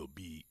tacos will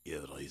be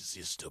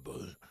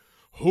irresistible.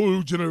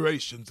 Whole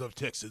generations of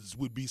Texans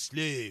would be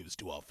slaves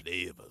to our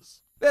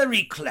flavors.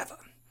 Very clever.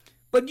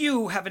 But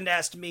you haven't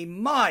asked me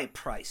my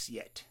price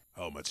yet.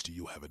 How much do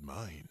you have in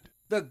mind?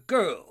 The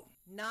girl.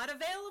 Not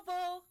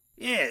available.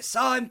 Yes,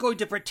 I'm going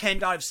to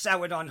pretend I've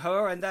soured on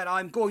her and that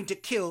I'm going to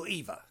kill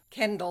Eva.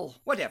 Kendall.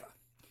 Whatever.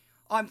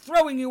 I'm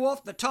throwing you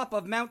off the top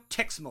of Mount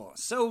Texmore,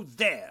 so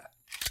there.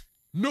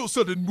 No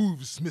sudden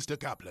moves, Mr.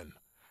 Kaplan.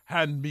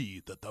 Hand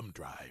me the thumb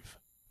drive.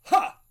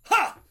 Ha!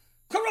 Ha!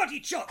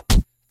 Karate chop!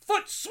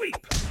 Foot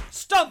sweep!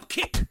 Stomp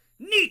kick!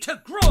 Knee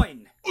to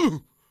groin!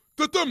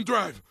 The thumb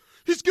drive!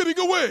 He's getting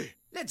away!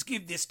 Let's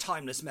give this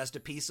timeless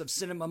masterpiece of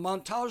cinema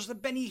montage the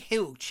Benny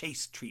Hill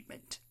chase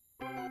treatment.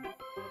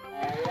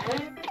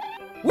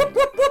 Whoop,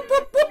 whoop, whoop,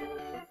 whoop, whoop!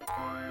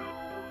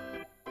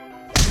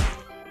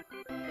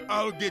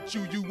 I'll get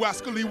you, you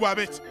wascally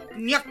wabbit.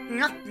 Nyuk,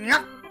 nyuk,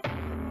 nyuk.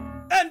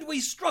 And we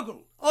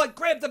struggle. I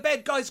grab the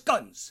bad guy's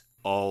guns.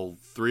 All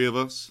three of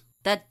us?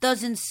 That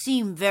doesn't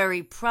seem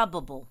very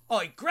probable.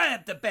 I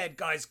grab the bad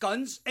guy's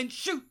guns and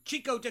shoot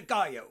Chico de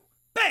Gallo.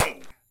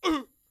 Bang!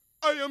 I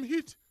am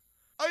hit.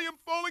 I am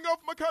falling off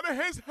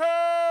McConaughey's head.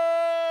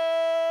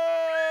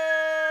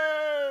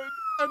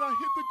 And I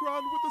hit the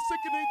ground with a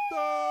sickening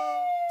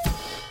thud.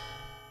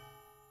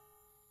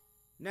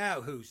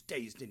 Now who's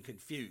dazed and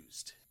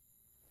confused?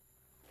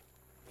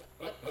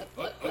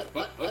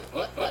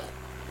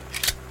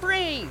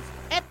 Freeze!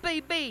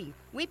 FBB!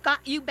 We've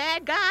got you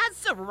bad guys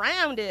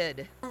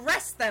surrounded.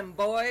 Arrest them,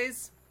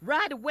 boys.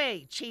 Right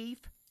away, Chief.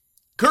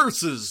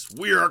 Curses!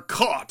 We are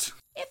caught!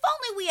 If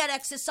only we had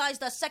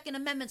exercised our Second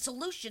Amendment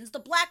solutions, the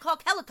Black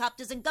Hawk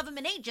helicopters and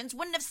government agents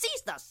wouldn't have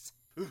seized us.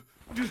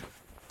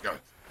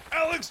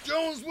 Alex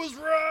Jones was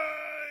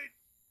right!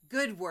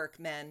 Good work,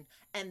 men.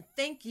 And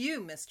thank you,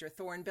 Mr.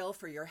 Thornbill,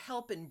 for your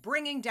help in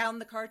bringing down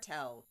the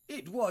cartel.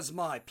 It was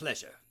my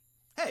pleasure.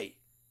 Hey,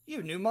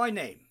 you knew my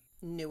name.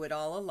 Knew it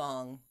all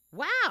along.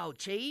 Wow,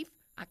 Chief.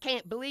 I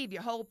can't believe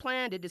your whole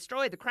plan to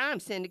destroy the crime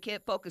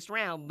syndicate focused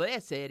around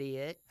this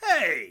idiot.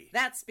 Hey!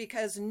 That's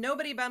because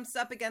nobody bumps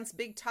up against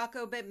Big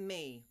Taco but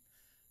me.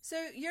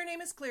 So your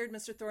name is cleared,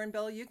 Mr.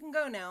 Thornbill. You can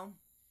go now.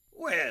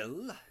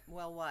 Well...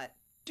 Well, what?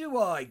 Do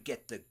I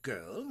get the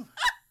girl?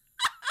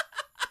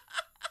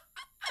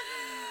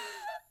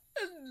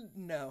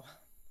 No.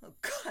 Oh,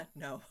 God,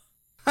 no.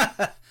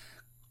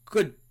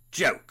 Good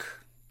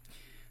joke.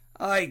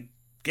 I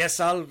guess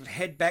I'll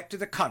head back to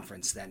the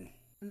conference then.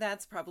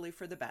 That's probably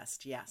for the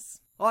best,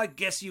 yes. I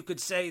guess you could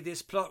say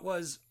this plot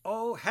was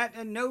all hat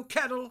and no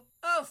cattle.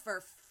 Oh,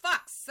 for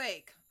fuck's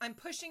sake. I'm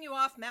pushing you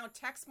off Mount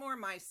Texmore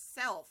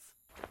myself.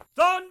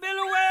 Thornbill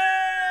away!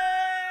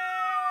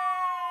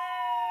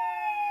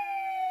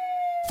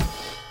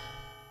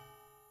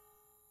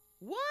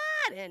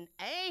 What an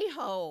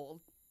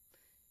a-hole.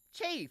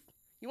 Chief,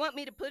 you want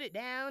me to put it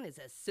down as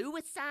a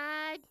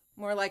suicide?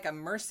 More like a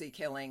mercy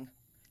killing.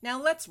 Now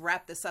let's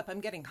wrap this up. I'm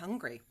getting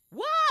hungry.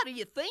 What are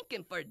you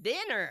thinking for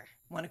dinner?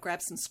 Want to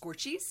grab some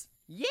scorchies?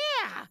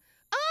 Yeah!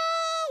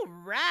 All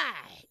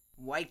right!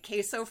 White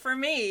queso for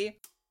me.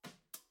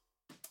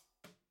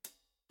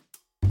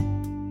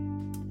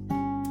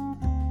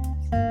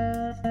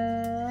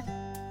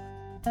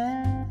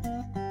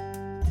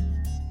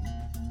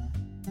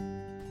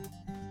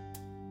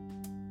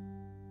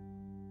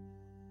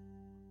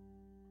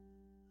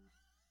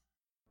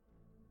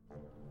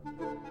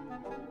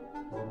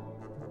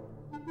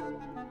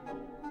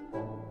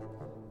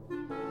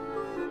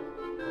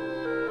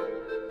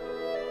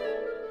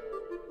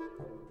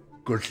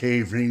 Good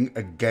evening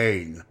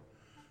again.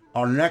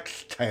 Our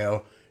next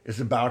tale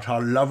is about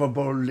our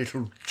lovable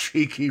little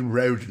cheeky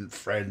rodent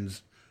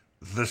friends,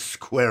 the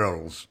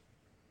squirrels.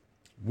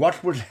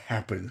 What would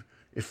happen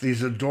if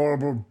these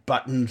adorable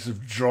buttons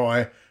of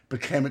joy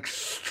became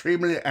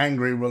extremely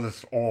angry with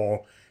us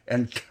all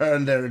and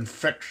turned their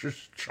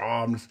infectious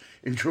charms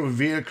into a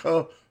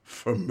vehicle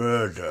for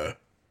murder?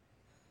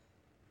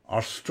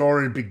 Our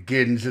story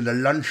begins in a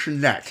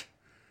luncheonette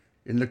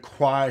in the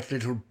quiet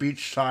little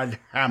beachside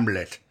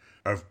hamlet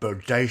of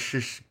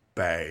Bodacious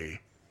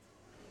Bay.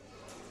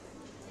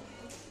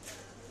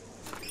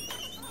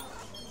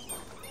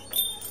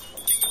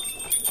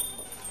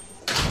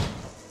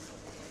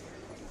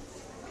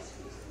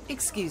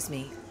 Excuse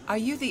me, are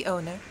you the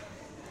owner?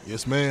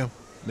 Yes, ma'am.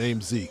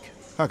 Name's Zeke.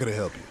 How can I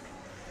help you?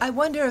 I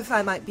wonder if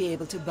I might be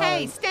able to borrow...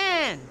 Hey,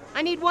 Stan!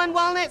 I need one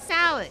walnut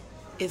salad.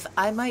 If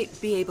I might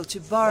be able to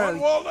borrow...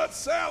 One walnut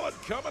salad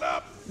coming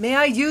up. May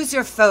I use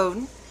your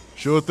phone?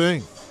 Sure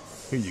thing.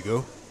 Here you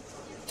go.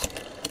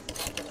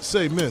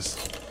 Say, miss,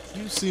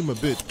 you seem a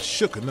bit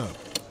shooken up.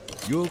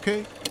 You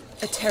okay?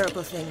 A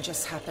terrible thing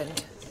just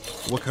happened.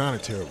 What kind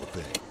of terrible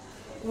thing?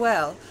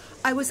 Well,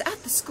 I was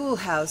at the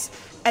schoolhouse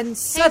and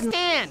suddenly...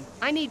 Hey, Stan!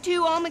 I need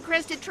 2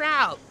 almond-crusted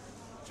trout.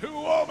 2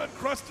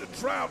 almond-crusted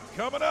trout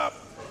coming up.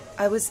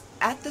 I was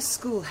at the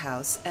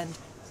schoolhouse and...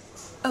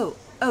 Oh,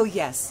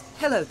 yes.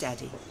 Hello,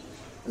 Daddy.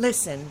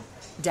 Listen,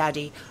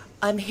 Daddy,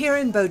 I'm here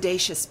in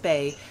Bodacious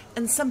Bay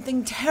and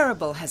something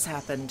terrible has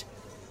happened.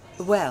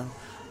 Well,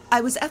 I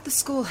was at the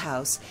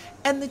schoolhouse,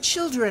 and the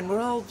children were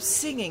all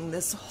singing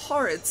this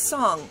horrid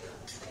song.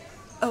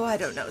 Oh, I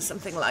don't know,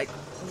 something like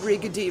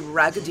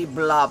riggedy-raggedy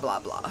blah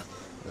blah blah.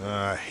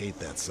 I hate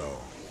that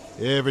song.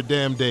 Every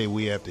damn day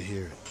we have to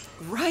hear it.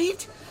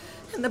 Right?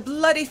 And the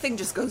bloody thing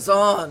just goes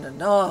on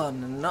and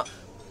on and on.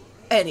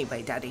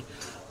 Anyway, Daddy,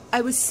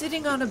 I was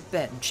sitting on a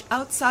bench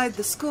outside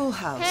the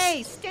schoolhouse.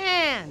 Hey,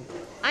 Stan!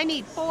 I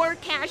need 4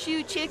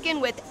 cashew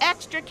chicken with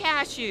extra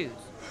cashews.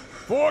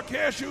 4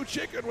 cashew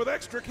chicken with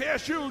extra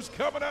cashews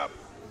coming up.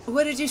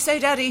 What did you say,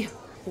 Daddy?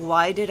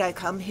 Why did I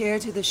come here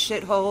to this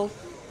shithole?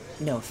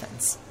 No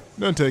offense.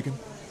 None taken.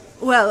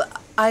 Well,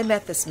 I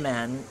met this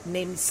man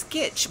named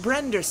Skitch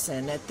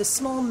Brenderson at the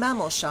small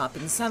mammal shop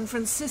in San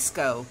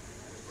Francisco.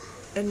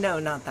 No,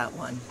 not that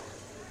one.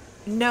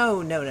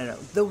 No.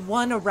 The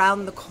one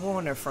around the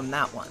corner from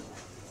that one.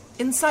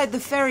 inside the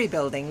ferry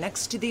building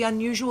next to the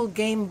unusual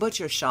game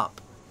butcher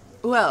shop.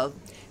 Well,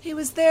 he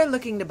was there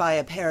looking to buy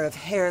a pair of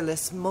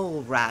hairless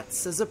mole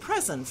rats as a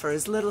present for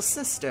his little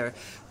sister,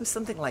 who's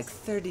something like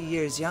 30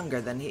 years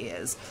younger than he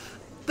is.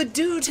 But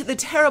due to the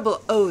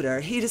terrible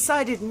odor, he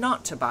decided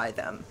not to buy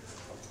them.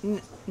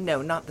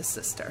 No, not the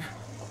sister.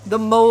 The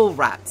mole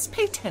rats.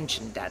 Pay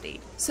attention,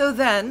 Daddy. So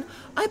then,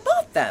 I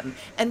bought them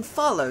and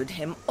followed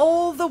him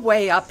all the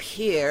way up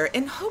here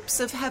in hopes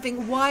of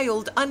having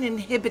wild,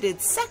 uninhibited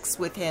sex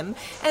with him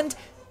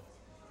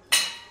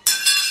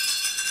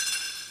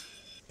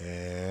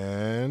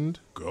And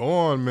go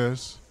on,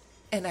 miss.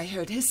 And I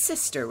heard his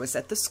sister was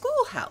at the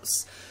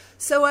schoolhouse.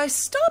 So I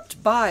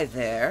stopped by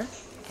there,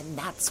 and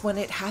that's when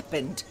it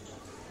happened.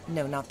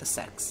 No, not the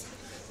sex.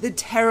 The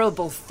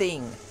terrible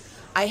thing.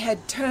 I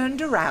had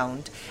turned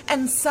around,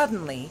 and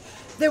suddenly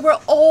they were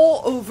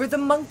all over the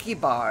monkey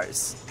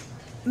bars.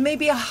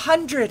 Maybe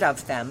 100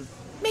 of them,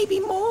 maybe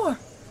more.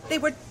 They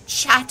were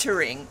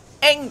chattering,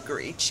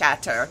 angry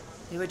chatter.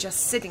 They were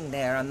just sitting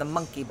there on the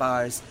monkey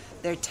bars,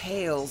 their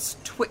tails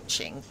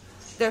twitching,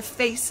 their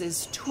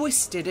faces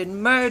twisted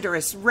in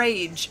murderous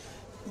rage.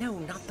 No,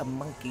 not the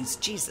monkeys.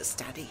 Jesus,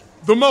 Daddy.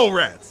 The mole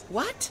rats.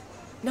 What?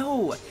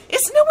 No.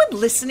 Is no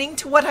one listening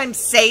to what I'm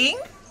saying?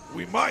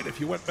 We might if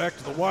you went back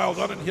to the wild,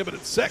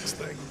 uninhibited sex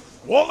thing.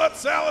 Walnut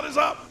salad is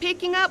up.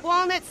 Picking up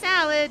walnut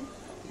salad.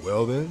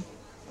 Well then,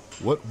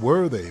 what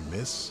were they,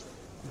 miss?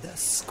 The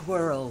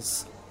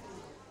squirrels.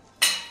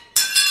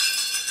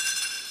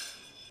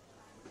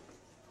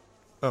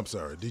 I'm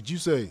sorry, did you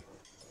say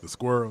the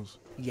squirrels?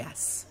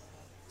 Yes.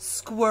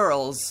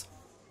 Squirrels.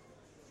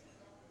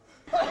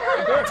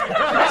 I'm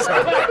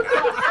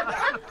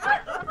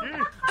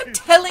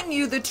telling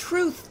you the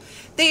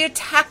truth. They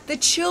attacked the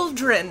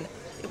children.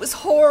 It was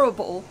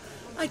horrible.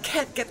 I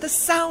can't get the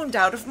sound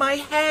out of my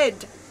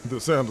head.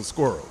 The sound of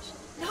squirrels.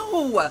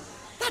 No,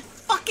 that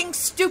fucking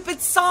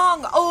stupid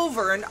song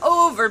over and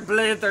over.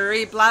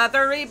 Blithery,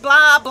 blathery,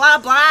 blah, blah,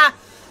 blah.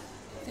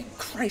 Thank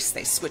Christ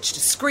they switched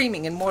to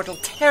screaming in mortal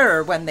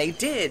terror when they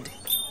did.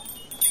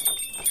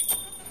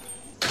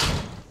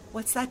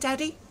 What's that,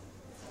 Daddy?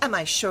 Am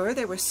I sure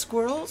they were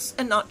squirrels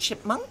and not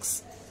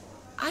chipmunks?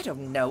 I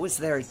don't know. Is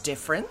there a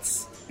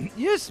difference?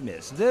 Yes,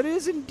 miss, there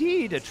is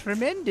indeed a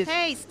tremendous...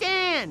 Hey,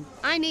 Stan,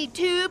 I need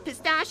 2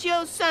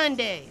 pistachio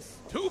sundaes.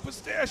 2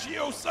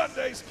 pistachio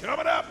sundaes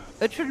coming up.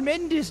 A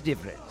tremendous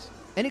difference.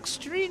 An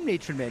extremely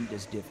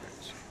tremendous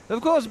difference.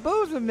 Of course,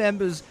 both are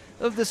members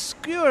of the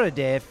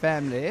Sciuridae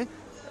family.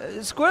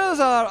 Squirrels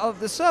are of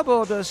the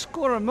suborder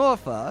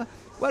Scoromorpha,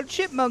 while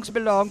chipmunks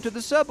belong to the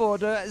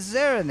suborder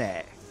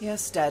Xerinae.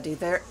 Yes, Daddy,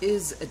 there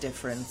is a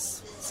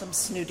difference. Some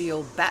snooty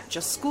old bat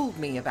just schooled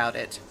me about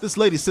it. This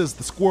lady says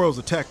the squirrels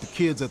attacked the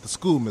kids at the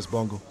school, Miss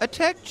Bungle.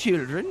 Attack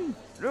children?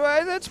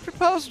 Why, that's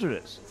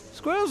preposterous.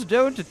 Squirrels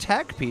don't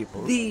attack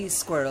people. These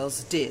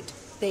squirrels did.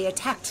 They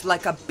attacked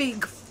like a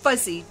big,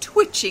 fuzzy,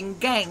 twitching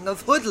gang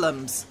of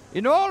hoodlums.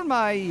 In all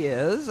my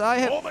years, I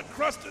have...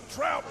 Almond-crusted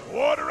trout,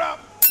 water up.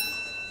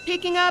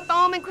 Picking up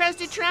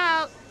almond-crusted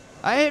trout.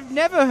 I have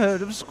never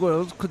heard of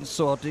squirrels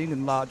consorting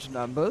in large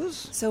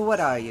numbers. So what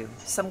are you?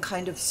 Some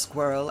kind of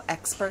squirrel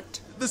expert?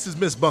 This is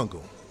Miss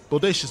Bungle,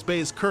 Bodacious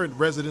Bay's current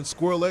resident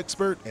squirrel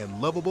expert and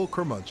lovable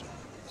curmudgeon.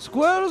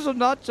 Squirrels are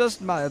not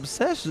just my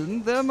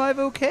obsession, they're my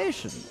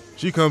vocation.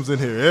 She comes in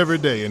here every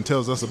day and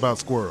tells us about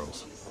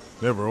squirrels.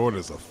 Never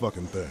orders a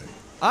fucking thing.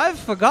 I've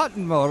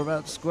forgotten more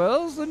about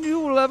squirrels than you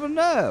will ever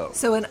know.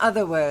 So in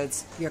other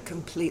words, you're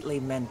completely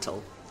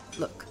mental.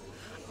 Look,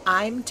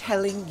 I'm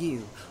telling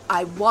you,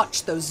 I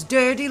watched those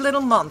dirty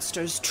little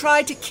monsters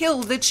try to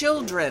kill the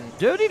children.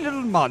 Dirty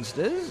little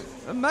monsters?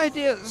 My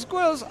dear,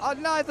 squirrels are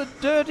neither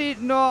dirty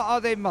nor are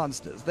they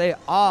monsters. They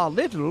are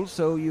little,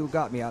 so you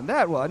got me on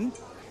that one.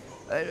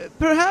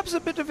 Perhaps a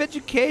bit of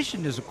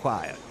education is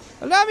required.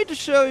 Allow me to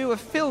show you a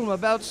film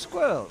about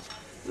squirrels.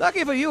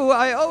 Lucky for you,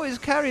 I always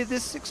carry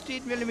this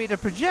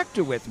 16mm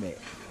projector with me.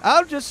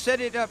 I'll just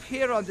set it up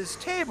here on this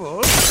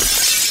table.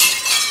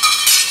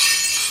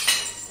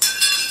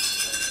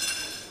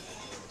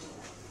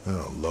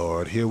 Oh,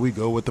 Lord, here we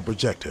go with the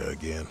projector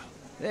again.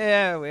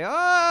 There we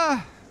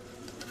are.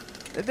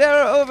 There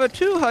are over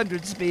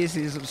 200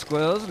 species of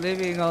squirrels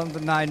living on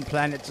the 9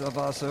 planets of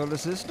our solar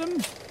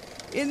system.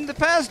 In the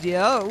past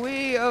year,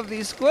 we of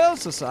the Squirrel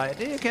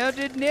Society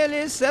counted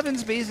nearly 7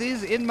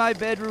 species in my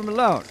bedroom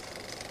alone.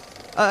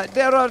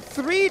 There are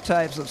 3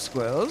 types of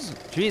squirrels: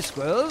 tree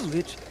squirrels,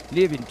 which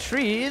live in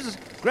trees,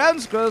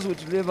 ground squirrels,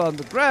 which live on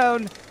the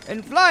ground,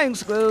 and flying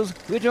squirrels,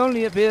 which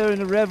only appear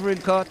in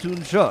irreverent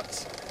cartoon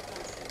shorts.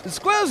 The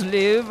squirrels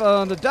live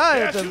on a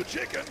diet Cashew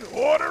chicken,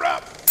 order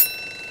up.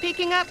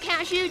 Picking up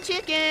cashew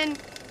chicken.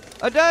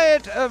 A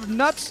diet of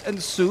nuts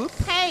and soup.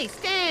 Hey,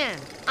 Stan,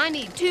 I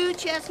need 2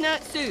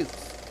 chestnut soups.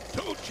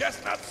 2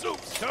 chestnut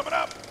soups coming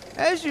up.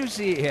 As you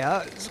see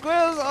here,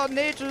 squirrels are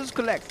nature's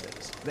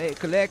collectors. They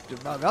collect,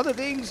 among other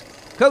things,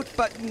 coat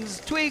buttons,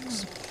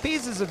 twigs,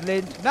 pieces of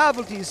lint,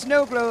 novelty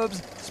snow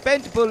globes,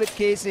 spent bullet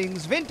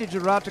casings, vintage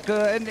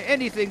erotica, and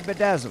anything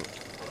bedazzled.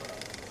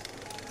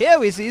 Here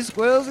we see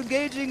squirrels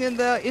engaging in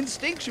their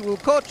instinctual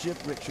courtship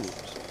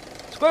rituals.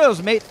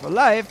 Squirrels mate for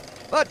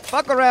life, but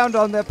fuck around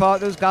on their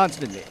partners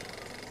constantly.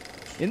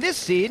 In this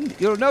scene,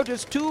 you'll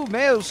notice 2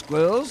 male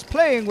squirrels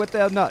playing with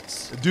their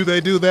nuts. Do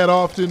they do that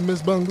often,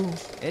 Miss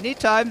Bungles?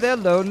 Anytime they're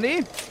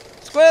lonely,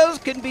 squirrels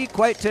can be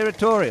quite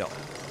territorial.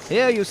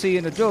 Here you see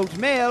an adult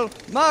male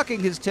marking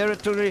his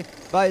territory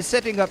by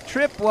setting up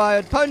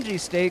tripwired punji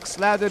stakes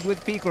slathered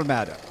with fecal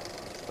matter.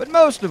 But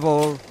most of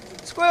all,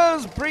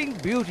 squirrels bring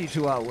beauty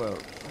to our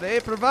world. They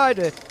provide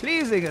a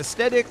pleasing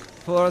aesthetic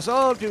for us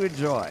all to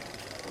enjoy.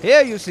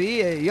 Here you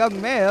see a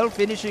young male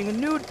finishing a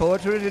nude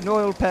portrait in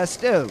oil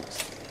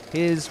pastels.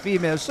 His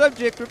female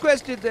subject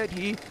requested that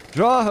he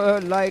draw her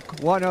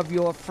like one of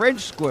your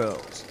French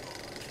squirrels.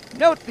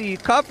 Note the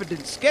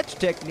confident sketch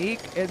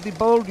technique and the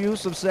bold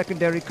use of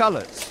secondary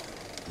colors.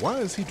 Why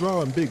is he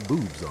drawing big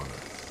boobs on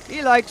her?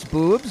 He likes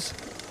boobs.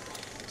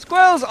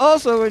 Squirrels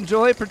also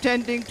enjoy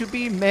pretending to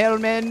be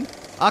mailmen,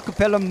 a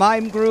cappella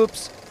mime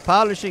groups,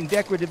 polishing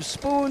decorative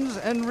spoons,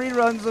 and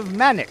reruns of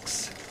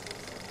Mannix.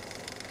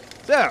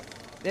 So,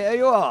 there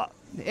you are.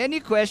 Any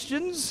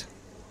questions?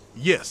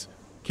 Yes.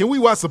 Can we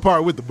watch the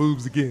part with the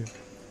boobs again?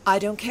 I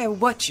don't care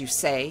what you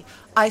say.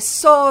 I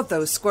saw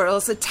those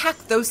squirrels attack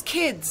those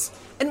kids,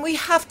 and we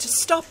have to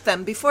stop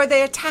them before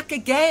they attack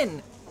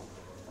again.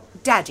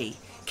 Daddy,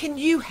 can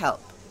you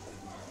help?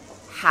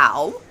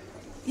 How?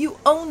 You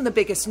own the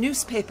biggest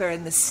newspaper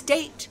in the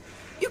state.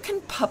 You can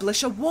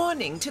publish a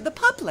warning to the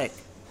public.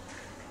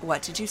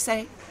 What did you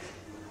say?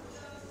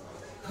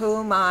 Who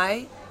am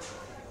I?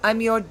 I'm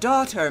your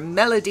daughter,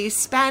 Melody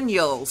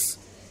Spaniels.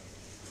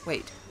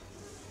 Wait,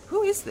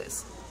 who is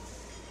this?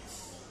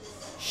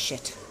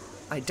 Shit,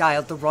 I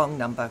dialed the wrong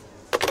number.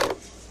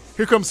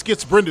 Here comes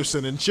Skitz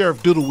Brenderson and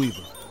Sheriff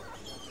Doodleweaver.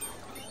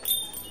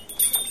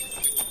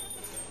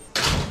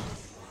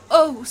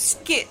 Oh,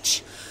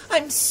 Skitch,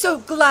 I'm so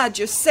glad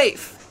you're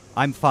safe.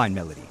 I'm fine,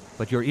 Melody,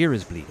 but your ear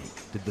is bleeding.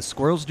 Did the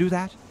squirrels do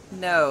that?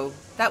 No,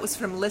 that was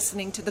from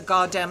listening to the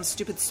goddamn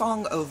stupid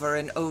song over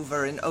and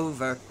over and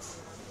over.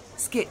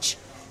 Skitch,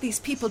 these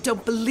people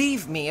don't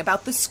believe me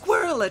about the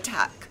squirrel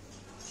attack.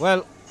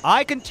 Well,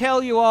 I can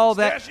tell you all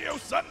that... Pistachio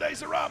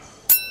Sundays are up.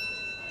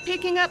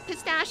 Picking up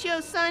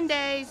pistachio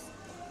sundaes.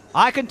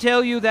 I can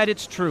tell you that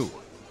it's true.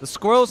 The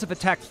squirrels have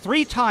attacked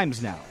 3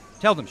 times now.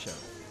 Tell them,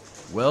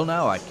 Sheriff. Well,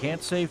 now, I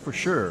can't say for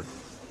sure.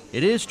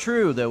 It is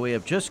true that we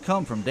have just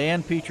come from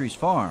Dan Petrie's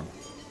farm,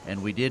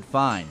 and we did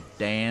find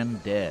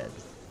Dan dead.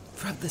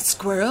 From the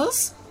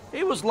squirrels?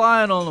 He was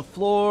lying on the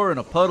floor in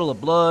a puddle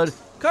of blood,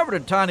 covered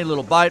in tiny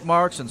little bite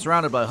marks and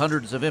surrounded by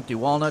hundreds of empty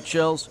walnut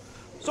shells.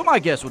 So my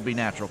guess would be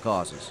natural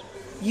causes.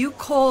 You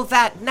call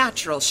that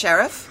natural,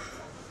 Sheriff?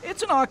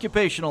 It's an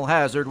occupational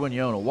hazard when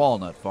you own a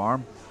walnut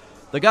farm.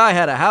 The guy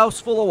had a house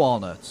full of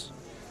walnuts.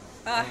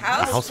 A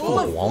house full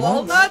of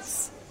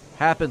walnuts?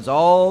 Happens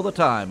all the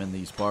time in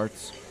these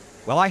parts.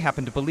 Well, I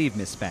happen to believe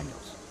Miss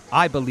Spaniels.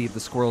 I believe the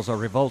squirrels are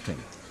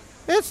revolting.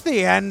 It's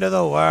the end of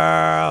the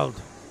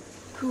world.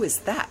 Who is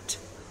that?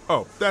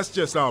 Oh, that's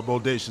just our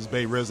Bodacious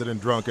Bay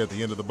resident drunk at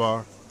the end of the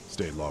bar.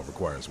 State law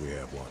requires we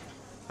have one.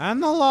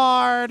 And the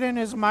Lord, in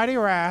his mighty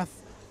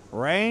wrath,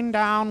 rained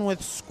down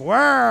with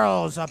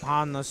squirrels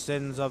upon the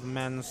sins of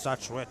men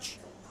such which.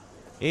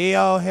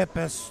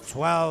 Eohippus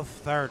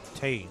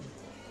 12:13.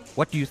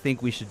 What do you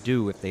think we should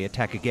do if they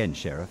attack again,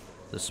 Sheriff?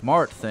 The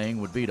smart thing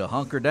would be to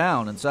hunker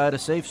down inside a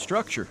safe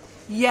structure.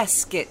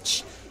 Yes,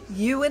 Skitch.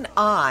 You and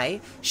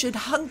I should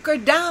hunker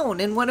down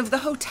in one of the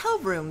hotel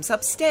rooms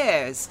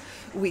upstairs.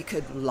 We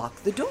could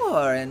lock the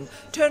door and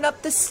turn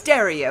up the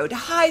stereo to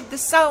hide the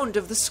sound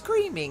of the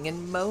screaming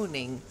and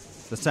moaning.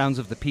 The sounds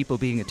of the people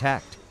being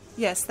attacked.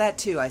 Yes, that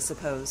too, I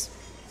suppose.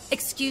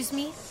 Excuse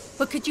me,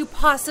 but could you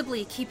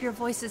possibly keep your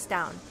voices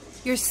down?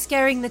 You're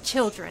scaring the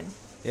children.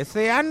 It's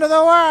the end of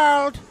the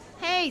world.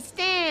 Hey,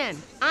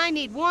 Stan, I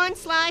need 1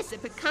 slice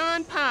of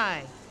pecan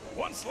pie.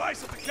 1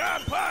 slice of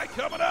pecan pie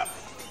coming up.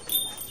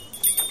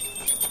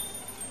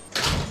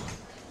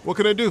 What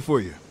can I do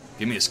for you?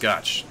 Give me a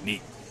scotch.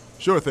 Neat.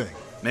 Sure thing.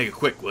 Make it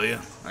quick, will you?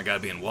 I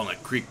gotta be in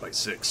Walnut Creek by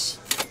 6.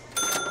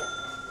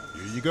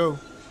 Here you go.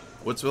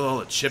 What's with all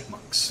the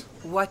chipmunks?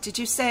 What did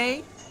you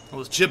say? All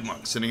those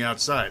chipmunks sitting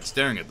outside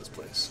staring at this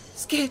place.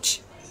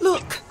 Skitch,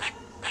 look.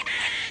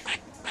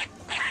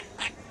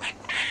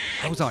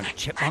 Those aren't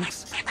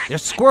chipmunks. They're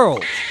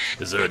squirrels.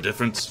 Is there a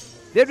difference?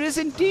 There is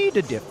indeed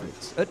a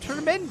difference. A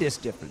tremendous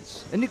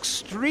difference. An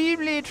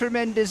extremely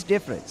tremendous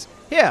difference.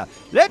 Here,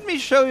 let me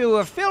show you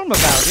a film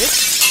about it.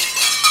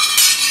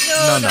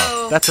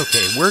 No. That's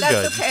okay. We're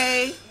good. That's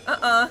okay.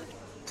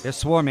 They're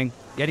swarming,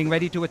 getting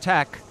ready to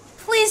attack.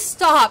 Please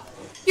stop.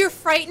 You're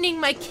frightening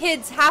my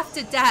kids half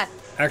to death.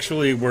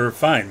 Actually, we're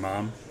fine,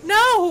 Mom.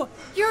 No,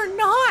 you're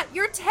not.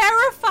 You're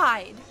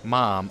terrified.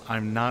 Mom,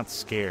 I'm not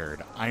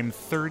scared. I'm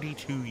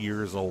 32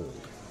 years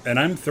old. And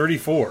I'm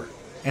 34.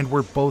 And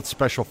we're both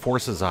Special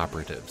Forces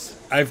operatives.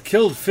 I've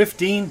killed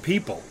 15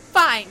 people.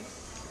 Fine.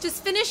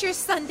 Just finish your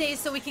Sundays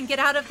so we can get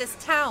out of this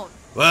town.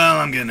 Well,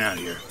 I'm getting out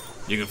of here.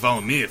 You can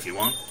follow me if you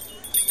want.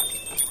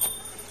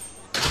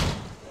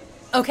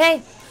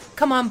 Okay,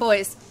 come on,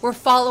 boys. We're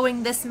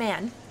following this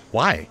man.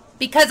 Why?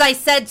 Because I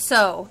said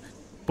so.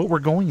 But we're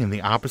going in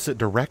the opposite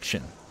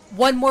direction.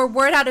 One more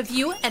word out of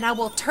you, and I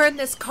will turn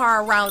this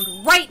car around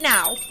right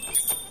now.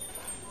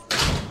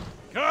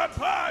 Pecan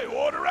pie,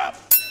 order up!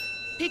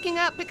 Picking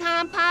up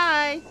pecan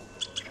pie.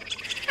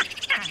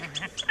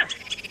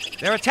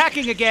 They're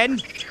attacking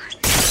again.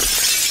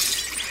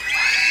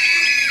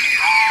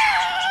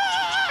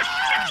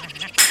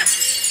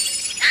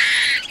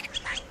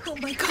 Oh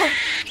my God,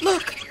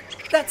 look,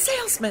 that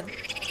salesman.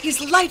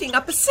 He's lighting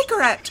up a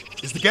cigarette.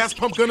 Is the gas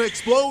pump gonna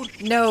explode?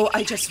 No,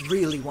 I just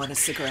really want a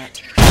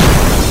cigarette.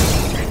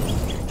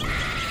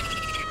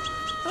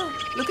 Oh,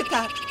 look at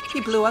that. He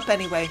blew up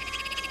anyway.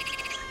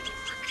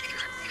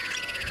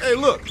 Hey,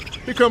 look,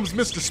 here comes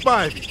Mr.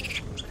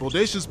 Spivey,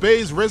 Bodacious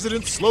Bay's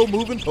resident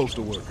slow-moving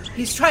postal worker.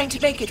 He's trying to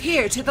make it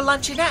here to the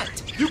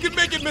luncheonette. You can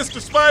make it, Mr.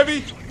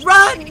 Spivey!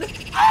 Run!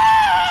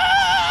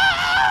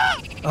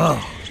 Oh,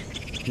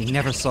 he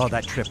never saw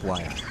that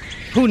tripwire.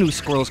 Who knew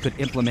squirrels could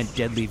implement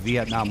deadly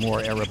Vietnam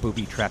War-era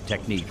booby trap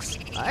techniques?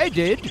 I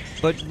did,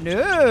 but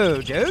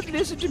no, don't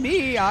listen to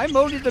me. I'm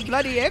only the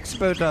bloody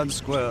expert on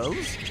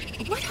squirrels.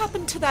 What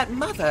happened to that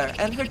mother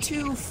and her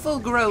 2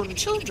 full-grown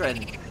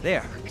children?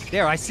 There,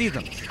 I see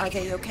them. Are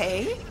they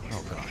okay?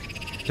 Oh, God.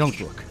 Don't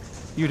look.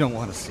 You don't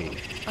want to see.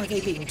 Are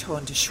they being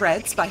torn to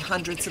shreds by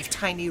hundreds of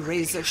tiny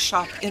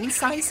razor-sharp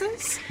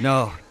incisors?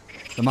 No,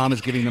 the mom is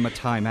giving them a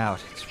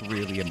timeout. It's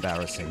really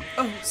embarrassing.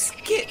 Oh,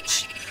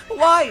 Skitch,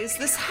 why is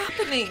this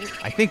happening?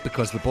 I think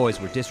because the boys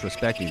were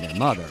disrespecting their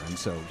mother, and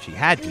so she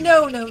had to.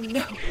 No.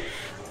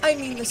 I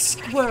mean the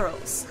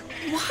squirrels.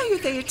 Why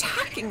are they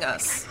attacking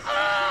us?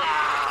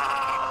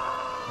 Oh,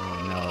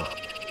 no.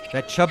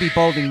 That chubby,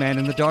 balding man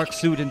in the dark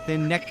suit and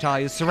thin necktie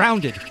is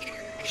surrounded.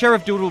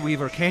 Sheriff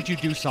Doodleweaver, can't you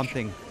do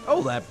something?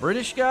 Oh, that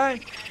British guy?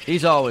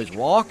 He's always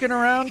walking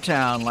around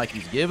town like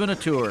he's giving a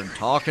tour and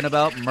talking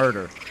about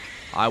murder.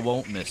 I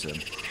won't miss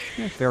him.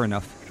 Yeah, fair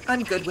enough.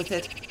 I'm good with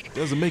it.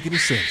 Doesn't make any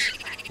sense.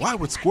 Why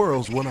would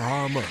squirrels want to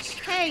harm us?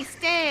 Hey,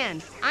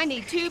 Stan, I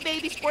need 2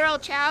 baby squirrel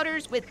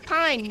chowders with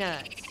pine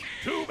nuts.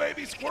 2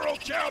 baby squirrel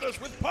chowders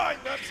with pine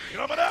nuts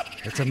coming up.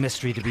 It's a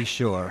mystery to be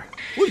sure.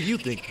 What do you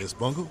think, Miss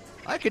Bungle?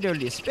 I can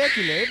only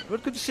speculate,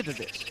 but consider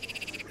this.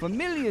 For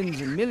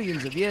millions and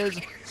millions of years,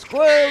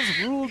 squirrels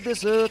ruled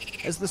this earth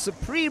as the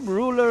supreme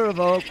ruler of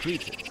all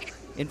creatures.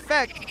 In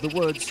fact, the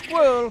word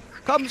squirrel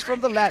comes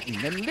from the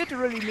Latin and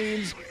literally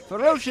means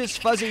ferocious,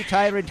 fuzzy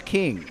tyrant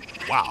king.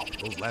 Wow,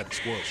 those Latin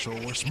squirrels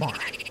sure were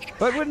smart.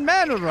 But when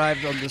man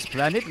arrived on this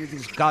planet with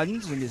his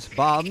guns and his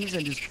bombs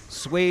and his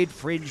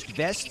suede-fringed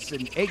vests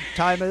and egg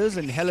timers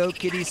and Hello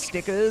Kitty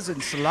stickers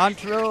and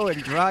cilantro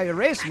and dry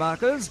erase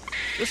markers,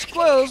 the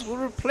squirrels were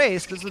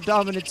replaced as the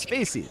dominant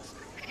species.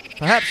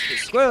 Perhaps the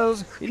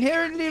squirrels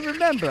inherently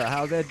remember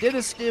how their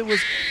dynasty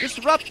was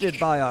disrupted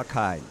by our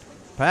kind.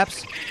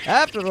 Perhaps,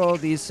 after all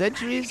these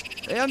centuries,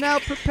 they are now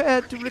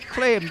prepared to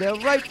reclaim their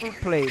rightful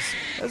place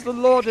as the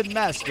lord and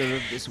master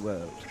of this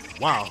world.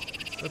 Wow,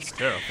 that's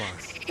terrifying.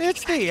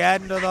 It's the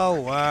end of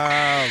the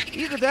world.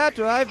 Either that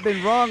or I've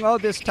been wrong all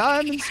this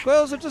time and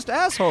squirrels are just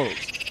assholes.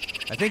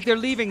 I think they're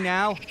leaving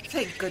now.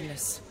 Thank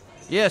goodness.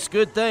 Yes,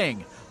 good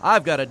thing.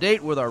 I've got a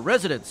date with our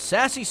resident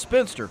sassy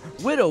spinster,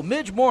 Widow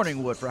Midge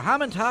Morningwood, for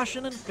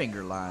Hamantashen and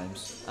finger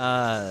limes.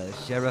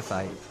 Sheriff,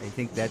 I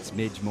think that's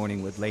Midge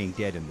Morningwood laying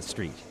dead in the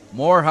street.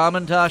 More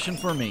Hamantashen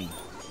for me.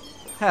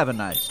 Have a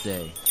nice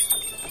day.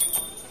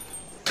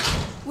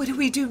 What do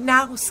we do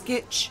now,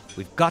 Skitch?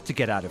 We've got to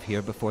get out of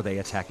here before they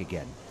attack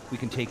again. We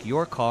can take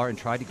your car and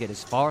try to get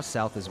as far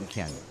south as we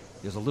can.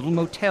 There's a little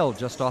motel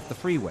just off the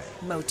freeway.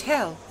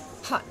 Motel?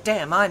 Hot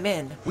damn, I'm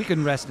in. We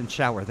can rest and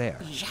shower there.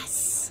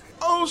 Yes.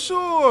 Oh,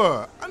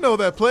 sure. I know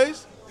that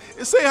place.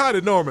 And say hi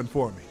to Norman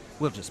for me.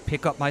 We'll just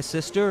pick up my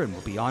sister and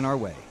we'll be on our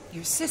way.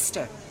 Your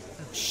sister?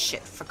 Oh,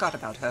 shit, forgot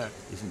about her.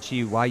 Isn't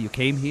she why you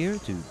came here?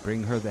 To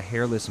bring her the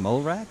hairless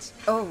mole rats?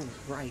 Oh,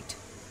 right.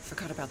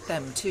 Forgot about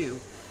them, too.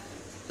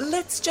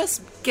 Let's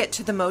just get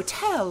to the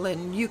motel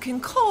and you can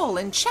call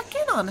and check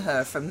in on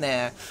her from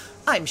there.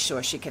 I'm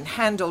sure she can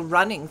handle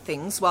running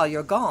things while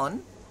you're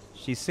gone.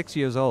 She's 6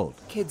 years old.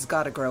 Kids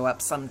gotta grow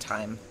up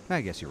sometime.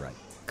 I guess you're right.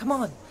 Come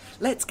on,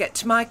 let's get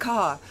to my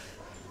car.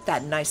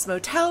 That nice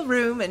motel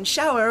room and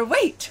shower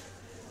wait.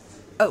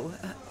 Oh,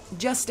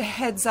 just a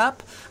heads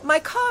up. My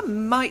car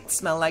might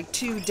smell like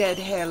 2 dead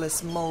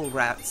hairless mole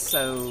rats,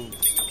 so...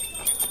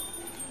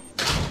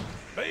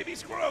 Baby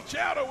squirrel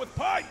chowder with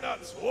pine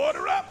nuts.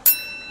 Order up.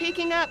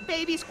 Picking up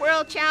baby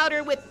squirrel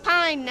chowder with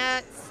pine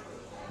nuts.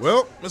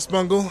 Well, Miss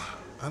Bungle,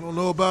 I don't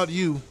know about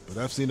you, but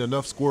I've seen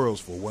enough squirrels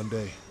for one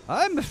day.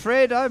 I'm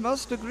afraid I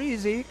must agree,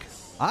 Zeke.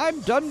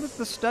 I'm done with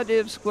the study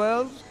of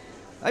squirrels.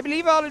 I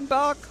believe I'll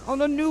embark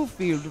on a new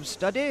field of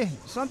study,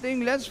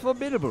 something less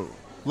formidable.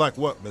 Like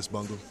what, Miss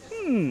Bungle?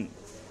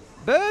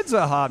 Birds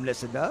are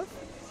harmless enough.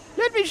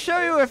 Let me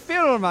show you a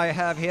film I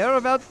have here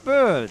about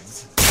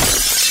birds.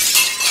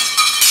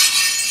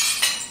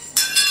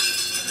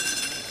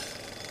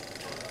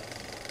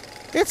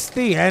 It's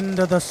the end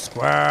of the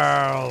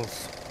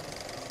squirrels.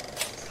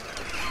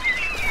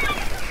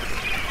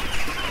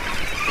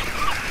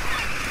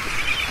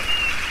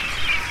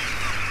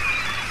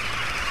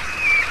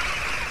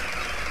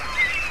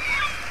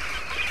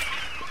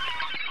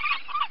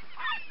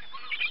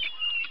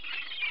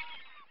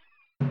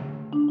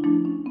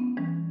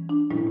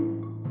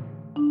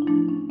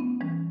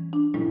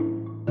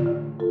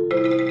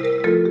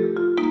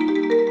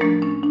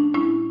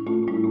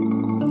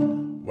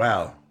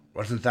 Well,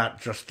 wasn't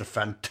that just a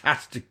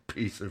fantastic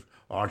piece of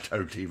I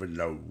don't even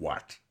know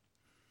what?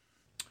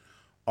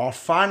 Our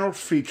final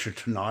feature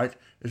tonight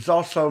is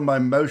also my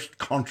most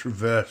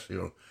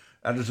controversial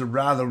and is a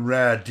rather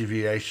rare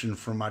deviation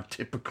from my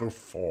typical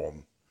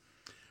form.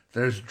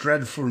 Those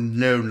dreadful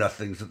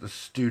know-nothings at the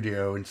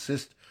studio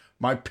insist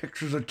my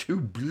pictures are too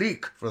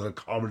bleak for the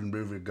common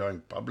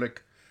movie-going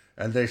public,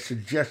 and they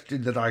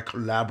suggested that I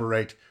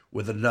collaborate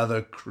with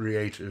another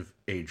creative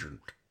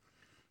agent.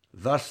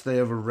 Thus they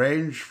have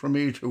arranged for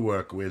me to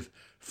work with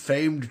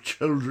famed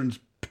children's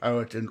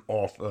poet and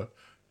author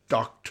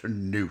Dr.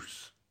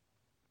 Noose.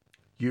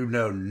 You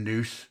know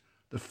Noose,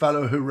 the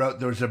fellow who wrote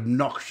those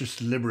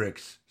obnoxious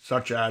limericks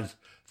such as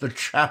The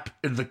Chap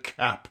in the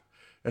Cap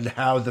and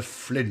How the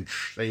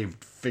Flinch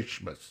Saved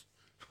Fishmas.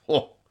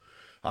 Oh,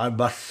 I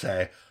must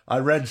say, I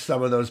read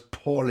some of those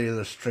poorly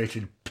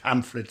illustrated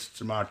pamphlets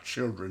to my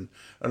children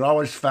and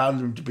always found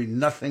them to be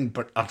nothing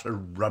but utter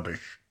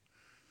rubbish.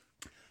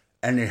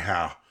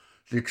 Anyhow,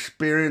 the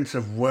experience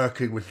of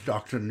working with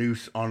Dr.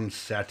 Noose on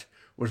set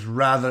was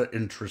rather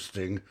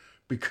interesting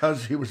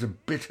because he was a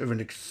bit of an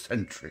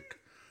eccentric.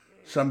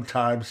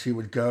 Sometimes he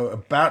would go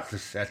about the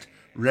set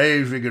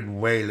raving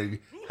and wailing,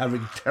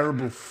 having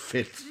terrible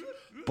fits,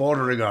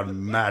 bordering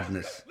on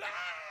madness.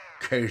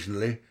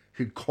 Occasionally,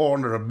 he'd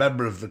corner a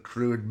member of the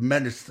crew and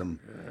menace them.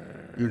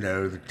 You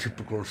know, the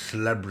typical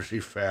celebrity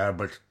fare,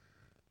 but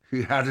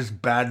he had his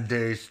bad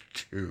days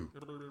too.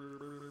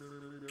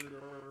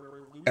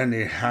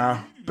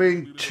 Anyhow,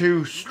 being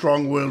two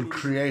strong-willed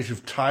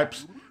creative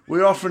types,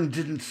 we often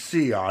didn't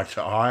see eye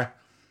to eye.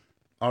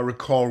 I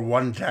recall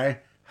one day,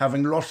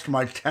 having lost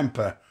my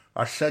temper,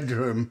 I said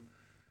to him,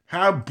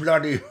 "How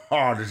bloody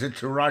hard is it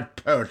to write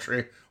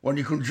poetry when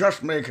you can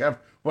just make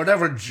up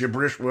whatever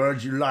gibberish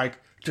words you like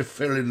to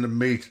fill in the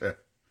meter?"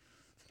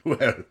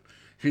 Well,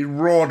 he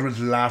roared with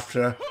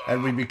laughter,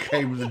 and we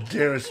became the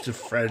dearest of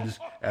friends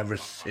ever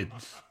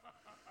since.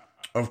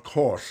 Of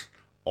course,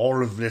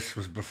 all of this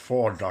was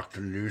before Dr.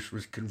 Noose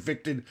was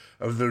convicted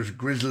of those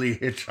grisly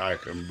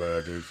hitchhiker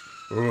murders.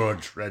 Oh,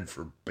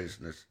 dreadful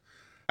business.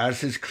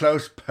 As his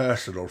close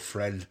personal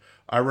friend,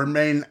 I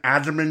remain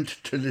adamant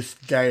to this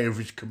day of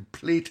his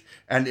complete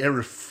and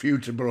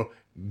irrefutable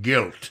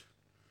guilt.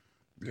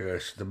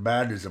 Yes, the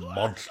man is a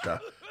monster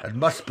and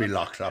must be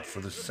locked up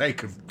for the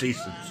sake of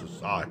decent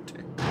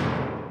society.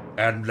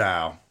 And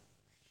now,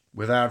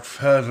 without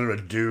further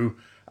ado,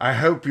 I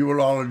hope you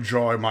will all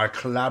enjoy my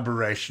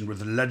collaboration with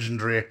the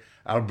legendary,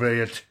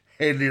 albeit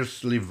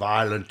hideously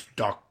violent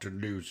Dr.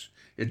 Noose,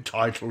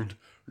 entitled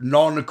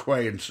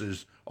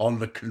Non-Acquaintances on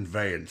the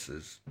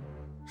Conveyances.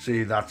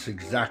 See, that's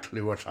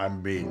exactly what I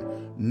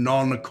mean.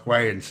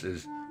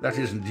 Non-acquaintances. That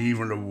isn't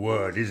even a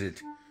word, is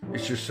it?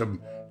 It's just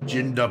some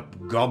ginned-up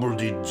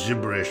gobbledy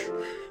gibberish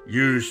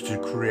used to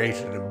create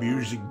an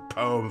amusing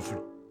poem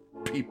for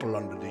people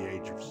under the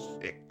age of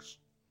 6.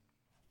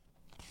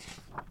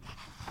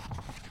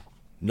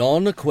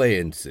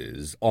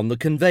 Non-Acquaintances on the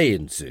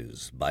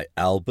Conveyances by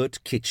Albert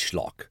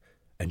Kitschschlock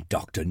and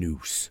Dr.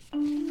 Noose.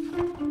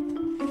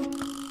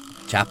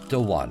 Chapter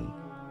 1.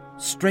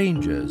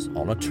 Strangers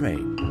on a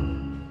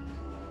Train.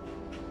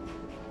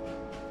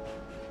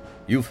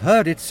 You've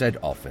heard it said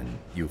often,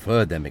 you've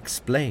heard them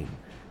explain,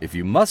 if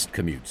you must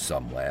commute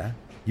somewhere,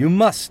 you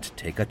must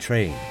take a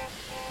train.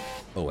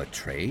 Oh, a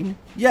train?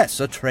 Yes,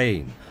 a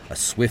train, a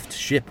swift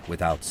ship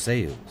without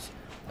sails,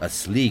 a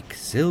sleek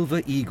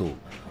silver eagle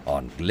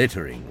on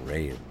glittering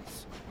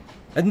rails.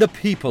 And the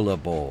people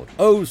aboard,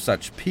 oh,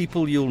 such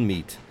people you'll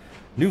meet,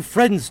 new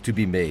friends to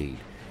be made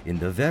in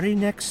the very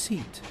next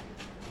seat.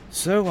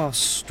 So our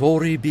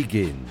story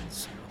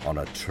begins on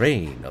a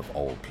train of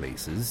all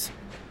places,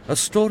 a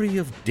story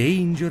of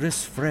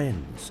dangerous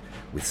friends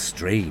with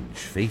strange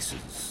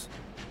faces.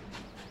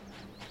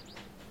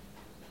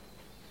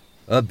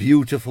 A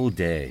beautiful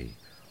day.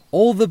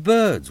 All the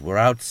birds were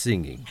out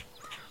singing.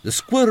 The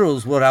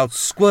squirrels were out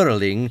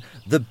squirreling,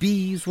 the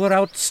bees were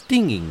out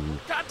stinging.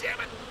 God damn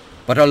it!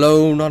 But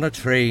alone on a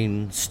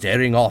train,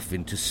 staring off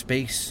into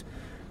space,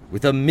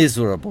 with a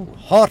miserable,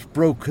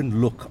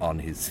 heartbroken look on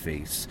his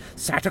face,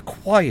 sat a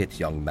quiet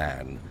young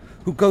man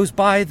who goes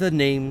by the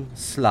name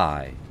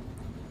Sly.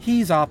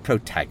 He's our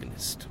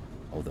protagonist,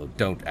 although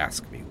don't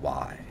ask me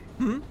why.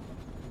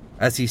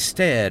 As he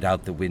stared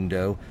out the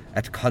window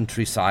at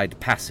countryside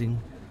passing,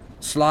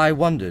 Sly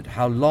wondered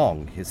how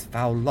long his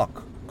foul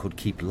luck could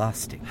keep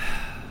lasting.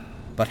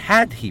 But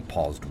had he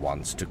paused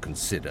once to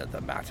consider the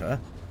matter,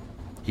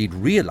 he'd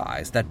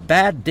realize that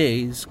bad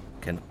days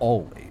can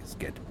always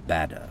get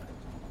badder.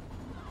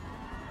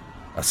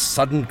 A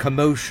sudden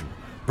commotion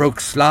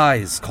broke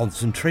Sly's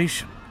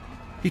concentration.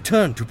 He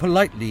turned to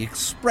politely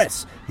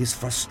express his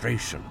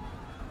frustration,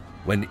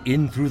 when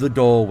in through the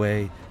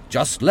doorway,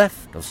 just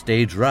left of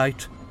stage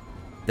right,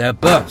 there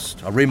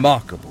burst a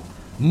remarkable,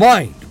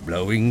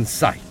 mind-blowing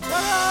sight.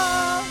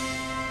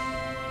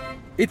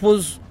 It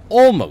was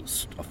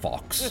almost a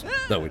fox,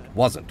 though it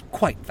wasn't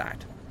quite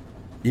that.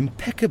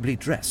 Impeccably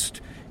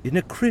dressed in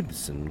a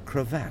crimson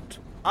cravat,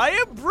 I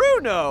am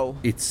Bruno,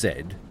 it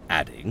said,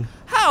 adding,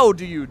 How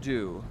do you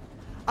do?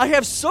 I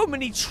have so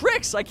many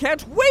tricks I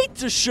can't wait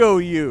to show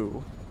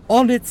you.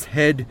 On its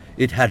head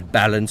it had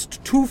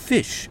balanced 2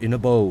 fish in a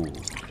bowl,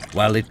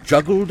 while it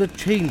juggled a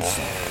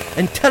chainsaw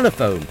and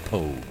telephone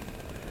pole,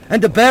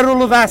 and a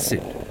barrel of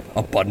acid,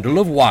 a bundle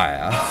of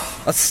wire,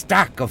 a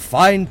stack of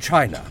fine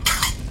china,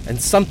 and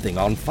something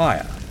on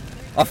fire,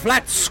 a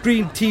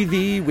flat-screen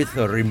TV with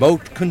a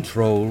remote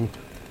control,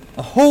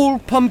 a whole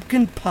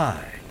pumpkin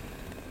pie,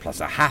 plus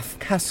a half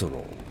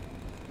casserole.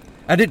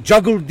 And it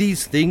juggled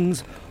these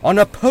things on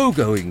a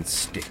pogoing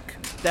stick.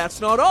 That's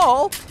not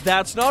all.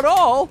 That's not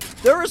all.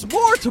 There is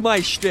more to my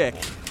shtick.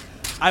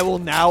 I will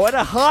now add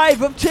a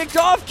hive of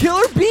ticked-off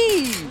killer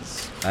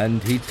bees.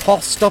 And he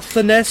tossed up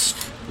the nest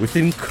with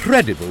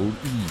incredible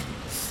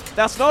ease.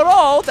 That's not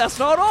all. That's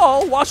not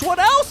all. Watch what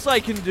else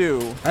I can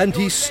do. And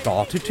he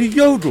started to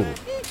yodel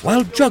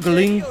while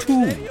juggling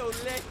too.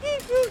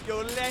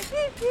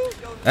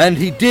 And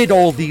he did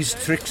all these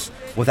tricks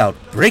without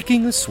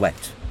breaking a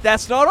sweat.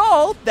 That's not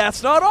all.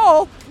 That's not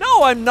all.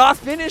 No, I'm not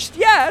finished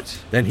yet.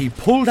 Then he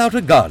pulled out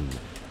a gun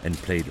and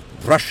played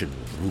Russian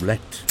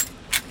roulette.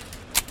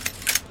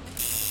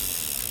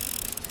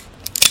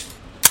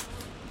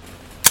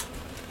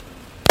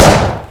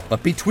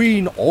 But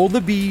between all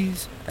the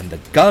bees and the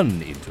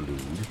gun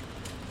interlude,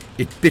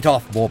 it bit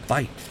off more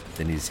bite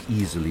than is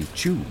easily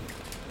chewed.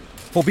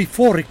 For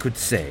before it could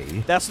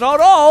say, That's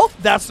not all!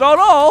 That's not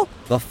all!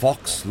 The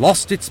fox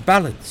lost its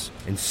balance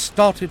and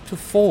started to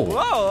fall.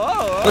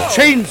 Whoa. The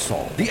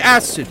chainsaw, the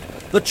acid,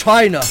 the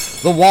china,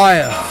 the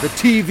wire, the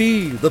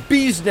TV, the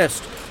bee's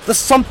nest, the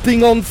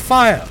something on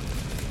fire,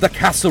 the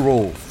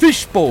casserole,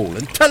 fishbowl,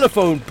 and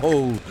telephone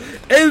pole,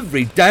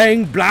 every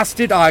dang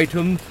blasted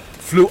item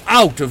flew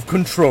out of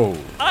control.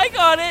 I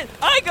got it!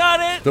 I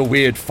got it! The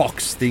weird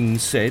fox thing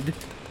said,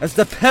 as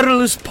the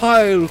perilous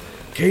pile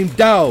came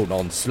down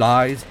on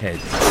Sly's head.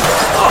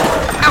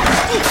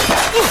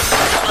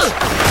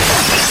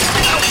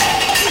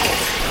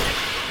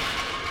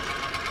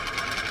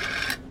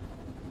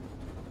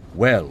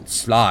 Well,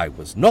 Sly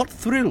was not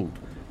thrilled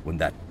when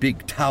that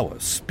big tower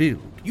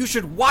spilled. You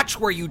should watch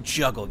where you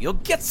juggle. You'll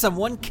get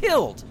someone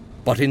killed.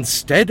 But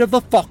instead of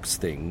the fox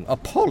thing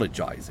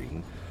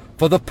apologizing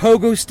for the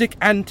pogo stick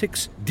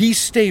antics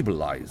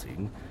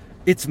destabilizing,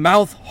 its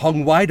mouth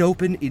hung wide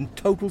open in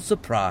total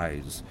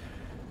surprise,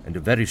 and a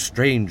very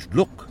strange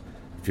look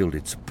filled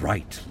its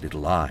bright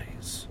little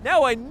eyes.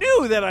 Now I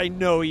knew that I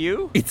know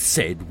you, it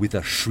said with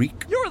a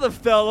shriek. You're the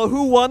fellow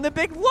who won the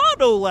big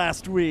lotto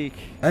last week.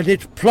 And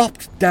it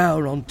plopped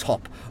down on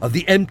top of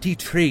the empty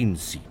train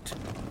seat,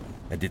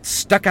 and it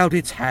stuck out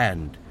its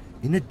hand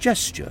in a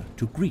gesture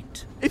to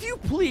greet. If you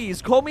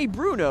please, call me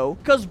Bruno,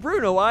 'cause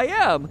Bruno I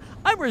am.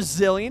 I'm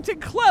resilient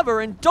and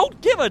clever and don't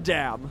give a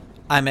damn.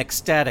 I'm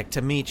ecstatic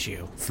to meet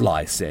you,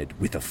 Sly said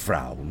with a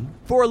frown.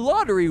 For a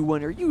lottery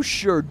winner, you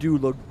sure do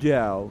look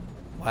down.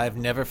 I've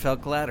never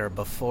felt gladder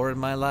before in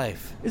my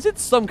life. Is it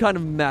some kind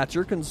of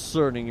matter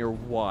concerning your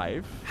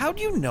wife? How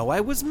do you know I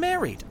was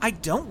married? I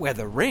don't wear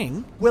the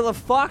ring. Well, a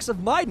fox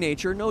of my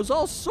nature knows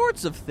all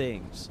sorts of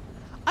things.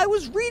 I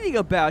was reading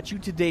about you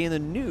today in the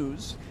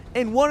news,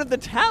 in one of the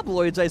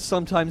tabloids I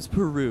sometimes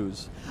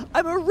peruse.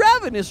 I'm a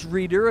ravenous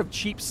reader of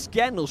cheap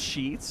scandal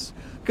sheets,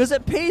 'cause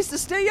it pays to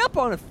stay up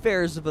on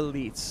affairs of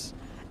elites.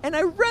 And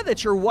I read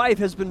that your wife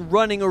has been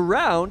running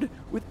around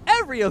with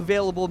every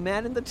available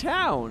man in the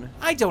town.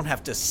 I don't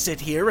have to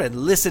sit here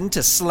and listen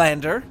to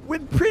slander.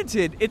 When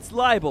printed, it's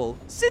libel.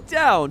 Sit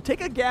down,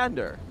 take a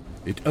gander.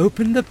 It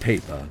opened the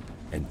paper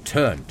and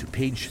turned to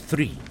page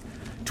 3,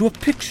 to a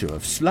picture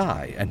of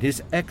Sly and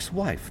his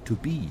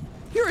ex-wife-to-be.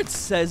 Here it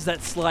says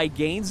that Sly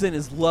Gaines and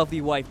his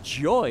lovely wife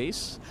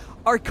Joyce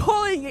are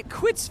calling it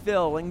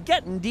Quitsville and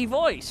getting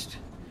divorced.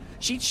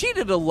 She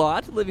cheated a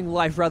lot, living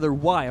life rather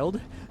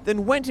wild,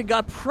 then went and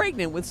got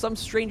pregnant with some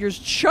stranger's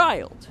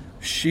child.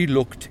 She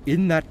looked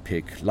in that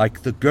pic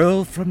like the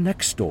girl from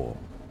next door,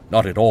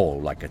 not at all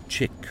like a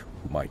chick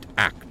who might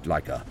act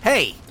like a...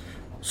 Hey!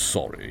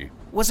 Sorry.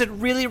 Was it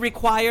really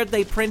required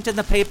they print in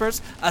the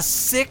papers a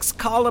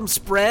 6-column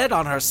spread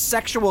on her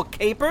sexual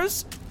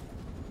capers?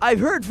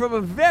 I've heard from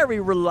a very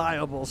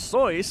reliable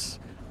source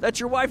that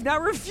your wife now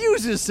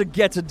refuses to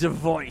get a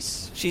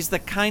divorce. She's the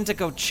kind to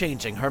go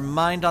changing her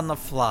mind on the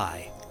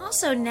fly.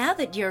 Also, now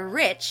that you're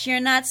rich, you're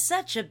not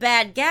such a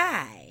bad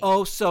guy.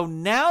 Oh, so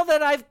now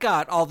that I've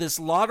got all this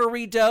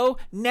lottery dough,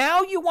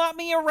 now you want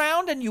me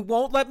around and you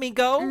won't let me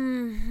go?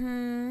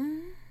 Mm-hmm.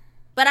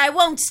 But I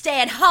won't stay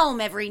at home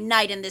every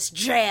night in this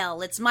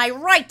jail. It's my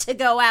right to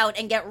go out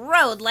and get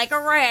rode like a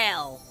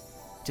rail.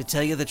 To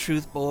tell you the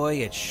truth, boy,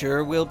 it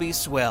sure will be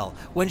swell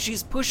when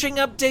she's pushing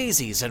up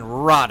daisies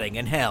and rotting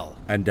in hell.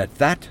 And at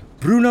that,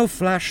 Bruno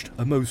flashed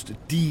a most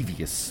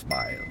devious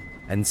smile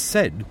and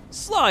said,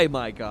 Sly,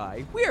 my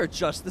guy, we are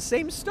just the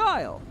same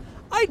style.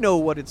 I know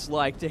what it's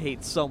like to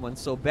hate someone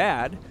so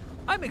bad.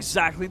 I'm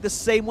exactly the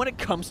same when it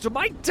comes to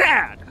my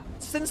dad.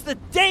 Since the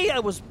day I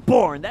was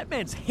born, that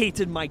man's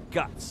hated my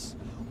guts.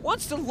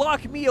 Wants to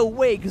lock me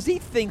away because he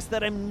thinks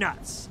that I'm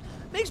nuts.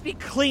 Makes me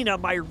clean up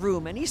my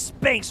room and he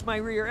spanks my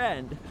rear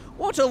end.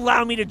 won't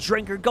allow me to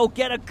drink or go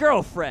get a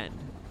girlfriend.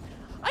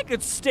 I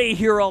could stay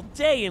here all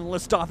day and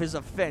list off his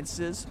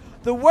offenses.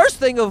 The worst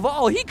thing of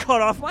all, he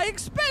cut off my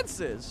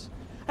expenses.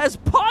 Has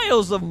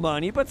piles of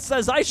money, but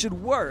says I should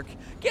work,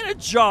 get a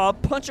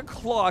job, punch a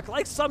clock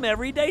like some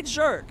everyday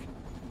jerk.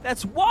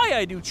 That's why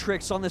I do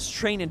tricks on this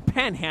train and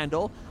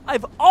panhandle.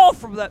 I've all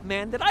from that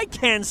man that I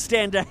can't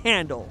stand to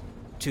handle.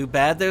 Too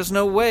bad there's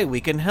no way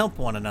we can help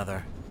one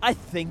another. I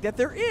think that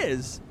there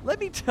is. Let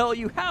me tell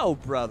you how,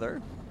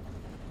 brother.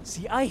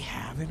 See, I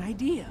have an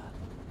idea.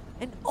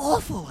 An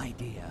awful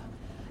idea.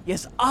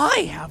 Yes,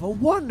 I have a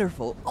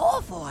wonderful,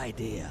 awful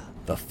idea.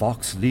 The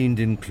fox leaned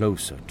in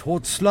closer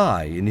toward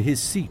Sly in his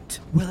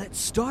seat. Well, it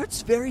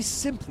starts very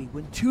simply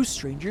when two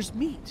strangers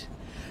meet.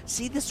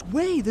 See, this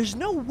way, there's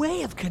no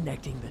way of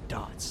connecting the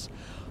dots.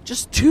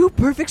 Just two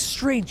perfect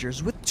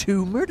strangers with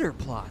two murder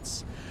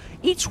plots.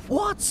 Each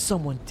wants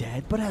someone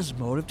dead but has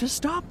motive to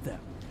stop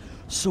them.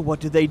 So what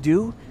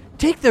do?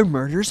 Take their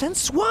murders and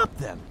swap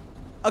them.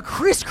 A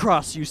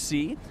crisscross, you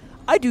see.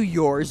 I do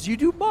yours, you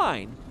do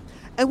mine.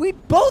 And we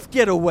both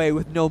get away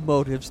with no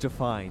motives to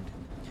find.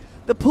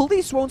 The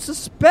police won't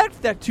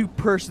suspect that two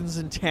persons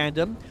in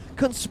tandem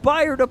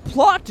conspire to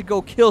plot to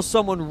go kill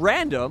someone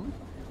random.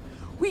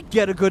 We'd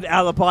get a good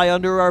alibi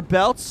under our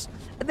belts,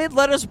 and they'd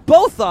let us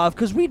both off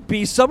because we'd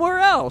be somewhere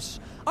else.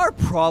 Our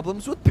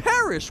problems would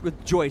perish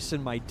with Joyce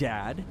and my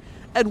dad.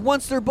 And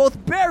once they're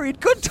both buried,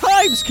 good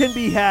times can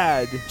be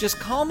had. Just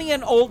call me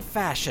an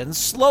old-fashioned,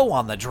 slow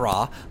on the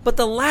draw, but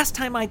the last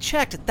time I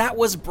checked, that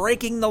was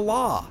breaking the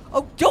law.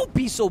 Oh, don't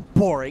be so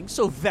boring,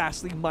 so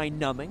vastly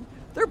mind-numbing.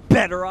 They're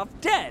better off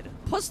dead.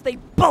 Plus, they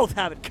both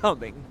have it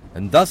coming.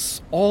 And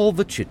thus all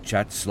the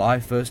chit-chat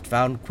Sly first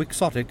found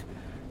quixotic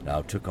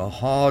now took a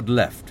hard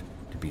left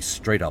to be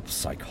straight-up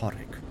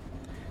psychotic.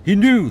 He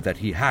knew that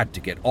he had to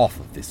get off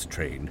of this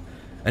train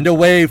and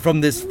away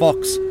from this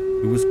fox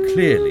who was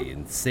clearly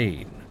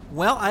insane.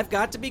 Well, I've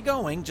got to be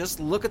going. Just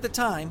look at the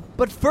time.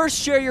 But first,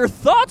 share your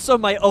thoughts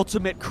on my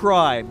ultimate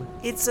crime.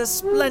 It's a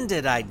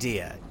splendid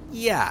idea.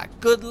 Yeah,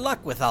 good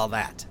luck with all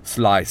that,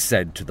 Sly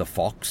said to the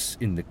fox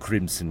in the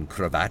crimson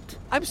cravat.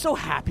 I'm so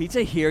happy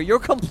to hear you're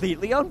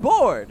completely on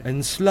board.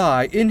 And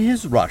Sly, in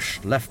his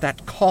rush, left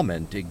that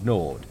comment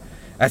ignored,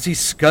 as he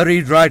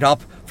scurried right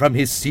up from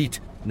his seat,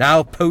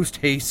 now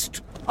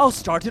post-haste. I'll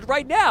start it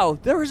right now.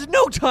 There is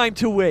no time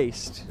to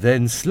waste.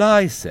 Then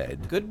Sly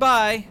said,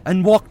 Goodbye,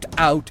 and walked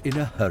out in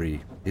a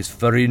hurry. His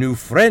furry new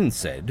friend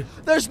said,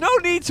 There's no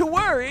need to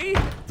worry.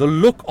 The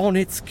look on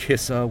its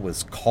kisser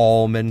was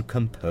calm and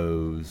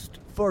composed.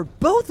 For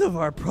both of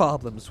our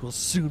problems will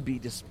soon be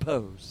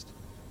disposed.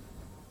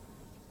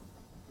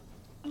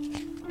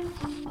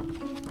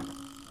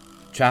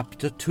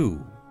 Chapter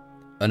 2.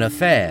 An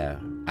Affair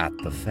at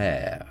the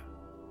Fair.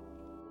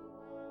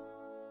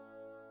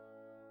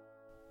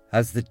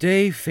 As the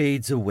day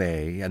fades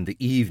away and the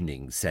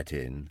evening set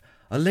in,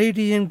 a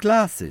lady in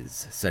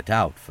glasses set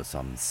out for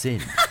some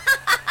sin.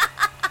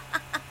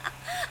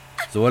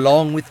 So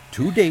along with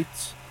two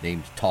dates,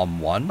 named Tom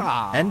 1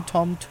 and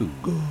Tom 2,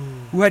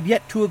 who had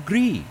yet to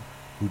agree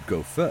who'd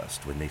go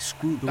first when they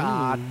screwed.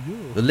 The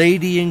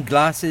lady in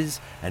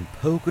glasses and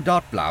polka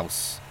dot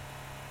blouse,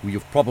 who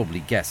you've probably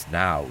guessed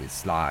now is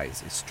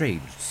Sly's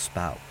estranged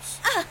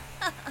spouse.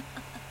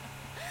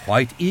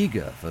 Quite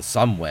eager for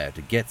somewhere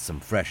to get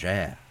some fresh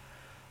air,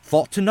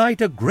 thought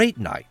tonight a great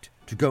night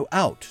to go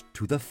out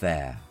to the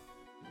fair.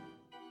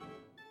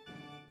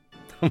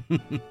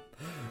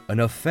 An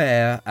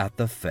affair at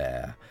the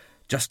fair.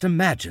 Just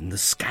imagine the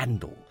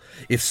scandal.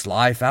 If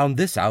Sly found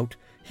this out,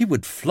 he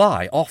would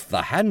fly off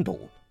the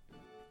handle.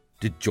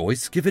 Did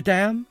Joyce give a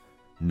damn?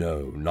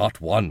 No,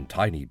 not one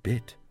tiny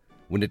bit.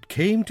 When it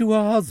came to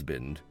her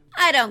husband,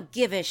 I don't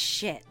give a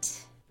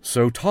shit.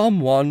 So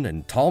Tom 1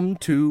 and Tom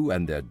 2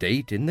 and their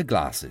date in the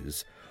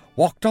glasses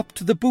walked up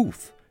to the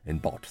booth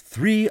and bought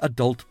 3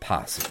 adult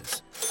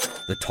passes.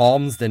 The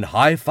Toms then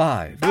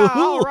high-fived,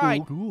 all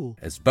right,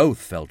 as both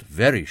felt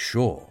very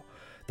sure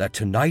that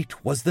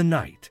tonight was the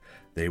night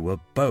they were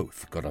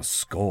both gonna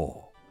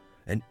score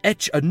and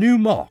etch a new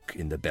mark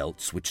in the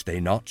belts which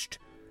they notched.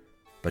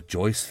 But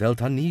Joyce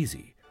felt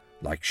uneasy,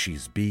 like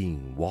she's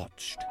being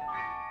watched.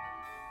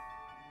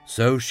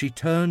 So she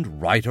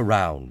turned right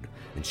around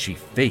and she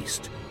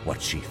faced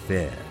what she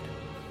feared.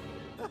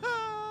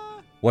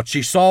 What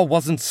she saw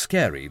wasn't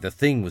scary, the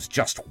thing was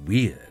just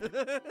weird.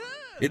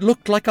 It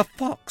looked like a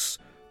fox,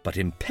 but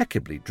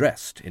impeccably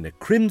dressed in a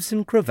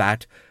crimson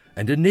cravat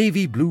and a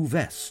navy blue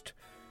vest.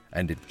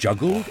 And it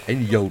juggled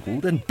and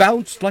yodeled and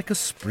bounced like a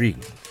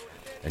spring.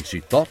 And she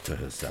thought to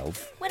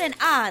herself, What an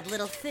odd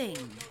little thing.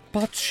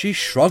 But she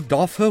shrugged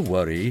off her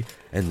worry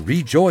and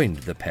rejoined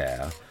the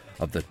pair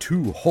of the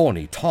 2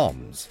 horny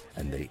Toms,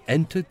 and they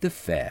entered the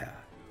fair.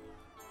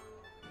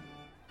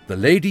 The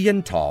lady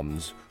and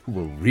Toms, who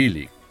were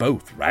really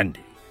both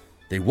randy,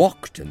 they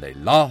walked and they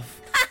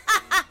laughed.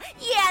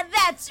 Yeah,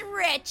 that's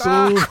rich.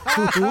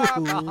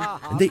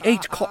 And they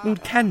ate cotton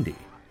candy.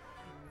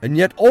 And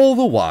yet all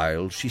the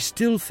while she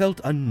still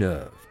felt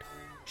unnerved.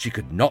 She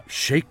could not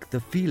shake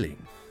the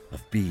feeling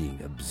of being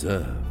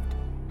observed.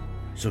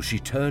 So she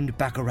turned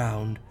back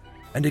around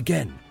and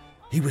again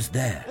he was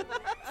there,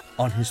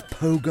 on his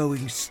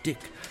pogoing stick,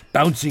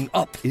 bouncing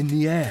up in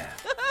the air.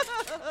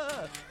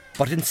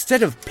 But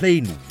instead of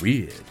plain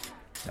weird,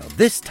 now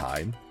this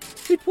time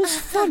it was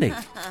funny.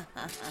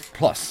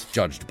 Plus,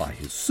 judged by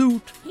his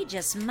suit, He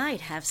just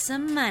might have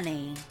some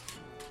money.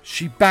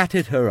 she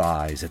batted her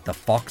eyes at the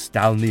fox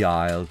down the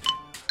aisle.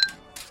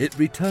 It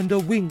returned a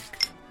wink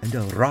and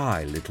a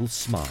wry little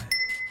smile.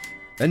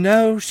 And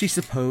now she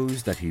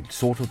supposed that he'd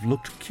sort of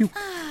looked cute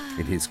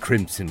in his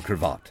crimson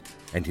cravat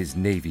and his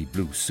navy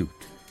blue suit.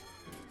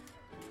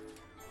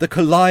 The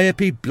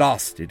calliope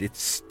blasted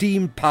its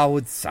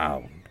steam-powered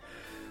sound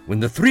when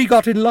the three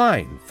got in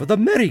line for the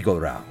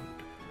merry-go-round.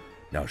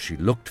 Now she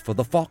looked for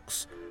the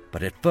fox,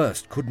 but at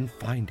first couldn't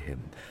find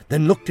him,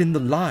 then looked in the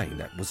line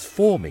that was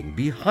forming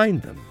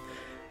behind them.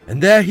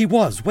 And there he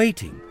was,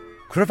 waiting,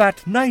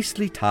 cravat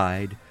nicely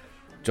tied,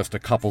 just a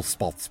couple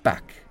spots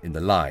back in the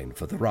line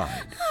for the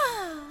ride.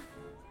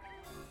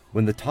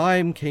 When the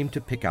time came to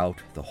pick out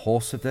the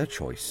horse of their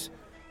choice,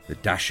 the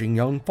dashing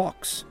young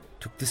fox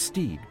took the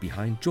steed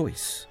behind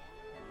Joyce.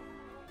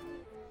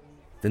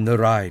 Then the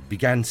ride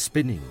began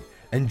spinning,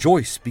 and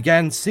Joyce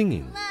began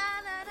singing.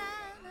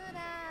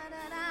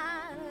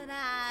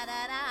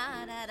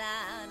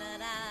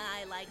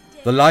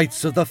 The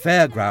lights of the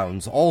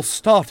fairgrounds all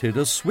started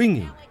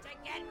a-swinging.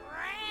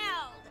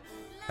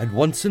 And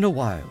once in a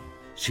while,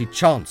 she'd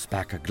chance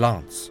back a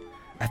glance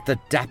at the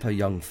dapper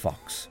young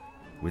fox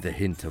with a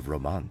hint of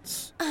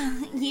romance.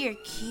 You're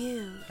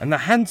cute. And the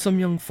handsome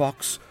young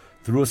fox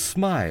threw a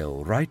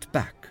smile right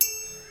back,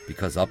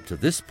 because up to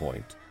this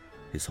point,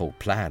 his whole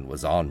plan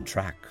was on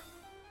track.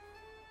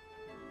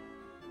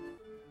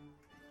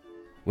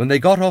 When they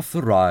got off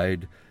the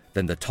ride,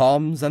 then the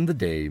Toms and the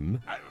Dame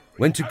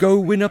went to go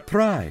win a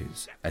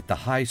prize at the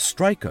high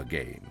striker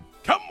game.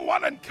 Come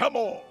one and come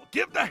all,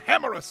 give the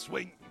hammer a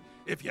swing.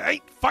 If you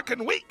ain't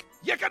fucking weak,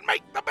 you can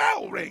make the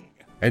bell ring.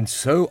 And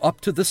so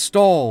up to the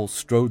stall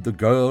strode the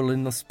girl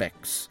in the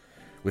specs,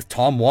 with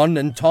Tom 1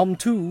 and Tom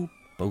 2,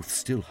 both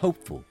still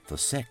hopeful for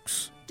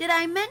sex. Did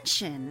I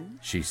mention?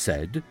 She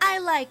said, I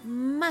like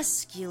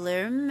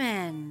muscular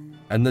men.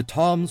 and the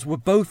Toms were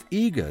both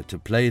eager to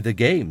play the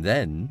game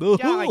then. So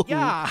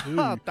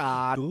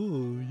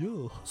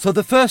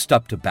the first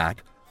up to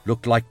bat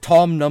looked like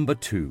Tom number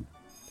 2,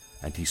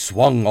 and he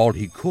swung all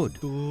he could.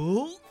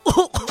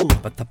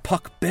 But the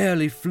puck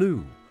barely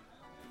flew.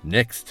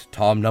 Next,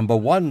 Tom number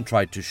 1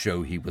 tried to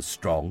show he was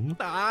strong,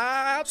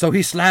 so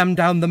he slammed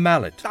down the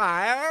mallet.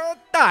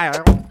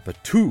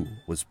 But 2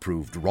 was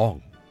proved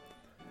wrong.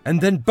 And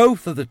then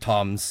both of the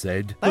Toms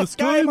said, This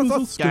game is a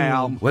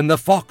scam. When the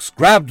fox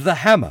grabbed the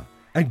hammer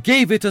and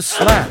gave it a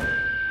slam,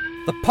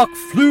 the puck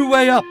flew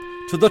way up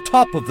to the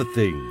top of the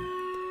thing,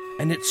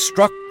 and it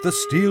struck the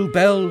steel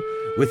bell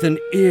with an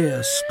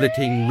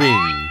ear-splitting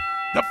ring.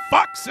 The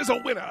fox is a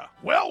winner.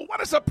 Well,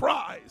 what a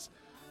surprise.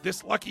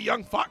 This lucky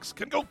young fox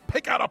can go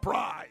pick out a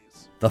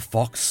prize. The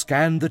fox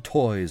scanned the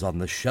toys on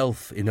the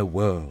shelf in a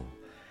whirl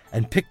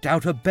and picked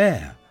out a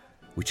bear,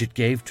 which it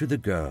gave to the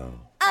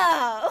girl.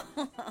 Oh!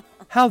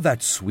 How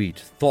that sweet,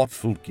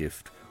 thoughtful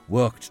gift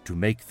worked to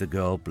make the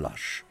girl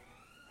blush.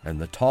 And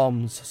the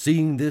Toms,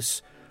 seeing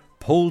this,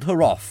 pulled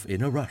her off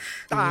in a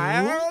rush.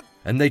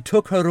 And they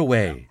took her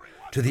away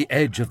to the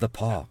edge of the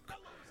park,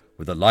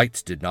 where the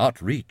lights did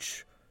not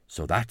reach,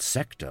 so that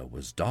sector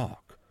was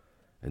dark.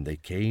 And they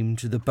came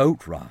to the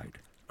boat ride,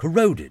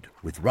 corroded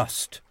with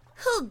rust.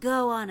 Who'll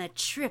go on a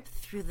trip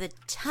through the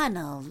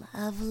tunnel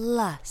of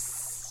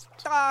lust?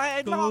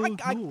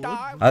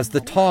 As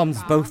the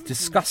Toms both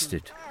discussed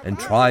it and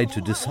tried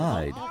to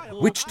decide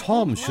which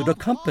Tom should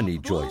accompany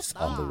Joyce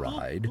on the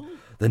ride,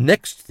 the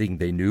next thing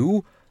they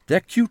knew, their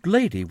cute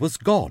lady was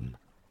gone,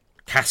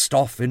 cast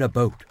off in a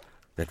boat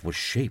that was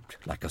shaped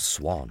like a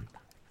swan.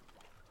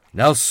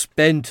 Now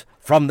spent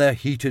from their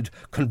heated,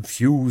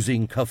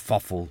 confusing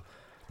kerfuffle,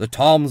 the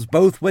Toms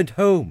both went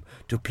home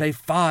to play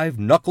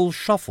 5-knuckle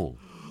shuffle,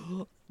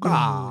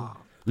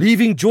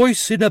 leaving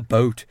Joyce in a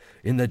boat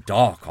in the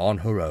dark on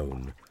her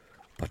own.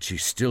 But she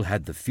still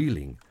had the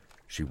feeling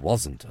she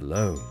wasn't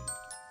alone.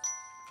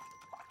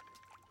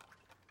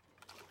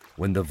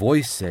 When the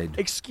voice said,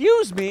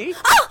 Excuse me?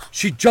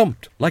 she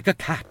jumped like a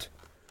cat.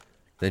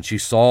 Then she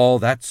saw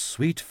that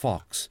sweet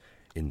fox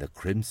in the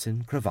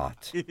crimson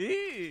cravat,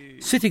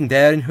 sitting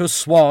there in her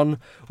swan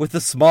with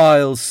a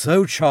smile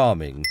so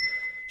charming,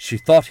 she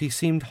thought he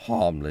seemed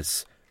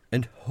harmless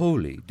and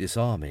wholly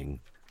disarming.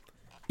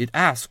 It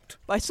asked,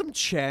 By some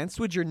chance,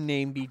 would your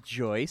name be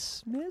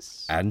Joyce,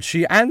 miss? and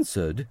she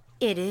answered,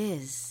 It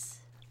is.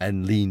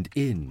 and leaned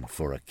in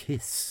for a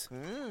kiss.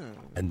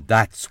 And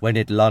that's when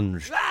it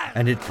lunged,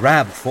 and it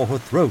grabbed for her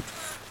throat,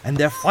 and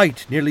their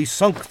fight nearly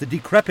sunk the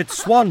decrepit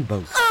swan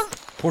boat.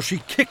 For she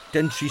kicked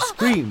and she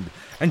screamed,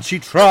 and she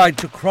tried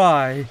to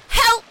cry,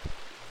 Help!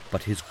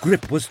 but his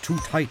grip was too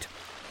tight.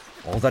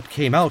 All that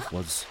came out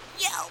was,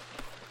 Yelp!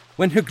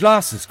 When her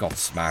glasses got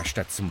smashed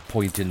at some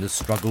point in the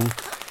struggle,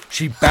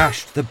 she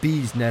bashed the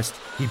bee's nest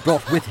he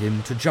brought with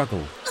him to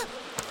juggle.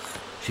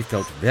 She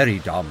felt very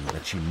dumb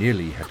that she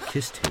nearly had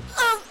kissed him,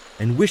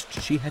 and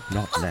wished she had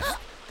not left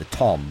the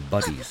Tom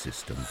Buddy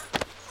system.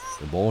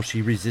 The more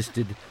she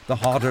resisted, the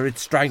harder it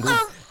strangled,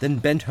 then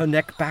bent her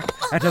neck back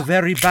at a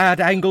very bad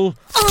angle.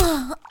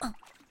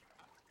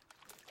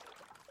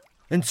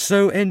 And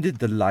so ended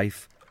the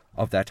life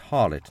of that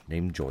harlot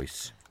named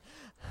Joyce.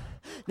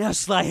 Now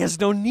Sly has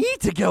no need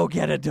to go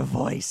get a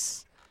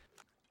divorce.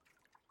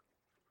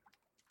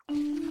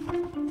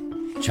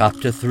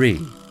 Chapter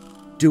 3.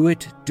 Do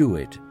it,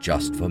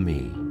 just for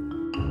me.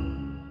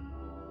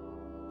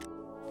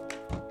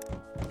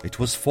 It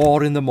was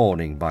 4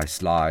 a.m. by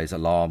Sly's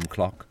alarm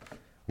clock,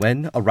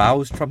 when,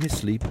 aroused from his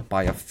sleep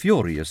by a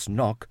furious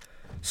knock,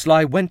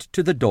 Sly went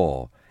to the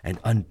door and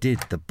undid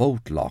the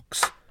bolt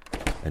locks.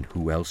 And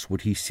who else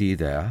would he see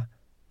there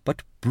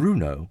but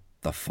Bruno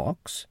the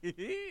fox?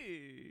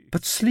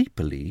 But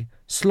sleepily,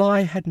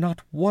 Sly had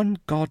not one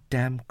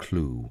goddamn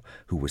clue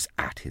who was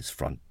at his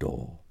front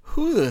door.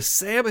 Who the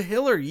Sam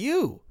Hill are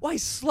you? Why,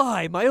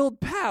 Sly, my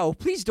old pal,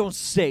 please don't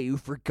say you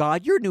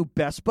forgot your new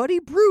best buddy,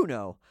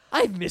 Bruno.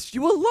 I've missed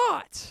you a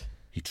lot.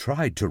 He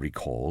tried to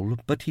recall,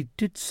 but he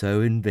did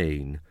so in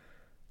vain.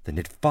 Then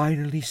it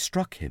finally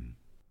struck him.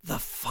 The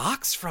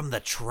fox from the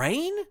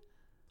train?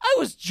 I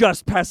was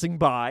just passing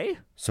by.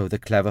 So the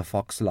clever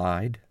fox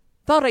lied.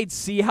 Thought I'd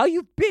see how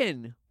you've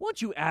been.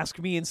 Won't you ask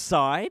me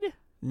inside?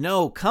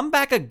 No, come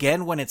back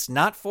again when it's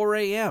not 4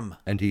 a.m.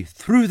 And he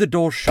threw the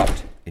door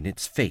shut in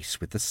its face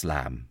with a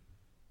slam.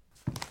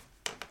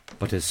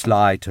 But as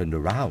Sly turned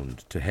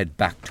around to head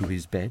back to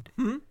his bed,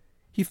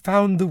 he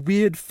found the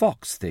weird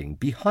fox thing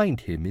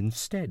behind him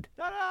instead.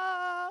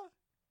 Ta-da!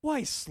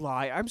 Why,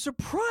 Sly, I'm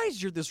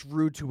surprised you're this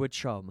rude to a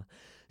chum.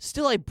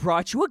 Still, I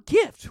brought you a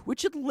gift,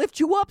 which should lift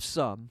you up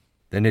some.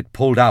 Then it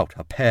pulled out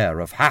a pair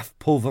of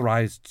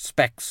half-pulverized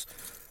specs,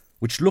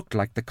 which looked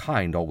like the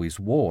kind always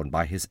worn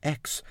by his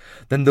ex.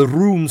 Then the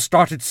room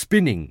started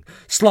spinning.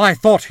 Sly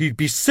thought he'd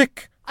be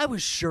sick. I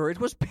was sure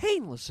it was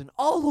painless and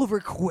all over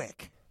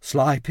quick.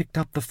 Sly picked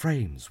up the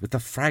frames with the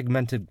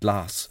fragmented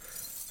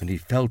glass, and he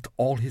felt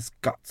all his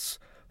guts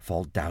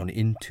fall down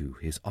into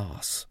his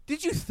arse.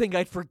 Did you think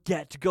I'd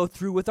forget to go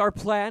through with our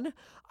plan?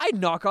 I'd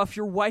knock off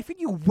your wife and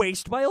you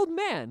waste my old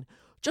man,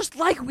 just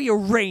like we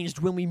arranged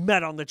when we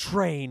met on the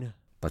train.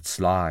 But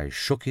Sly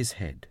shook his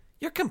head.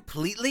 You're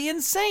completely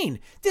insane.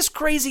 This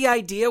crazy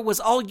idea was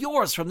all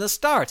yours from the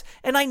start,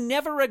 and I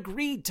never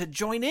agreed to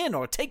join in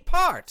or take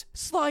part.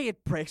 Sly,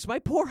 it breaks my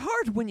poor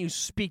heart when you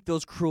speak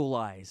those cruel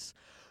lies.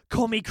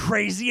 Call me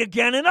crazy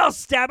again and I'll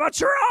stab out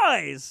your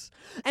eyes.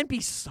 And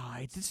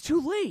besides, it's too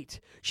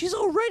late. She's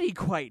already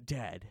quite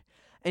dead.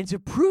 And to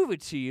prove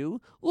it to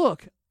you,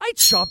 look, I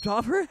chopped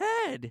off her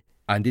head.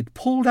 And it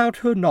pulled out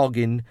her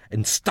noggin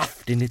and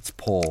stuffed in its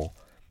paw,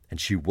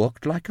 and she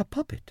worked like a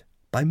puppet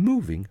by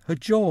moving her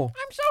jaw.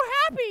 I'm so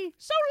happy,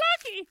 so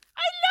lucky.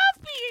 I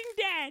love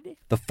being dead.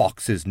 The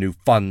fox's new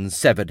fun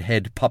severed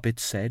head puppet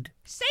said.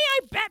 Say I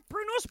bet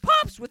Bruno's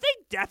pops would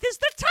think death is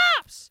the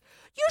tops.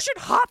 You should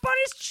hop on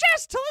his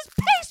chest till his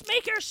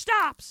pacemaker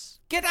stops.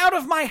 Get out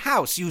of my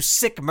house, you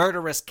sick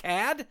murderous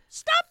cad.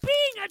 Stop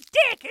being a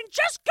dick and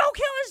just go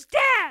kill his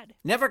dad.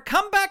 Never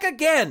come back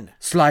again,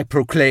 Sly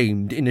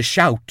proclaimed in a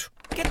shout.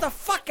 Get the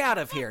fuck out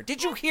of here.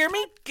 Did you hear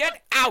me?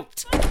 Get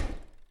out.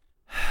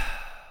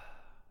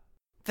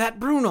 That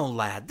Bruno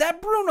lad.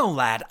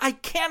 I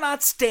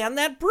cannot stand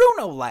that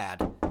Bruno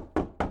lad.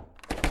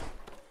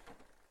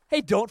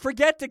 Hey, don't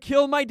forget to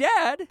kill my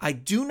dad. I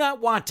do not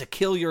want to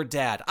kill your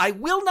dad. I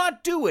will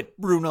not do it,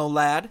 Bruno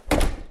lad.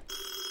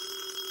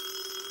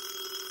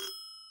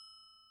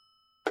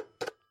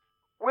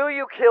 Will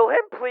you kill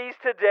him, please,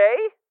 today?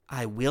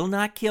 I will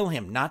not kill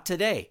him, not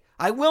today.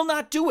 I will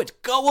not do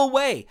it. Go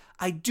away.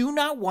 I do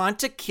not want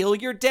to kill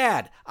your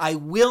dad. I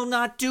will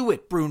not do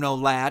it, Bruno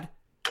lad.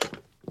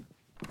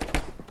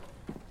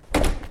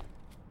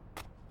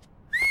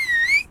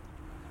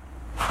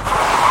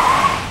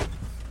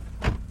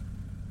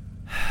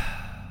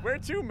 Where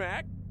to,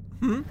 Mac?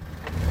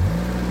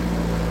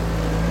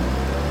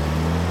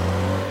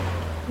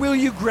 Will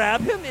you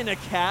grab him in a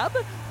cab?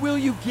 Will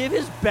you give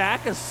his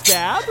back a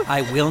stab?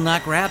 I will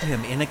not grab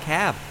him in a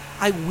cab.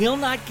 I will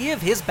not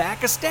give his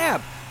back a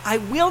stab. I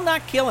will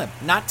not kill him,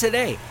 not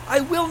today.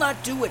 I will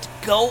not do it.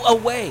 Go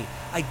away.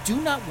 I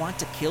do not want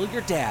to kill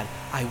your dad.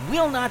 I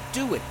will not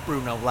do it,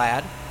 Bruno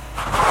lad.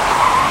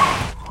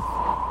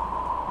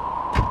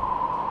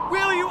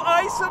 Will you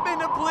ice him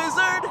in a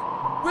blizzard?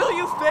 Will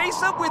you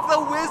face him with a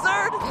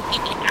wizard?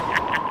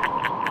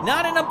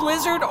 Not in a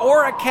blizzard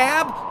or a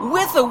cab,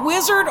 with a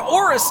wizard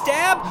or a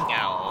stab.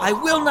 No. I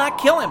will not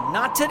kill him,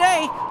 not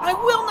today. I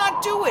will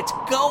not do it.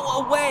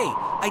 Go away.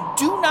 I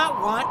do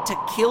not want to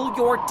kill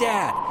your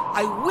dad.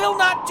 I will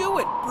not do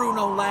it,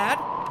 Bruno lad.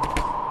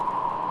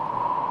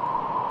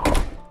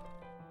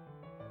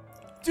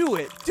 Do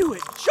it,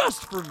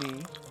 just for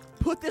me.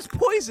 Put this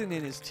poison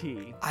in his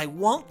tea. I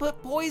won't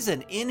put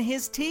poison in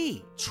his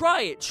tea.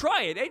 Try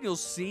it, and you'll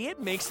see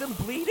it makes them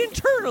bleed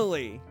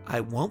internally.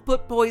 I won't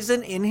put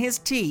poison in his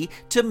tea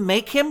to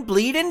make him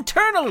bleed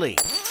internally.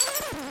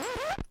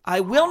 I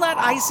will not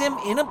ice him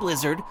in a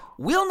blizzard.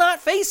 Will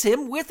not face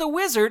him with a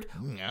wizard.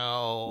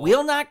 No.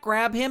 Will not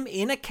grab him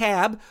in a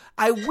cab.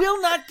 I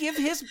will not give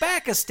his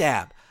back a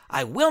stab.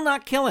 I will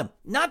not kill him.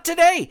 Not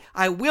today.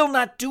 I will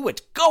not do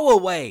it. Go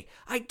away.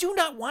 I do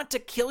not want to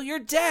kill your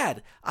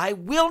dad. I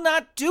will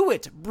not do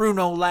it,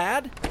 Bruno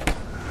lad.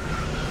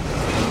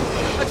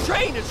 A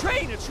train, a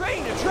train, a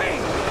train, a train!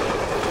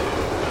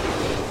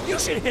 You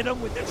should hit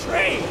him with the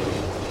train!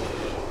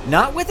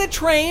 Not with a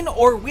train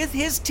or with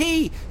his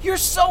tea. You're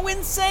so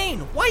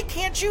insane. Why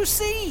can't you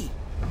see?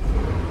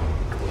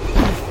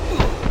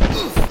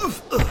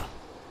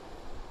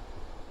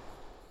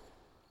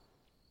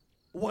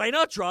 Why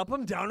not drop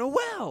him down a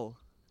well?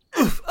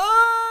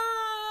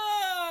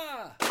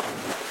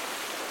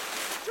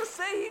 Just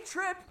say he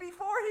tripped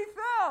before he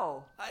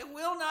fell. I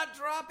will not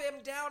drop him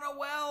down a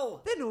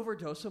well. Then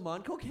overdose him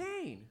on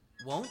cocaine.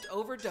 Won't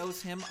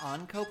overdose him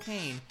on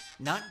cocaine,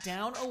 not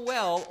down a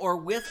well or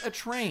with a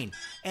train,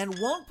 and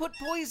won't put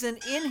poison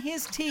in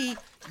his tea.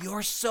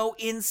 You're so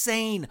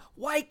insane.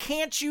 Why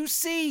can't you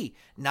see?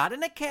 Not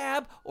in a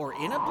cab or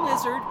in a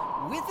blizzard,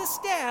 with a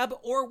stab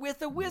or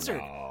with a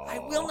wizard. No. I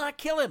will not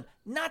kill him.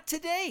 Not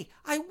today.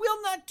 I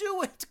will not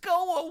do it.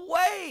 Go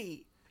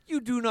away. You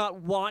do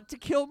not want to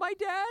kill my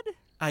dad?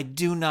 I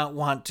do not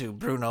want to,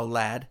 Bruno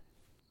lad.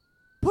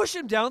 Push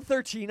him down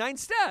 39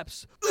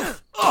 steps.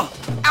 Ow!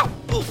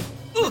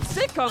 With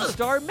sitcom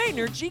star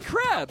Maynard G.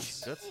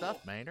 Krebs. Good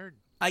stuff, Maynard.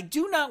 I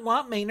do not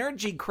want Maynard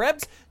G.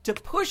 Krebs to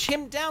push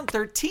him down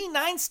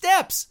 39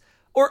 steps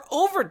or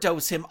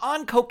overdose him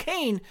on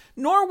cocaine,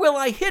 nor will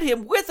I hit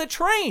him with a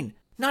train.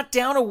 Not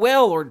down a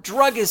well or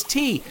drug his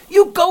tea.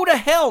 You go to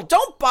hell.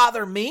 Don't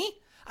bother me.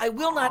 I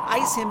will not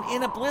ice him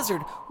in a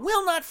blizzard,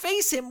 will not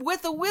face him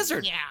with a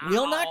wizard,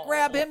 will not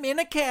grab him in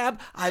a cab,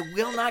 I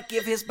will not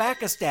give his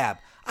back a stab.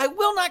 I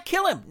will not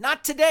kill him,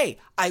 not today.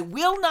 I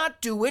will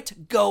not do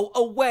it, go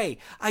away.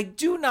 I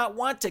do not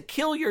want to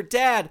kill your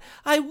dad.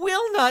 I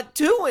will not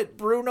do it,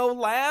 Bruno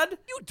lad.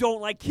 You don't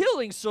like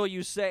killing, so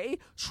you say.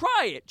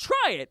 Try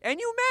it, and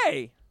you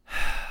may.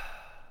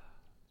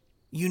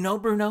 You know,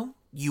 Bruno,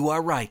 you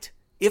are right.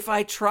 If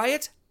I try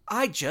it,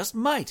 I just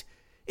might.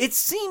 It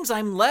seems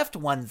I'm left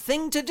one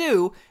thing to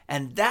do,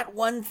 and that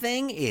one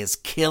thing is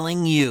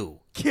killing you.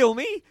 Kill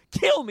me?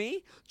 Kill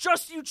me?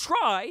 Just you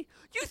try.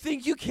 You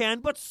think you can,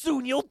 but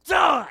soon you'll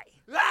die.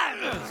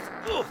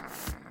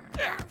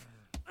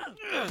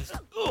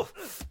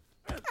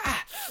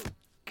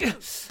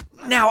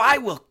 Now I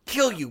will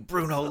kill you,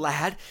 Bruno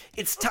lad.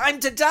 It's time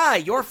to die.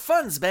 Your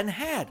fun's been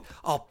had.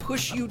 I'll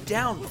push you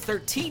down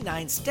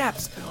 39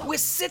 steps with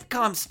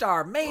sitcom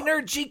star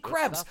Maynard G.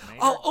 Krebs.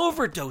 I'll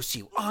overdose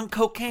you on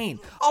cocaine.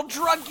 I'll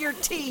drug your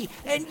tea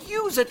and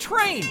use a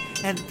train.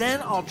 And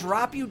then I'll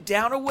drop you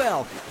down a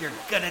well. You're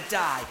gonna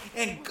die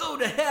and go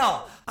to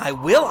hell. I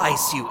will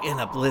ice you in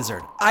a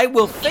blizzard. I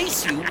will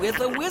face you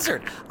with a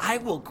wizard. I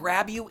will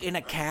grab you in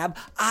a cab.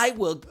 I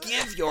will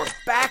give your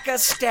back a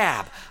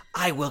stab.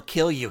 I will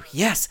kill you.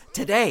 Yes,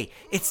 today.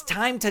 It's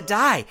time to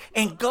die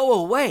and go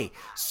away.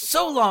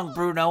 So long,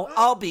 Bruno.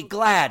 I'll be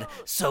glad.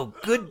 So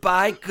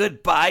goodbye,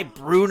 goodbye,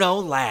 Bruno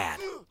lad.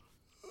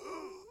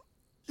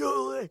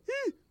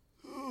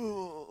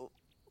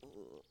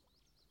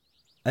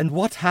 And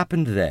what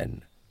happened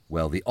then?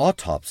 Well, the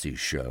autopsies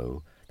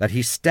show that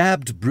he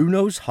stabbed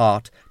Bruno's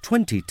heart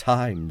 20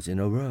 times in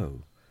a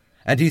row.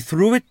 And he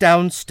threw it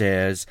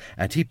downstairs,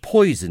 and he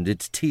poisoned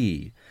its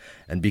tea.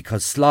 And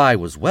because Sly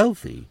was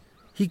wealthy,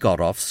 he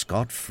got off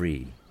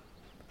scot-free.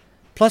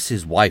 Plus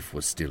his wife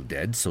was still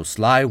dead, so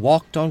Sly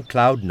walked on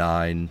cloud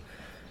 9.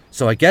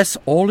 So I guess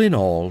all in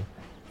all,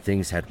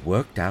 things had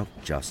worked out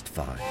just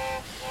fine.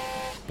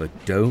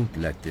 But don't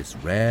let this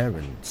rare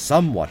and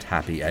somewhat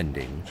happy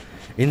ending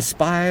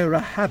inspire a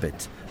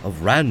habit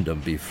of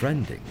random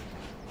befriending.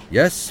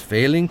 Yes,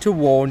 failing to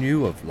warn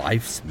you of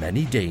life's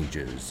many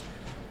dangers.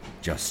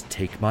 Just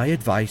take my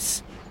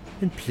advice,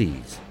 and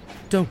please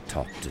don't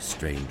talk to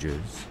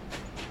strangers.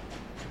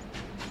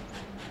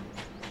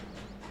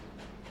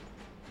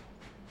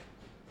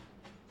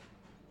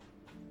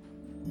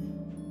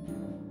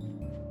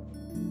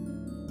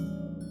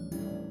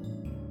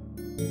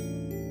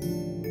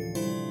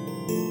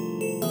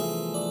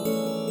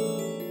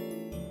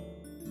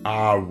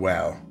 Ah,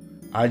 well,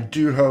 I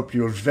do hope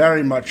you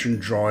very much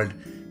enjoyed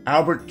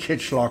Albert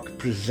Kitschschlock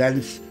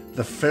Presents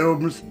the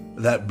Films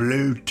That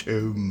Blew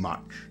Too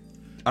Much.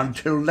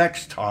 Until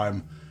next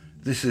time,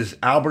 this is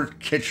Albert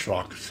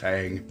Kitschschlock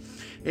saying,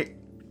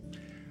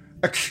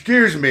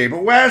 "Excuse me,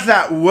 but where's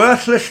that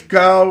worthless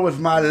girl with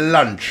my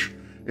lunch?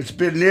 It's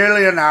been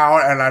nearly an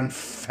hour and I'm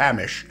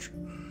famished.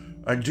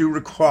 I do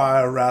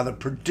require a rather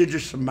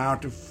prodigious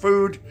amount of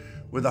food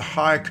with a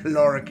high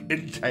caloric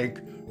intake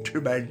to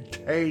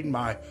maintain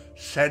my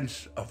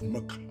sense of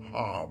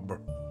macabre."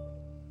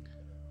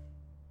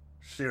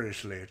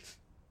 Seriously, it's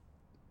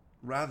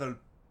rather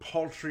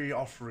paltry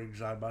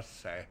offerings, I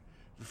must say.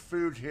 The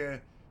food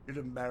here in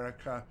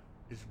America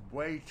is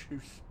way too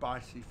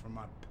spicy for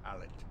my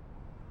palate.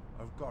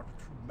 I've got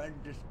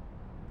tremendous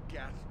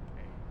gas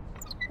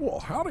pains. Well,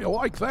 how do you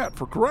like that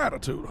for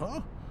gratitude,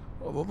 huh?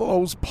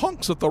 Those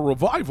punks at the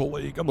Revival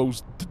League and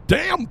those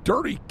damn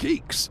dirty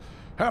geeks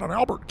had an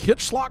Albert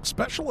Kitschschlock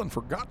special and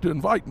forgot to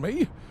invite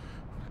me.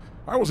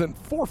 I was in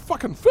 4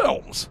 fucking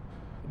films.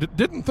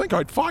 Didn't think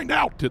I'd find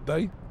out, did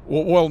they?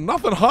 Well,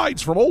 nothing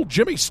hides from old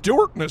Jimmy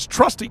Stewart and his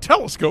trusty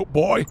telescope,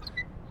 boy.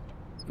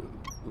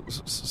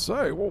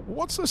 Say,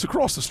 what's this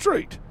across the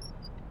street?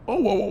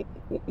 Oh,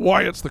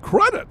 why, it's the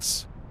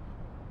credits.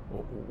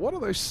 What do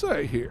they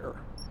say here?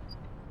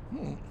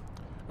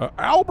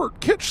 Albert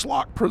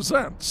Kitschschlock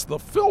presents The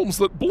Films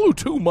That Blew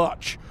Too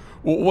Much.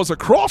 Was a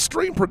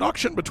cross-stream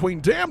production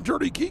between Damn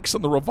Dirty Geeks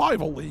and the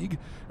Revival League,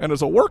 and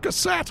is a work of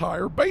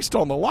satire based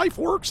on the life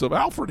works of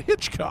Alfred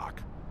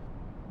Hitchcock.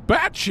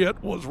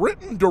 Batshit was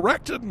written,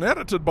 directed, and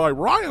edited by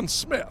Ryan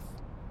Smith.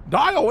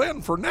 Dial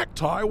In for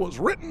Necktie was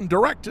written,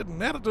 directed,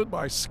 and edited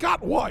by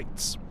Scott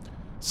Weitz.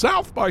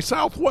 South by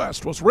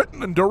Southwest was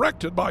written and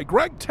directed by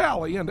Greg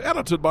Talley and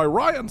edited by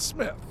Ryan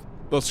Smith.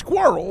 The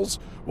Squirrels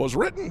was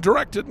written,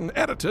 directed, and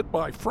edited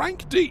by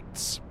Frank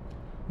Dietz.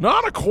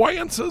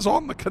 Non-Acquaintances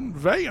on the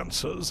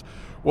Conveyances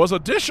was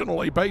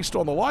additionally based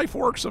on the life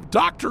works of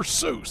Dr.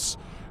 Seuss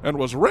and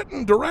was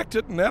written,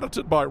 directed, and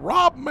edited by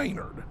Rob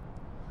Maynard.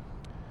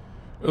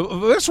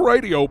 This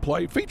radio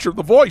play featured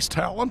the voice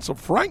talents of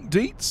Frank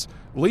Dietz,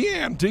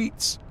 Leanne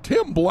Dietz,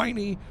 Tim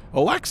Blaney,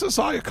 Alexis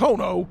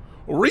Iacono,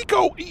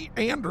 Rico E.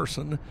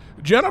 Anderson,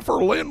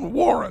 Jennifer Lynn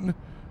Warren,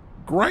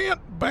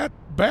 Grant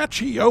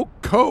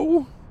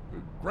Baciocco,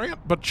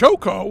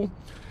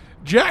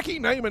 Jackie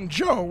Naaman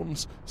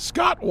Jones,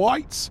 Scott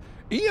Weitz,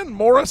 Ian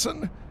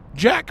Morrison,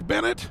 Jack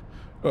Bennett,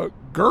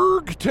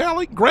 Greg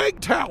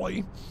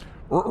Talley,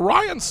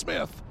 Ryan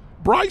Smith,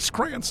 Bryce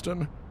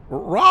Cranston,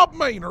 Rob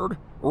Maynard,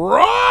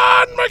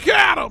 Ron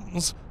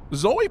McAdams,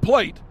 Zoe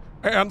Plate,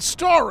 and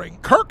starring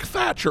Kirk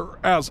Thatcher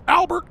as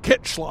Albert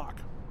Kitschlock.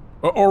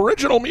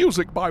 Original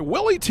music by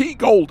Willie T.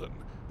 Golden.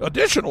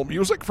 Additional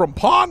music from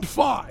Pond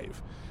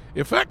 5.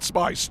 Effects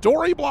by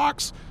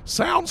Storyblocks,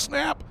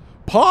 SoundSnap,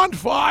 Pond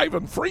 5,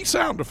 and Free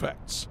Sound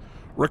Effects.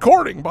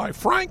 Recording by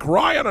Frank,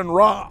 Ryan, and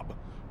Rob.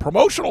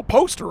 Promotional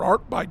poster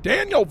art by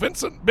Daniel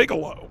Vincent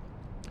Bigelow.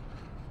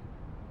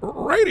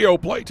 Radio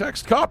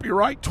playtext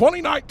copyright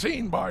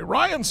 2019 by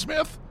Ryan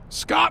Smith,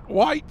 Scott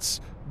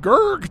Weitz,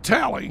 Greg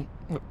Talley.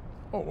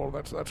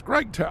 That's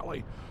Greg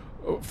Talley,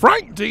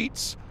 Frank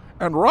Dietz,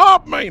 and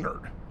Rob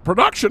Maynard.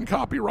 Production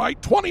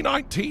copyright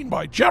 2019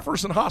 by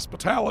Jefferson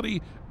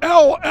Hospitality,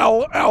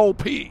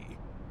 LLLP.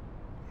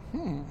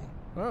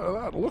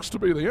 That looks to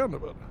be the end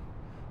of it.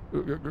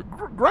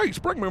 Grace,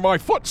 bring me my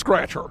foot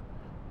scratcher.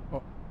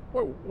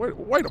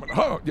 Wait a minute.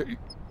 Huh?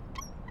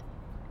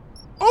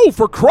 Oh,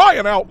 for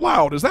crying out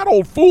loud, is that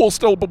old fool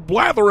still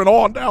blathering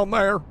on down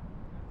there?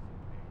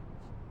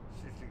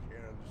 Sitting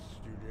here in the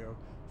studio,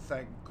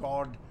 thank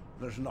God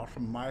there's not a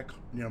mic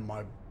near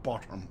my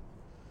bottom.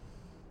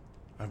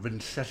 I've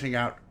been setting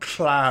out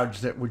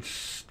clouds that would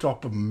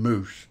stop a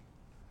moose.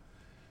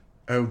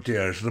 Oh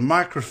dear, is the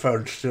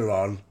microphone still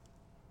on?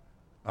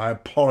 I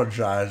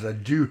apologize. I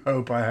do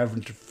hope I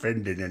haven't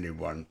offended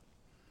anyone.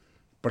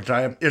 But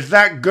is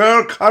that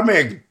girl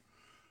coming?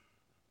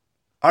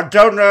 I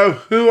don't know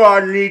who I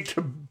need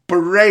to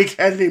berate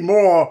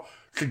anymore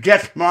to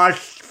get my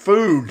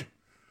food.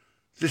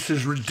 This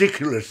is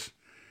ridiculous.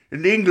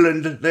 In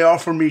England, they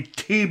offer me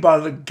tea by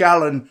the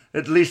gallon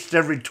at least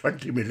every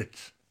 20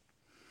 minutes.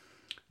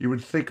 You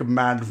would think a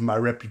man of my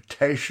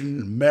reputation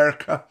in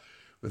America,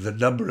 with the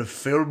number of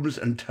films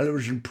and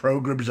television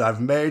programs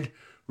I've made,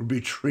 would be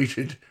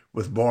treated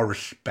with more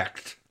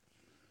respect.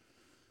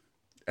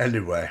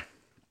 Anyway,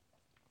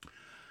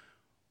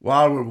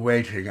 while we're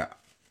waiting,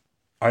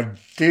 I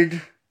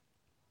did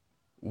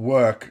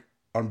work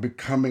on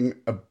becoming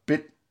a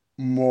bit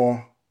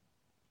more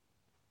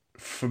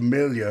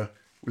familiar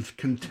with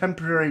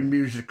contemporary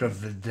music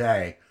of the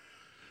day,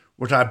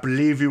 what I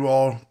believe you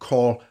all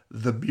call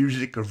the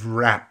music of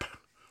rap,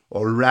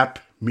 or rap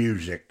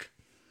music.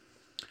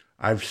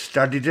 I've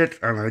studied it,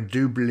 and I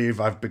do believe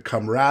I've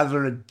become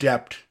rather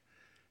adept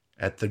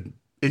at the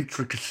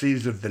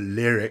intricacies of the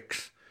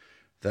lyrics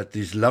that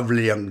these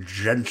lovely young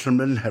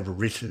gentlemen have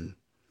written.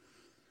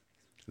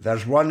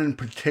 There's one in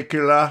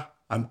particular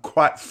I'm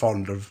quite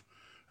fond of,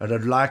 and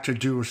I'd like to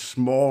do a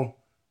small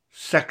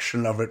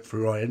section of it for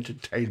your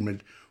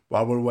entertainment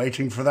while we're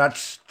waiting for that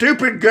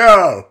stupid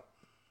girl.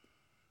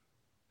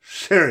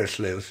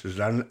 Seriously, this is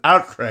an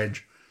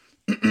outrage.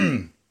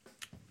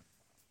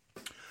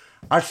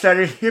 I said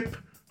a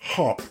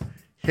hip-hop,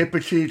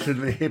 hippity to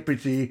the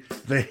hippity,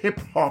 the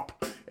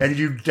hip-hop, and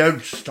you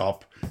don't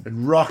stop,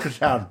 and rock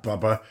it out,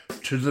 Bubba,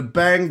 to the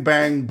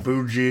bang-bang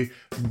bougie,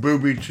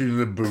 booby to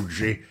the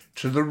bougie,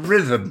 to the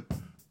rhythm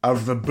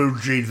of the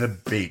bougie the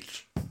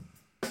beat.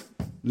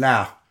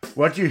 Now,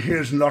 what you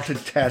hear is not a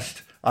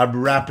test. I'm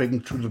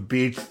rapping to the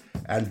beat,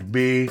 and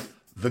me,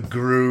 the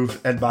groove,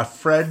 and my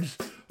friends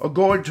are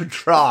going to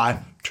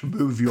try to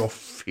move your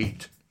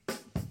feet.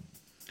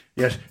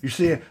 Yes, you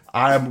see,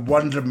 I am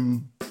Wonder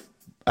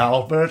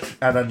Albert,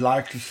 and I'd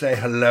like to say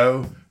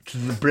hello to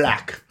the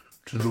black,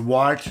 to the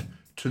white,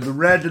 to the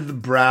red and the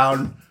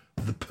brown,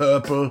 the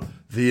purple,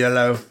 the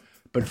yellow,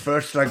 But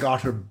first I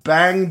gotta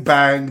bang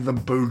bang the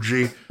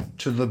bougie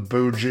to the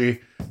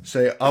bougie,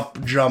 say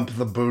up jump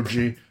the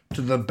bougie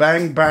to the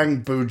bang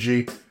bang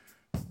bougie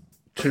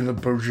to the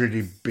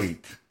bougie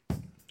beat.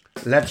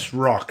 Let's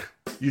rock.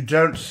 You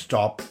don't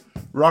stop.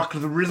 Rock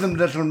the rhythm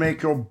that'll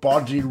make your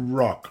body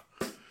rock.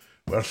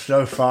 Well,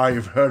 so far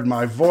you've heard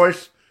my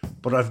voice,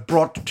 but I've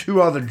brought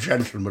two other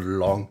gentlemen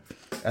along,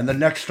 and the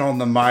next on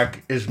the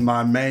mic is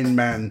my main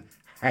man,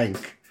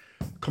 Hank.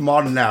 Come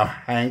on now,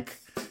 Hank.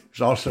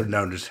 He's also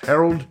known as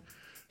Harold.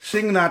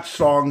 Sing that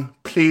song,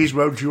 please,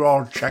 won't you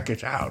all check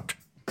it out?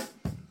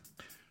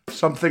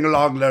 Something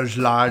along those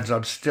lines.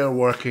 I'm still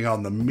working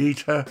on the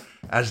meter,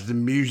 as the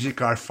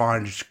music I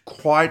find is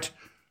quite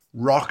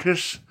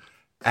raucous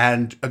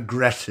and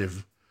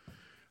aggressive.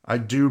 I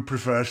do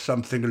prefer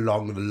something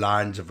along the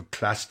lines of a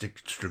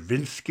classic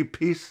Stravinsky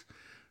piece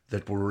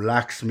that will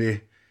relax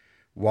me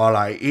while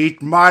I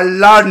eat my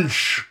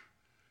lunch.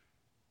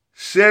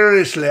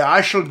 Seriously,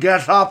 I shall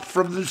get up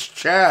from this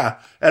chair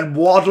and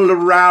waddle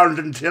around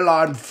until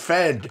I'm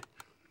fed.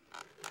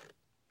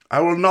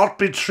 I will not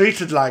be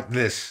treated like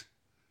this.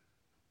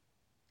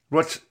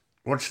 What's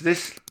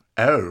this?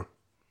 Oh,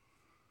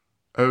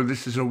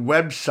 this is a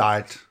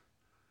website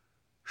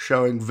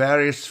showing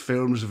various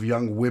films of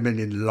young women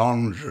in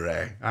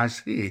lingerie. I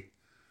see.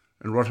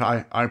 And what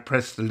I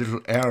press the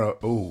little arrow.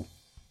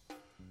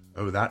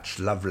 Oh, that's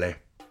lovely.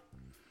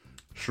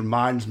 This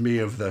reminds me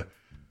of the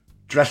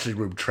dressing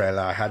room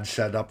trailer I had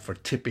set up for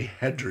Tippi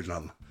Hedren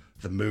on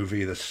the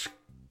movie The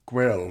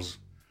Squirrels.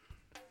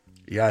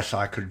 Yes,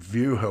 I could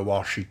view her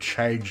while she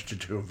changed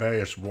into a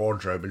various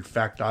wardrobe. In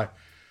fact, I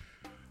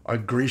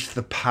greased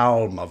the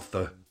palm of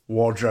the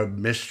wardrobe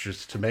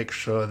mistress to make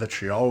sure that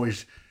she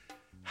always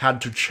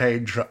had to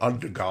change her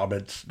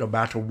undergarments, no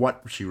matter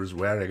what she was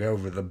wearing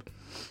over them,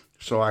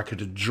 so I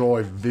could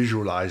enjoy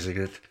visualizing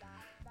it.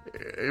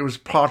 It was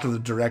part of the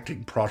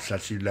directing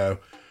process, you know.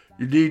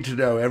 You need to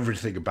know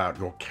everything about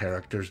your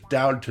characters,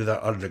 down to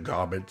their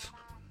undergarments.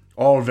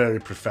 All very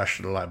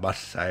professional, I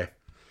must say.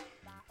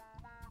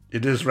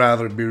 It is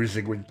rather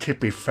amusing when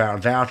Tippi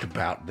found out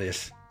about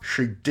this.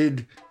 She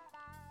did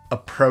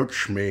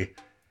approach me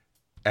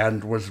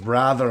and was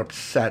rather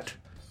upset,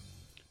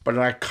 but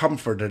I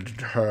comforted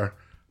her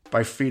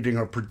by feeding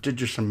her a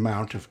prodigious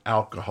amount of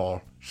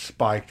alcohol,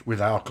 spiked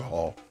with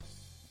alcohol.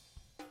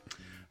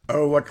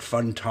 Oh, what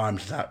fun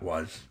times that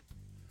was.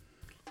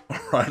 All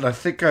right, I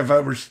think I've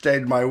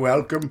overstayed my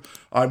welcome.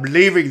 I'm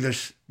leaving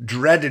this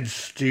dreaded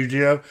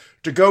studio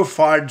to go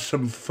find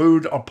some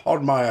food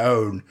upon my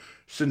own,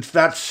 since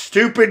that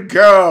stupid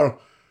girl...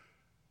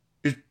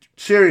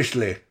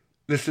 Seriously,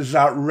 this is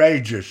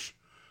outrageous.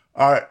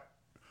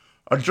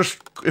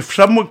 If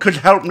someone could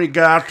help me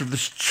get out of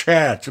this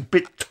chair, it's a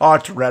bit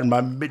tight around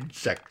my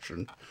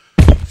midsection.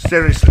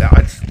 Seriously,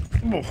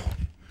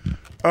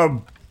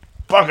 oh,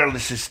 bugger,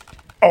 this is...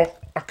 Oh,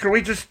 can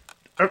we just...